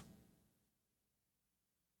to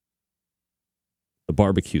the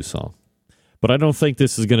barbecue song. But I don't think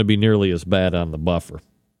this is going to be nearly as bad on the buffer.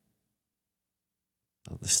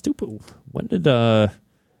 The stupid... When did... Get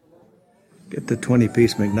the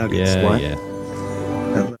 20-piece McNuggets.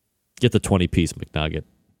 Yeah. Get the 20-piece McNugget.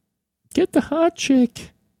 Get the hot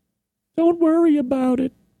chick. Don't worry about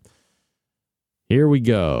it. Here we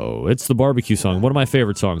go. It's the barbecue song. One of my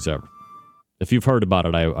favorite songs ever. If you've heard about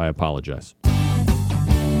it, I apologize. Here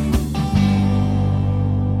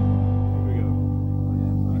we go.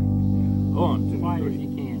 1, 2, 3.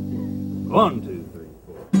 1, 2, 3,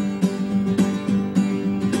 4.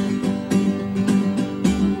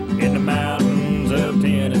 In the mountains of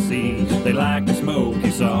Tennessee, they like the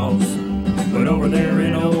smoky sauce. But over there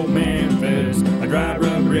in old Memphis, a dry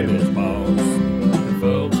rub ribs balls. The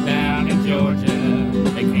folks down in Georgia,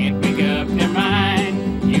 they can't make up their mind.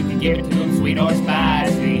 You can give it to them sweet or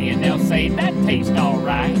spicy, and they'll say that tastes all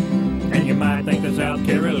right. And you might think the South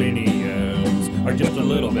Carolinians are just a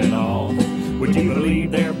little bit off. Would you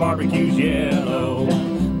believe their barbecue's yellow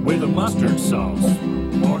with a mustard sauce?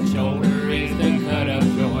 Pork shoulder is the cut of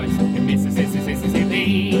choice in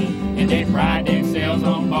Mississippi, and they pride themselves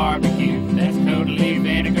on barbecue that's totally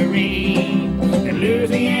vinegary. In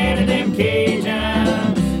Louisiana, them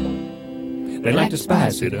Cajuns, they like to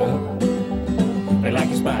spice it up. They like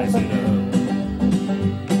to spice it up.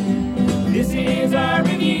 This is our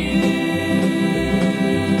review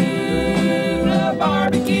of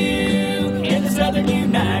barbecue in the southern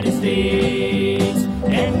United States.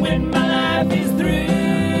 And when my life is through,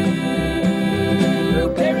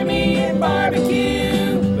 bury me in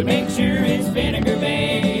barbecue, but make sure it's vinegar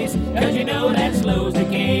based, cause you know that slows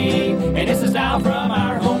decay. And this is out from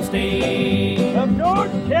our home state of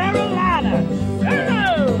North Carolina.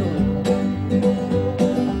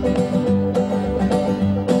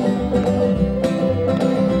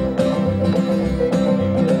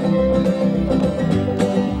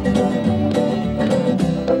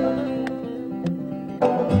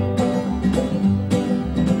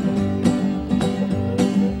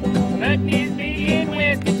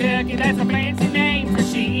 That's a fancy name for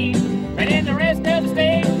sheep. And in the rest of the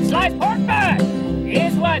state, sliced pork butt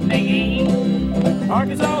is what they eat.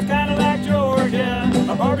 Arkansas's kind of like Georgia,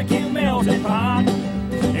 a barbecue melting pot.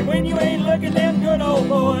 And when you ain't looking, them good old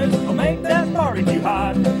boys will make that barbecue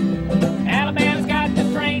hot. Alabama's got the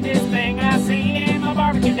strangest thing I've seen in my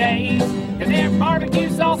barbecue days. Cause their barbecue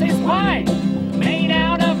sauce is white, made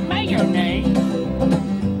out of mayonnaise.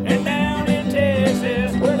 And down in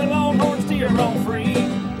Texas, where the longhorn steer roam free,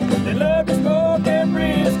 they love to smoke their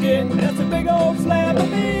brisket, that's a big old slab of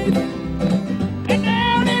meat. And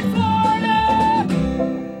down in Florida,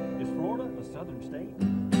 is Florida a southern state?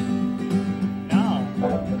 No.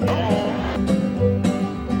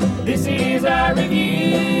 This is our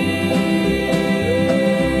review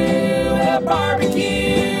of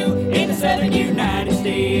barbecue in the southern United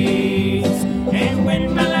States.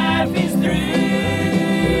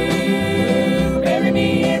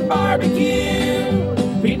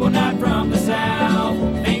 barbecue. People not from the South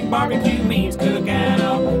think barbecue means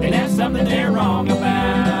cookout, and that's something they're wrong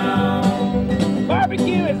about.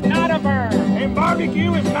 Barbecue is not a verb, and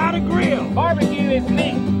barbecue is not a grill. Barbecue is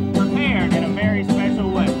meat, prepared in a very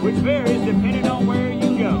special way, which varies depending on where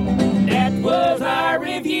you go. That was our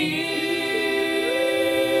review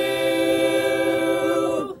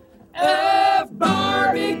of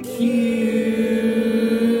barbecue.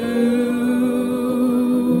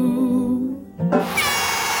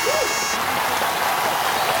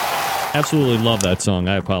 Absolutely love that song.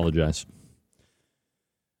 I apologize.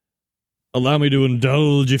 Allow me to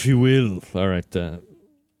indulge, if you will. All right. God.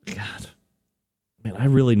 Man, I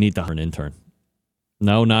really need to hire an intern.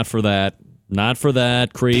 No, not for that. Not for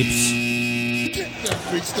that, creeps.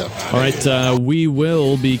 All right, we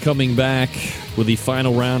will be coming back with the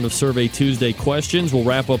final round of Survey Tuesday questions. We'll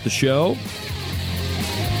wrap up the show.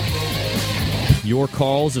 Your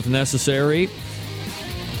calls, if necessary.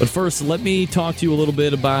 But first, let me talk to you a little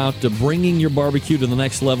bit about bringing your barbecue to the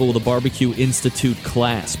next level with a Barbecue Institute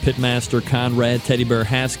class. Pitmaster Conrad Teddy Bear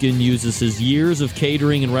Haskin uses his years of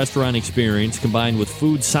catering and restaurant experience combined with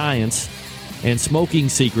food science and smoking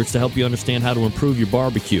secrets to help you understand how to improve your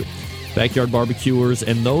barbecue. Backyard barbecuers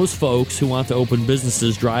and those folks who want to open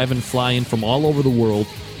businesses drive and fly in from all over the world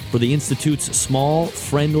for the Institute's small,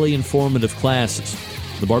 friendly, informative classes.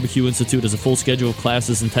 The Barbecue Institute has a full schedule of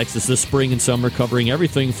classes in Texas this spring and summer, covering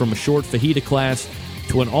everything from a short fajita class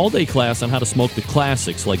to an all-day class on how to smoke the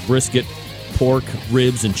classics like brisket, pork,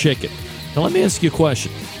 ribs, and chicken. Now, let me ask you a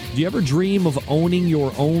question. Do you ever dream of owning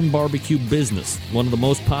your own barbecue business? One of the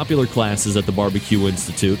most popular classes at the Barbecue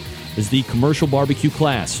Institute is the Commercial Barbecue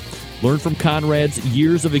class. Learn from Conrad's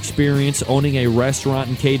years of experience owning a restaurant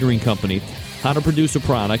and catering company how to produce a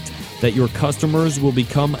product that your customers will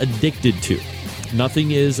become addicted to.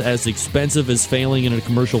 Nothing is as expensive as failing in a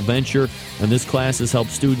commercial venture, and this class has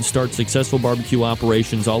helped students start successful barbecue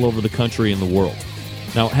operations all over the country and the world.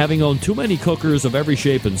 Now, having owned too many cookers of every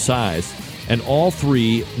shape and size, and all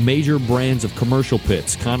three major brands of commercial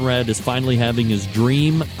pits, Conrad is finally having his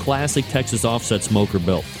dream classic Texas offset smoker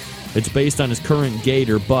built. It's based on his current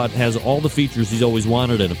Gator, but has all the features he's always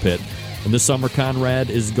wanted in a pit. And this summer, Conrad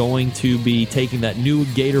is going to be taking that new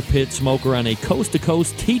Gator pit smoker on a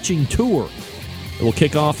coast-to-coast teaching tour. It will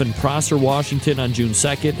kick off in Prosser, Washington on June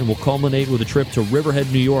 2nd and will culminate with a trip to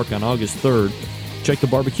Riverhead, New York on August 3rd. Check the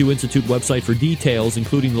Barbecue Institute website for details,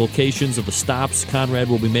 including the locations of the stops Conrad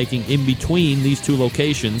will be making in between these two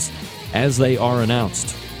locations as they are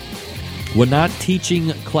announced. We're not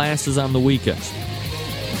teaching classes on the weekends.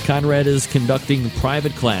 Conrad is conducting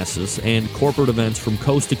private classes and corporate events from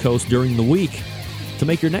coast to coast during the week. To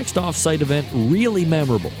make your next off-site event really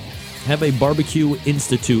memorable, have a Barbecue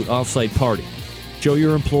Institute off-site party. Show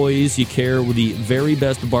your employees you care with the very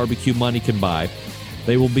best barbecue money can buy.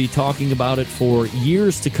 They will be talking about it for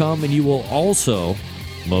years to come, and you will also,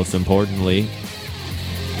 most importantly,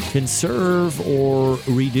 conserve or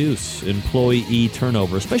reduce employee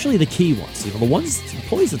turnover, especially the key ones. You know, the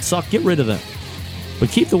employees that suck, get rid of them.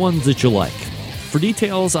 But keep the ones that you like. For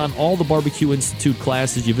details on all the Barbecue Institute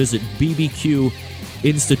classes, you visit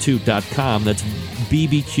bbqinstitute.com. That's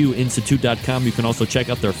bbqinstitute.com. You can also check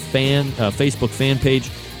out their Facebook fan page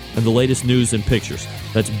and the latest news and pictures.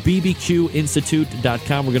 That's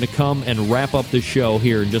bbqinstitute.com. We're going to come and wrap up this show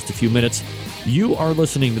here in just a few minutes. You are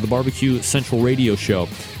listening to the Barbecue Central Radio Show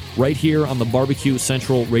right here on the Barbecue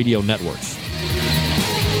Central Radio Networks.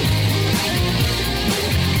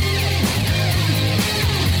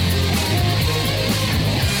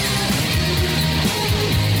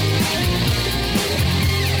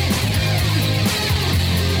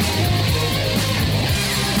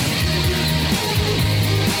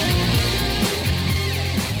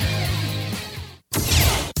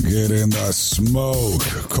 Get in the smoke.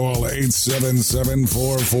 Call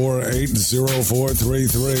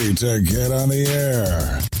 877-448-0433 to get on the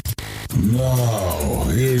air. Now,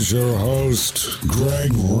 here's your host,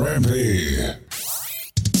 Greg Rempe.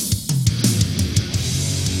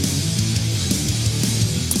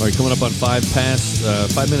 All right, coming up on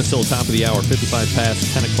 5 minutes till the top of the hour, 55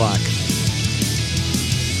 past 10 o'clock.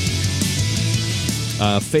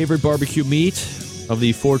 Favorite barbecue meat? Of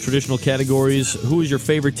the 4 traditional categories, who is your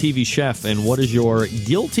favorite TV chef and what is your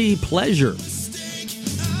guilty pleasure?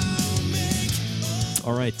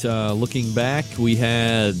 All right, looking back, we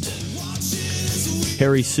had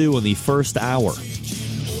Harry Sue in the first hour.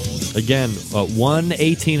 Again, 1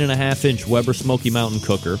 18.5-inch Weber Smoky Mountain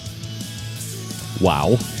cooker.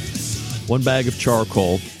 Wow. 1 bag of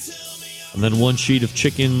charcoal. And then 1 sheet of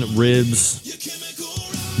chicken, ribs,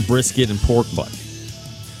 brisket, and pork butt.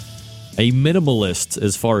 a minimalist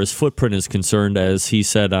as far as footprint is concerned, as he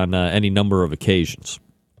said on any number of occasions.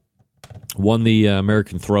 Won the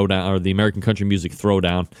American Throwdown, or the American Country Music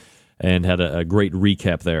Throwdown, and had a great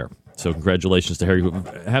recap there. So congratulations to Harry.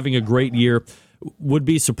 Having a great year. Would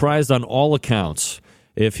be surprised on all accounts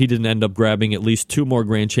if he didn't end up grabbing at least 2 more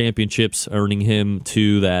Grand Championships, earning him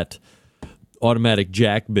to that automatic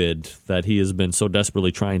jack bid that he has been so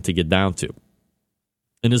desperately trying to get down to.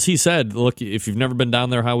 And as he said, look, if you've never been down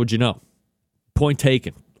there, how would you know? Point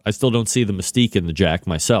taken. I still don't see the mystique in the jack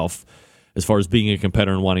myself as far as being a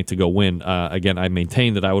competitor and wanting to go win. Again, I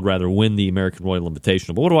maintain that I would rather win the American Royal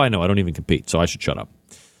Invitational. But what do I know? I don't even compete, so I should shut up.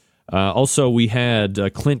 Also, we had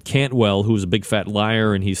Clint Cantwell, who was a big fat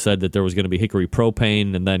liar, and he said that there was going to be hickory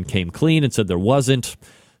propane, and then came clean and said there wasn't.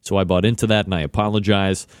 So I bought into that, and I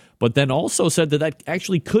apologize. But then also said that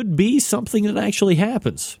actually could be something that actually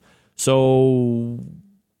happens. So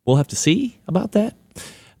we'll have to see about that.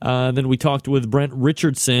 Then we talked with Brent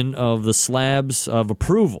Richardson of the Slabs of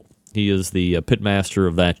Approval. He is the pitmaster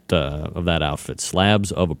of that outfit,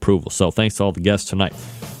 Slabs of Approval. So thanks to all the guests tonight.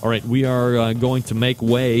 All right, we are going to make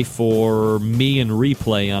way for me and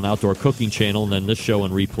replay on Outdoor Cooking Channel, and then this show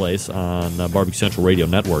and replays on Barbecue Central Radio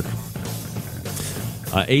Network.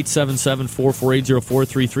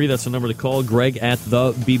 877-448-0433, that's the number to call. Greg at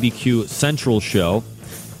the BBQ Central Show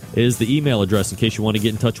is the email address in case you want to get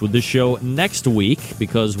in touch with this show next week,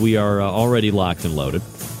 because we are already locked and loaded.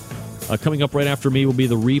 Coming up right after me will be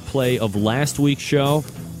the replay of last week's show,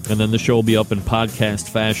 and then the show will be up in podcast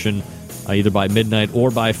fashion either by midnight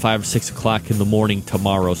or by 5 or 6 o'clock in the morning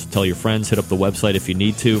tomorrow. So tell your friends, hit up the website if you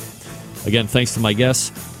need to. Again, thanks to my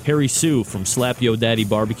guests, Harry Sue from Slap Yo Daddy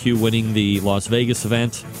Barbecue winning the Las Vegas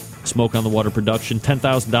event. Smoke on the Water production,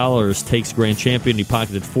 $10,000 takes Grand Champion. He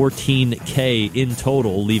pocketed $14K in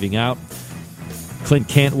total, leaving out. Clint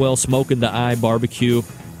Cantwell, Smoke in the Eye Barbecue.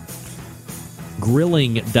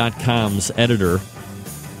 Grilling.com's editor.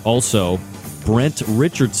 Also, Brent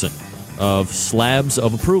Richardson of Slabs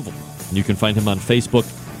of Approval. You can find him on Facebook,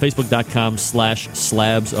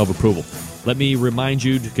 facebook.com/Slabs of Approval. Let me remind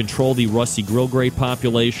you to control the rusty grill grate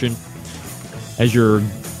population. As your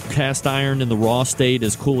cast iron in the raw state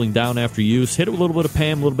is cooling down after use, hit it with a little bit of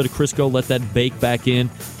Pam, a little bit of Crisco, let that bake back in,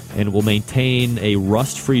 and it will maintain a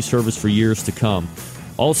rust-free service for years to come.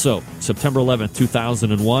 Also, September 11th,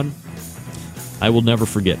 2001, I will never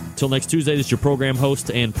forget. Till next Tuesday, this is your program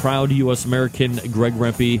host and proud U.S. American, Greg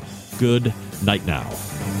Rempe. Good night now.